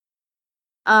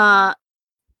kind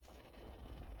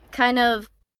of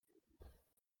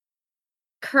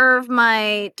curve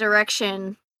my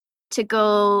direction to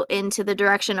go into the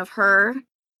direction of her,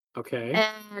 Okay.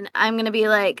 and I'm gonna be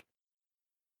like,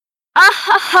 ah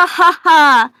ha ha ha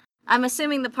ha. I'm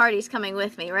assuming the party's coming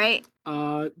with me, right?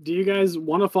 Do you guys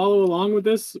want to follow along with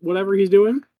this? Whatever he's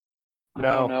doing. I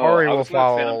don't know. Ari I will was gonna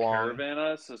follow Phantom along. Caravan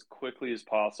us as quickly as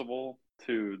possible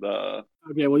to the.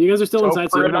 Okay. Well, you guys are still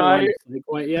inside, so Topher you're not and line I- of sight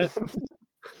quite yet.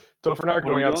 So if we're not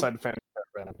What are we going doing? outside the Phantom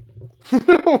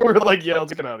Caravan, we're like, yeah,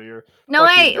 let's get out of here. No,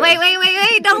 Fuck wait, you wait, guys. wait,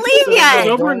 wait, wait! Don't leave So yet.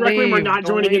 Dover Don't and Requiem are leave, not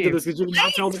don't joining into leave. this because you did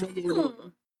not tell them what you were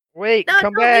doing. Wait, No,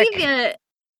 come don't back. leave yet.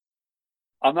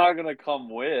 I'm not gonna come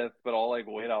with, but I'll like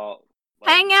wait out. Like,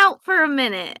 Hang out for a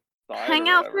minute. side Hang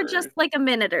or out for whatever. just like a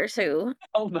minute or two.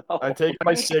 Oh no. I take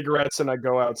my cigarettes and I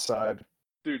go outside.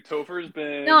 Dude, Topher's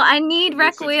been. No, I need in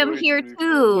this Requiem here situation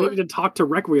You before. need to talk to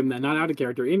Requiem then, not out of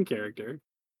character, in character.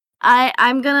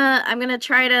 I'm gonna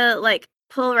try to like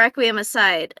pull Requiem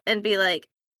aside and be like,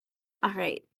 all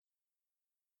right,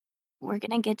 we're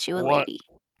gonna get you a What? lady.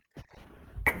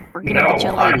 We're gonna No, get you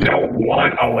a I lady. don't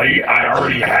want a lady. I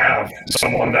already have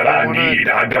someone that I need.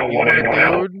 I don't You want want anyone a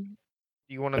else. dude?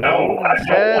 You want a No, dude I don't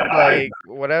instead? want- Like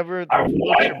whatever. I floats your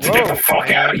want to get the boat, fuck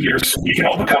man. out of here so we can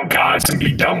all become gods and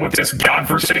be done with this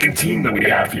godforsaken team that we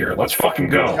have here. Let's fucking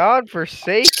go. God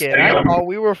forsaken. I Damn. thought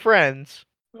we were friends.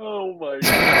 Oh my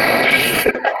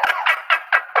god.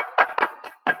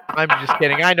 I'm just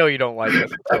kidding. I know you don't like us.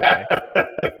 It's okay.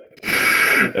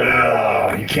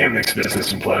 You can't mix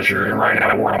business and pleasure, and right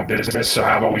now we're on business, so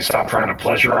how about we stop trying to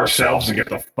pleasure ourselves and get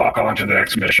the fuck on to the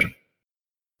next mission?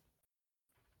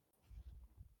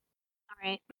 All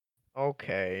right.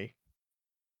 Okay.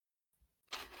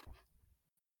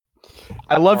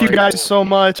 I love you Alright, guys cool. so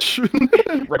much.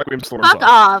 Requiem storms Fuck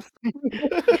off.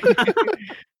 off.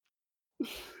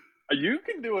 You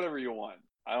can do whatever you want.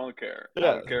 I don't care. Yeah.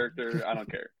 Out of character, I don't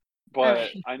care. But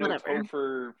Alright, I know whatever.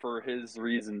 Topher, for his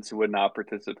reasons, would not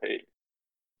participate.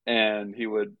 And he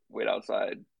would wait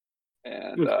outside.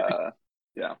 And,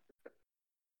 yeah.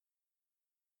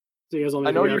 So you guys all I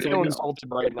make know your way you're outside feeling now? insulted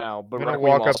right now, but I'm gonna Requiem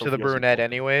walk up also to the feels brunette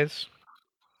insulted. anyways.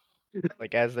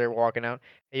 Like as they're walking out.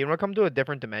 Hey, you wanna come to a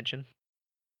different dimension?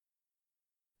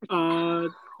 No.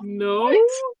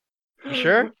 You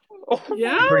sure?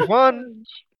 Yeah. Be pretty fun.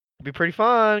 Be pretty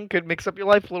fun. Could mix up your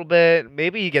life a little bit.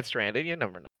 Maybe you get stranded. You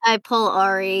never know. I pull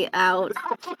Ari out.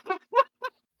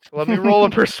 Let me roll a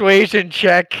persuasion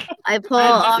check. I pull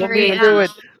Let Ari me do out.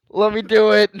 it. Let me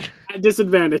do it. At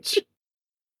disadvantage.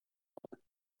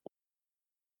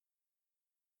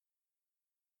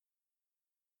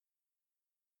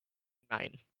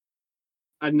 Nine.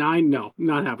 A 9? No,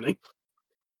 not happening.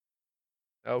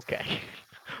 Okay.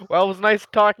 Well, it was nice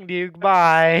talking to you.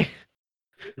 Goodbye.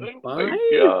 Oh Bye. my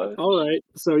god. All right.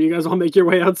 So you guys all make your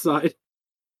way outside.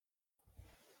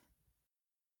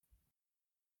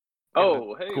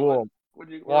 Oh, hey. Cool. What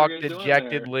are you Walk guys doing there?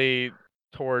 dejectedly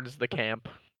towards the camp.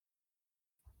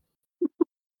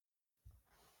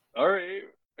 All right,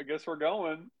 I guess we're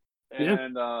going. Yeah.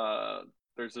 And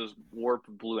there's this warp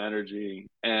blue energy,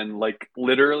 and like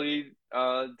literally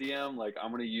DM, like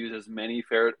I'm gonna use as many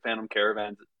Phantom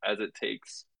Caravans as it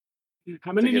takes.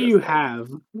 How many get do us you there. have?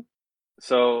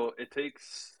 So it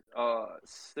takes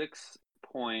 6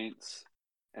 points,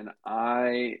 and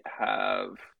I have.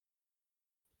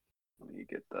 Let me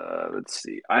get the. Let's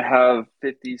see. I have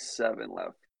 57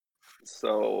 left.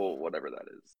 So whatever that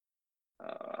is.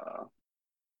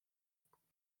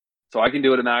 So I can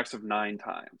do it a max of 9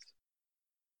 times.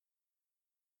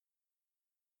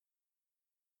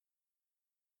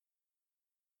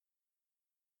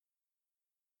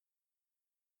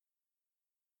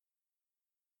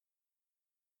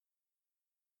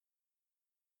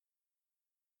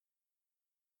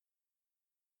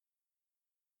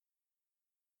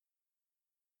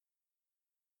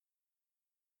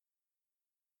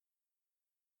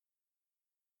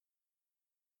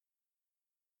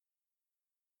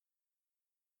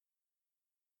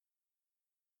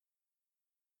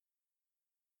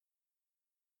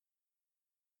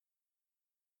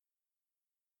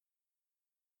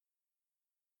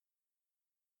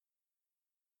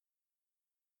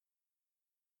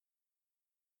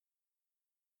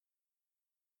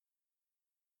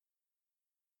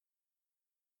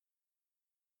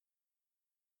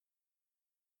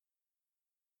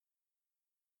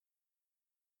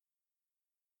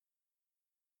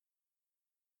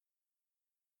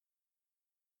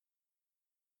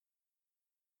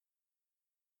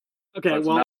 Okay, That's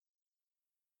well, not-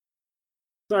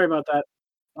 sorry about that.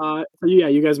 So yeah,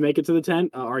 you guys make it to the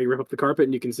tent. Ari, rip up the carpet,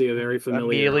 and you can see a very familiar.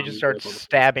 Immediately just glyph starts on the floor.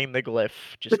 stabbing the glyph.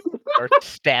 Just starts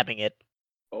stabbing it.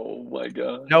 Oh my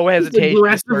god. No Just hesitation.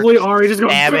 aggressively, starts Ari just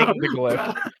goes. stabbing the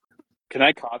glyph. Can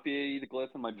I copy the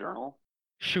glyph in my journal?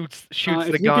 Shoots If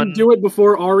the you gun. can do it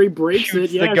before Ari breaks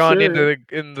Shoots it, yeah, the gun sure.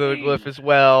 into the glyph as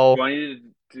well. Do I need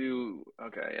to do?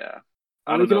 Okay, yeah.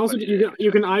 I You don't can know. also If I need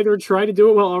you can either try to do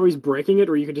it while Ari's breaking it,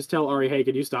 or you can just tell Ari, "Hey,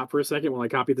 can you stop for a second while I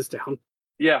copy this down?"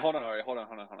 Yeah, hold on, Ari. Hold on.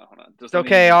 Just It's let me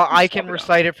okay. I swap can it down.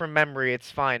 recite it from memory.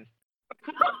 It's fine.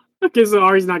 Okay, so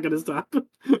Ari's not gonna stop. All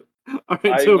right,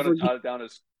 I'm so gonna for jot it down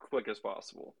as quick as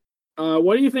possible.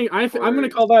 what do you think? I'm gonna Or-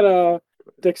 call that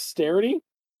dexterity.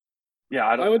 Yeah,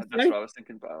 I would don't. That's say. what I was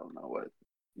thinking, but I don't know what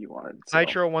you wanted. So.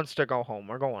 Nitro wants to go home.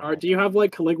 We're going home. Do you have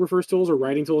like calligrapher's tools or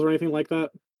writing tools or anything like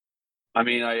that? I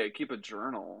mean, I keep a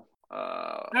journal.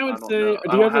 I would don't say. know. Do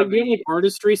I you don't have like any-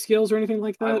 artistry skills or anything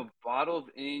like I have that? a bottle of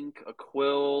ink, a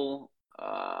quill,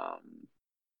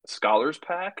 scholar's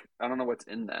pack. I don't know what's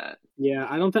in that. Yeah,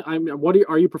 I don't think I'm.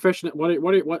 Are you proficient? What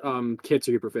kits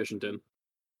are you proficient in?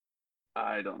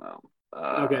 I don't know.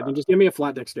 Okay, then just give me a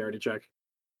flat dexterity check.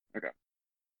 Okay.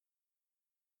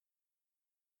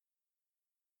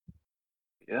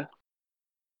 Yeah.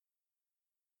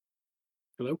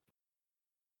 Hello.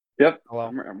 Yep. Hello.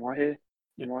 I'm right here.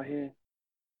 Yeah. I'm right here.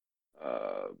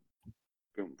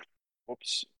 Boom.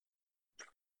 Whoops.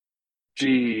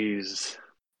 Jeez.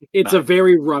 It's a Nice.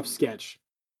 very rough sketch.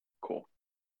 Cool.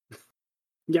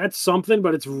 Yeah, it's something,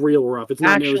 but it's real rough. It's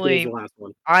not near as good as Actually, the last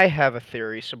one. I have a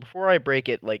theory. So before I break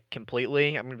it like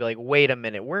completely, I'm gonna be like, wait a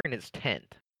minute, we're in his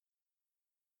tent.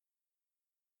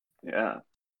 Yeah.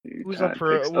 You Who's kinda up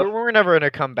for? take stuff. We're never gonna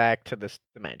come back to this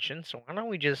dimension. So why don't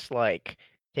we just like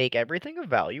take everything of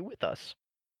value with us?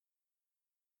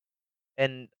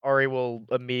 And Ari will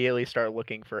immediately start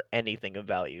looking for anything of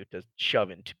value to shove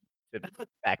into the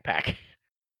backpack.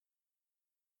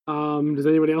 Does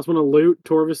anybody else want to loot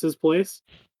Torvis's place?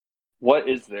 What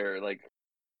is there like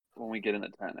when we get in the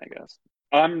tent? I guess.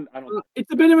 I don't.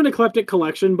 It's a bit of an eclectic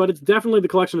collection, but it's definitely the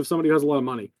collection of somebody who has a lot of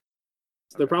money.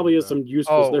 So there Okay. probably is some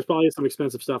useful. Oh. There's probably some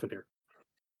expensive stuff in here.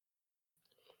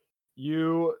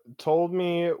 You told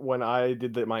me when I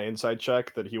did my insight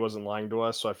check that he wasn't lying to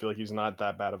us, so I feel like he's not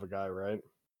that bad of a guy, right?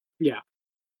 Yeah.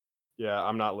 Yeah,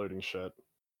 I'm not looting shit.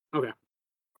 Okay.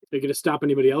 Are you gonna stop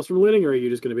anybody else from looting, or are you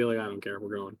just gonna be like, I don't care,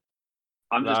 we're going?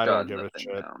 I'm just I don't jotting give the a thing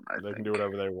shit. down. They can do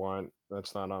whatever they want.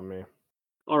 That's not on me.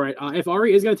 All right. If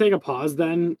Ari is gonna take a pause,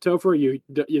 then Topher,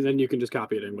 then you can just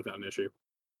copy it in without an issue.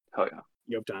 Hell yeah.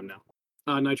 You have time now.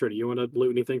 Nitro, do you want to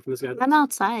loot anything from this guy? I'm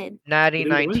outside. Natty You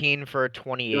didn't go in? 19 for a You're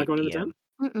 28 not going in the DM. tent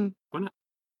Mm-mm. Why not?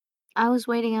 I was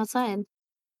waiting outside.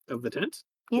 Of the tent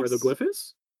Yes. where the glyph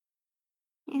is.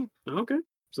 Yeah. Oh, okay.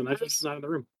 So Nitro's not in the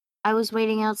room. I was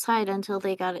waiting outside until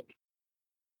they got it.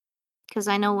 Because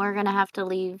I know we're gonna have to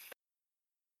leave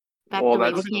back Well, the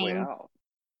way that's we the way came. out.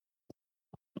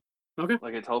 Okay.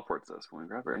 Like it teleports us when we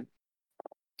grab it.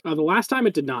 The last time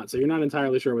it did not, so you're not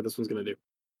entirely sure what this one's gonna do.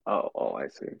 Oh, I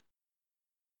see.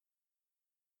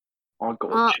 I'll go.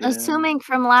 Well, assuming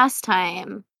from last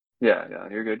time. Yeah,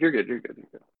 you're good.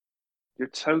 You're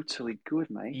totally good,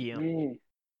 mate. Yeah.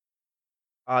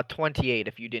 28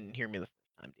 if you didn't hear me the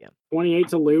first time, DM. 28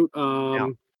 to loot. Yeah.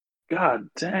 God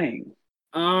dang.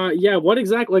 Yeah. What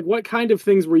exactly? Like, what kind of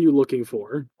things were you looking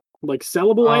for? Like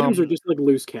sellable items or just like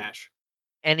loose cash?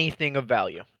 Anything of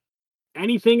value.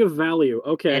 Anything of value.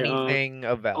 Okay. Anything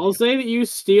of value. I'll say that you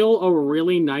steal a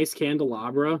really nice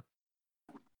candelabra.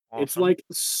 It's Awesome. like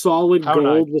solid How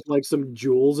gold nice. with like some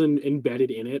jewels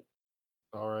embedded in it.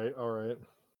 All right, all right.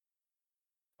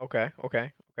 Okay.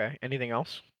 Anything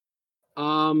else?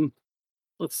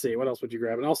 Let's see. What else would you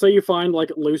grab? And I'll say you find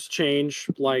like loose change.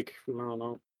 Like I don't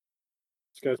know.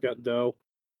 This guy's got dough.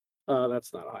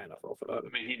 That's not a high enough roll for that. I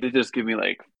mean, he did just give me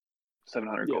like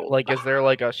 700 Yeah. gold. Like, is there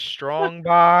like a strong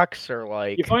box or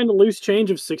like? You find a loose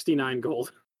change of 69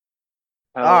 gold.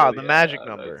 Hell the yeah, magic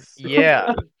number. that's-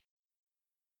 Yeah.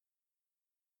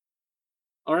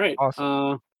 All right.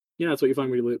 Awesome. Yeah, that's what you find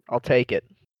when you loot. I'll take it.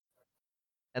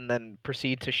 And then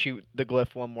proceed to shoot the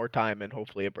glyph one more time, and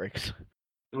hopefully it breaks.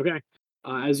 Okay.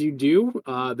 As you do,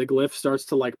 the glyph starts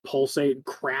to like pulsate and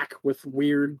crack with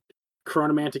weird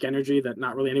chronomantic energy that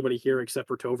not really anybody here except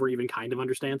for Tover even kind of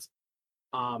understands.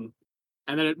 And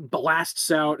then it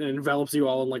blasts out and envelops you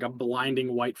all in like a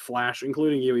blinding white flash,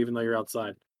 including you, even though you're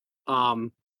outside.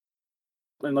 And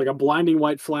like a blinding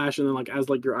white flash, and then like as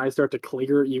like your eyes start to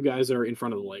clear, you guys are in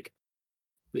front of the lake.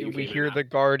 We hear the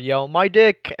guard yell, "My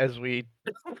dick!" as we.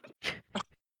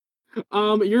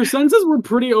 Your senses were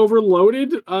pretty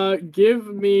overloaded. Give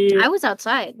me. I was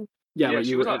outside. Yeah, Yeah, but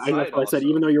she you. was That's outside what I said. also.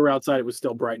 Even though you were outside, it was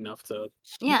still bright enough to.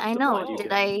 Yeah, I to know. blind you.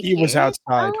 Did I? He was hear it?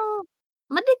 outside. Oh,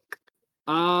 my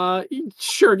dick.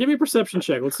 Sure. Give me a perception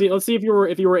check. Let's see if you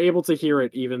were able to hear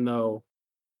it, even though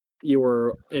you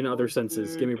were in other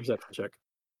senses. Give me a perception check.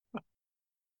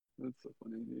 That's so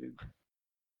funny, dude.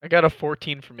 I got a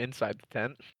 14 from inside the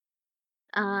tent.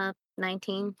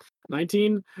 19.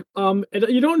 19. And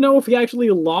you don't know if he actually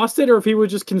lost it or if he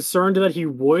was just concerned that he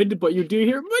would, but you do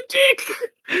hear my dick.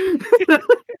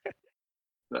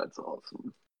 That's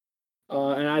awesome.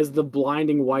 And as the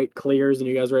blinding white clears and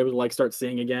you guys are able to like start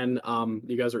seeing again,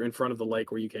 you guys are in front of the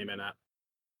lake where you came in at.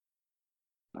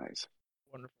 Nice.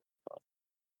 Wonderful.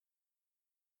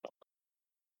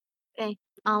 Okay,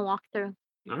 I'll walk through.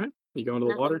 All right, you go into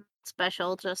the water. Nothing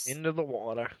special, just Into the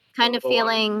water. kind of the water.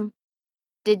 feeling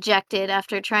dejected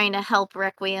after trying to help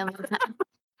Requiem,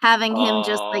 having him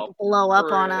just like Oh, blow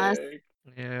up on us. frick.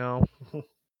 Yeah.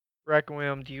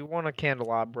 Requiem, do you want a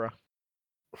candelabra?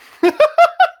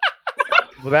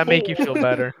 Will that make you feel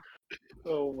better?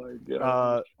 Oh my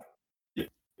god.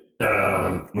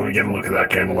 Let me get a look at that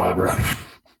candelabra.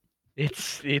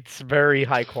 It's very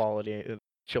high quality.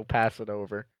 She'll pass it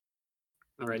over.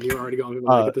 All right, you're already going to the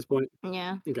lake at this point.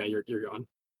 Yeah. Okay, you're gone.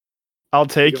 I'll You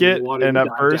take go into it, the water, and you at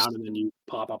dive first, down, and then you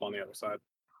pop up on the other side.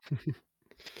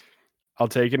 I'll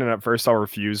take it, and at first I'll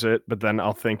refuse it, but then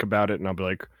I'll think about it, and I'll be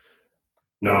like,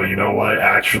 No, you know what?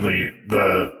 Actually,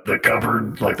 the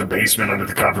cupboard, like the basement under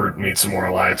the cupboard, needs some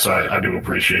more light. So I do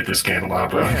appreciate this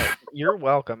candelabra. Yeah, you're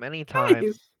welcome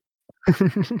anytime.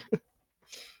 Nice.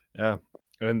 yeah.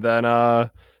 And then I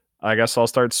guess I'll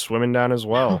start swimming down as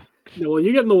well. No, well,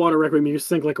 you get in the water, Requiem, you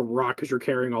sink like a rock because you're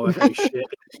carrying all that heavy shit.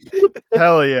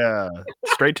 Hell yeah.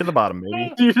 Straight to the bottom,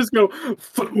 baby. You just go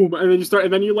boom, and then you start,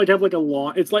 and then you like have like a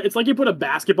long. It's like you put a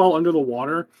basketball under the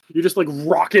water. You just like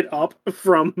rocket up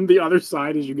from the other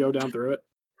side as you go down through it.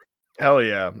 Hell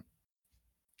yeah.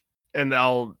 And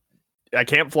I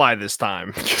can't fly this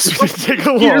time. Just take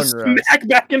a You long just rest. smack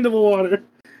back into the water.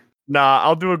 Nah,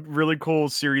 I'll do a really cool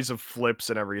series of flips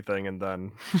and everything, and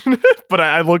then. But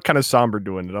I look kind of somber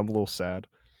doing it. I'm a little sad.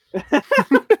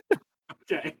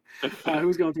 Okay,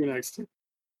 who's going through next?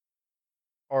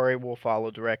 Ori will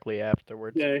follow directly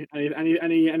afterwards. Yeah,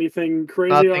 anything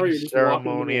crazy? Nothing Or you're just walking into the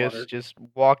ceremonious. water? Just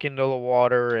walk into the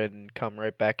water and come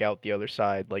right back out the other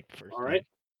side, like the first All time. right.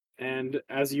 And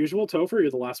as usual, Topher,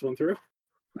 you're the last one through.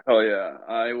 Oh yeah.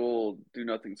 I will do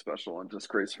nothing special and just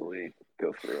gracefully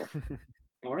go through.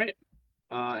 All right.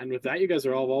 And with that, you guys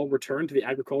are all returned to the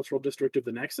agricultural district of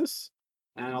the Nexus.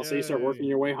 And I'll say you start working Yay.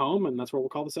 your way home, and that's where we'll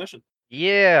call the session.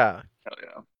 Yeah.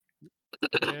 Hell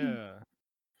yeah.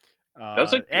 Yeah.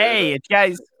 That's a hey, it's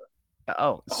guys.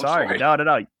 Oh, sorry. sorry.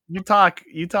 No. You talk,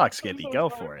 Skippy. Go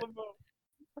for it.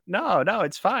 No,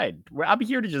 it's fine. I'm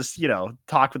here to just,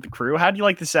 talk with the crew. How do you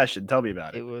like the session? Tell me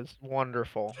about It it. was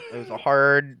wonderful. It was a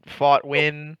hard-fought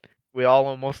win. We all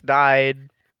almost died.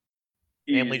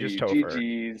 Family just Easy. Topher.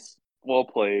 GG's. Well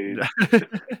played.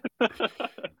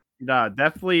 No,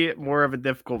 definitely more of a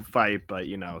difficult fight, but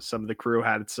some of the crew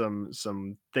had some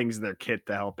things in their kit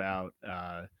to help out.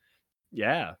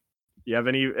 Yeah. You have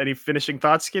any finishing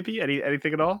thoughts, Skippy?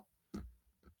 Anything at all?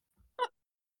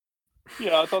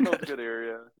 Yeah, I thought that was a good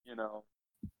area.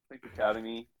 Thank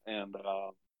Academy and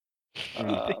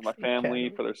my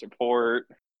family for their support.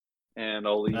 and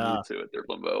I'll leave Ah. you to it there,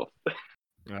 Blimbo.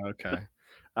 Okay.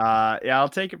 Yeah, I'll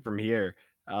take it from here.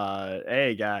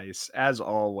 Hey guys, as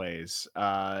always,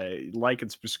 like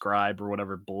and subscribe or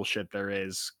whatever bullshit there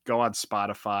is. Go on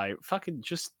Spotify. Fucking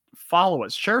just follow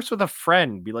us. Share us with a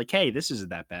friend. Be like, hey, this isn't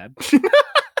that bad.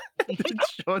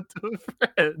 Show it to a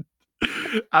friend.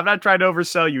 I'm not trying to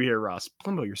oversell you here, Ross.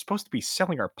 Blimbo, you're supposed to be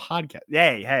selling our podcast.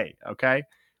 Hey, okay.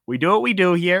 We do what we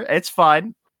do here. It's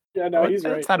fun. Yeah, no, he's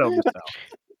Let's right. not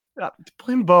oversell.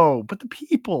 Blimbo, but the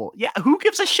people. Yeah, who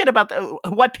gives a shit about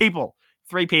what people?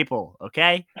 3 people,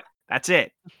 okay? That's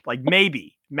it. Like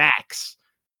maybe max.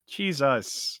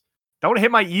 Jesus. Don't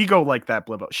hit my ego like that,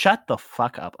 Blimbo. Shut the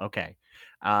fuck up. Okay.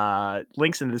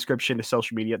 Links in the description to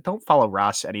social media. Don't follow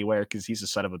Ross anywhere because he's a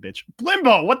son of a bitch.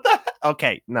 Blimbo, what the?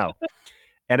 Okay, no.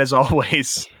 And as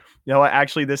always, you know what?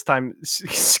 Actually, this time,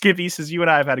 Skippy, says you and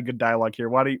I have had a good dialogue here.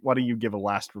 Why do you give a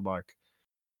last remark?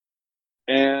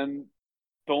 And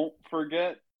don't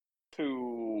forget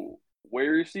to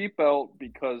wear your seatbelt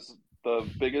because the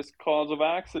biggest cause of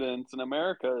accidents in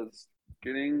America is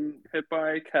getting hit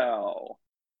by a cow.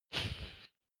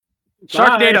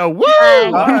 Sharknado!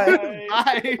 Woo! Bye.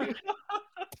 Bye.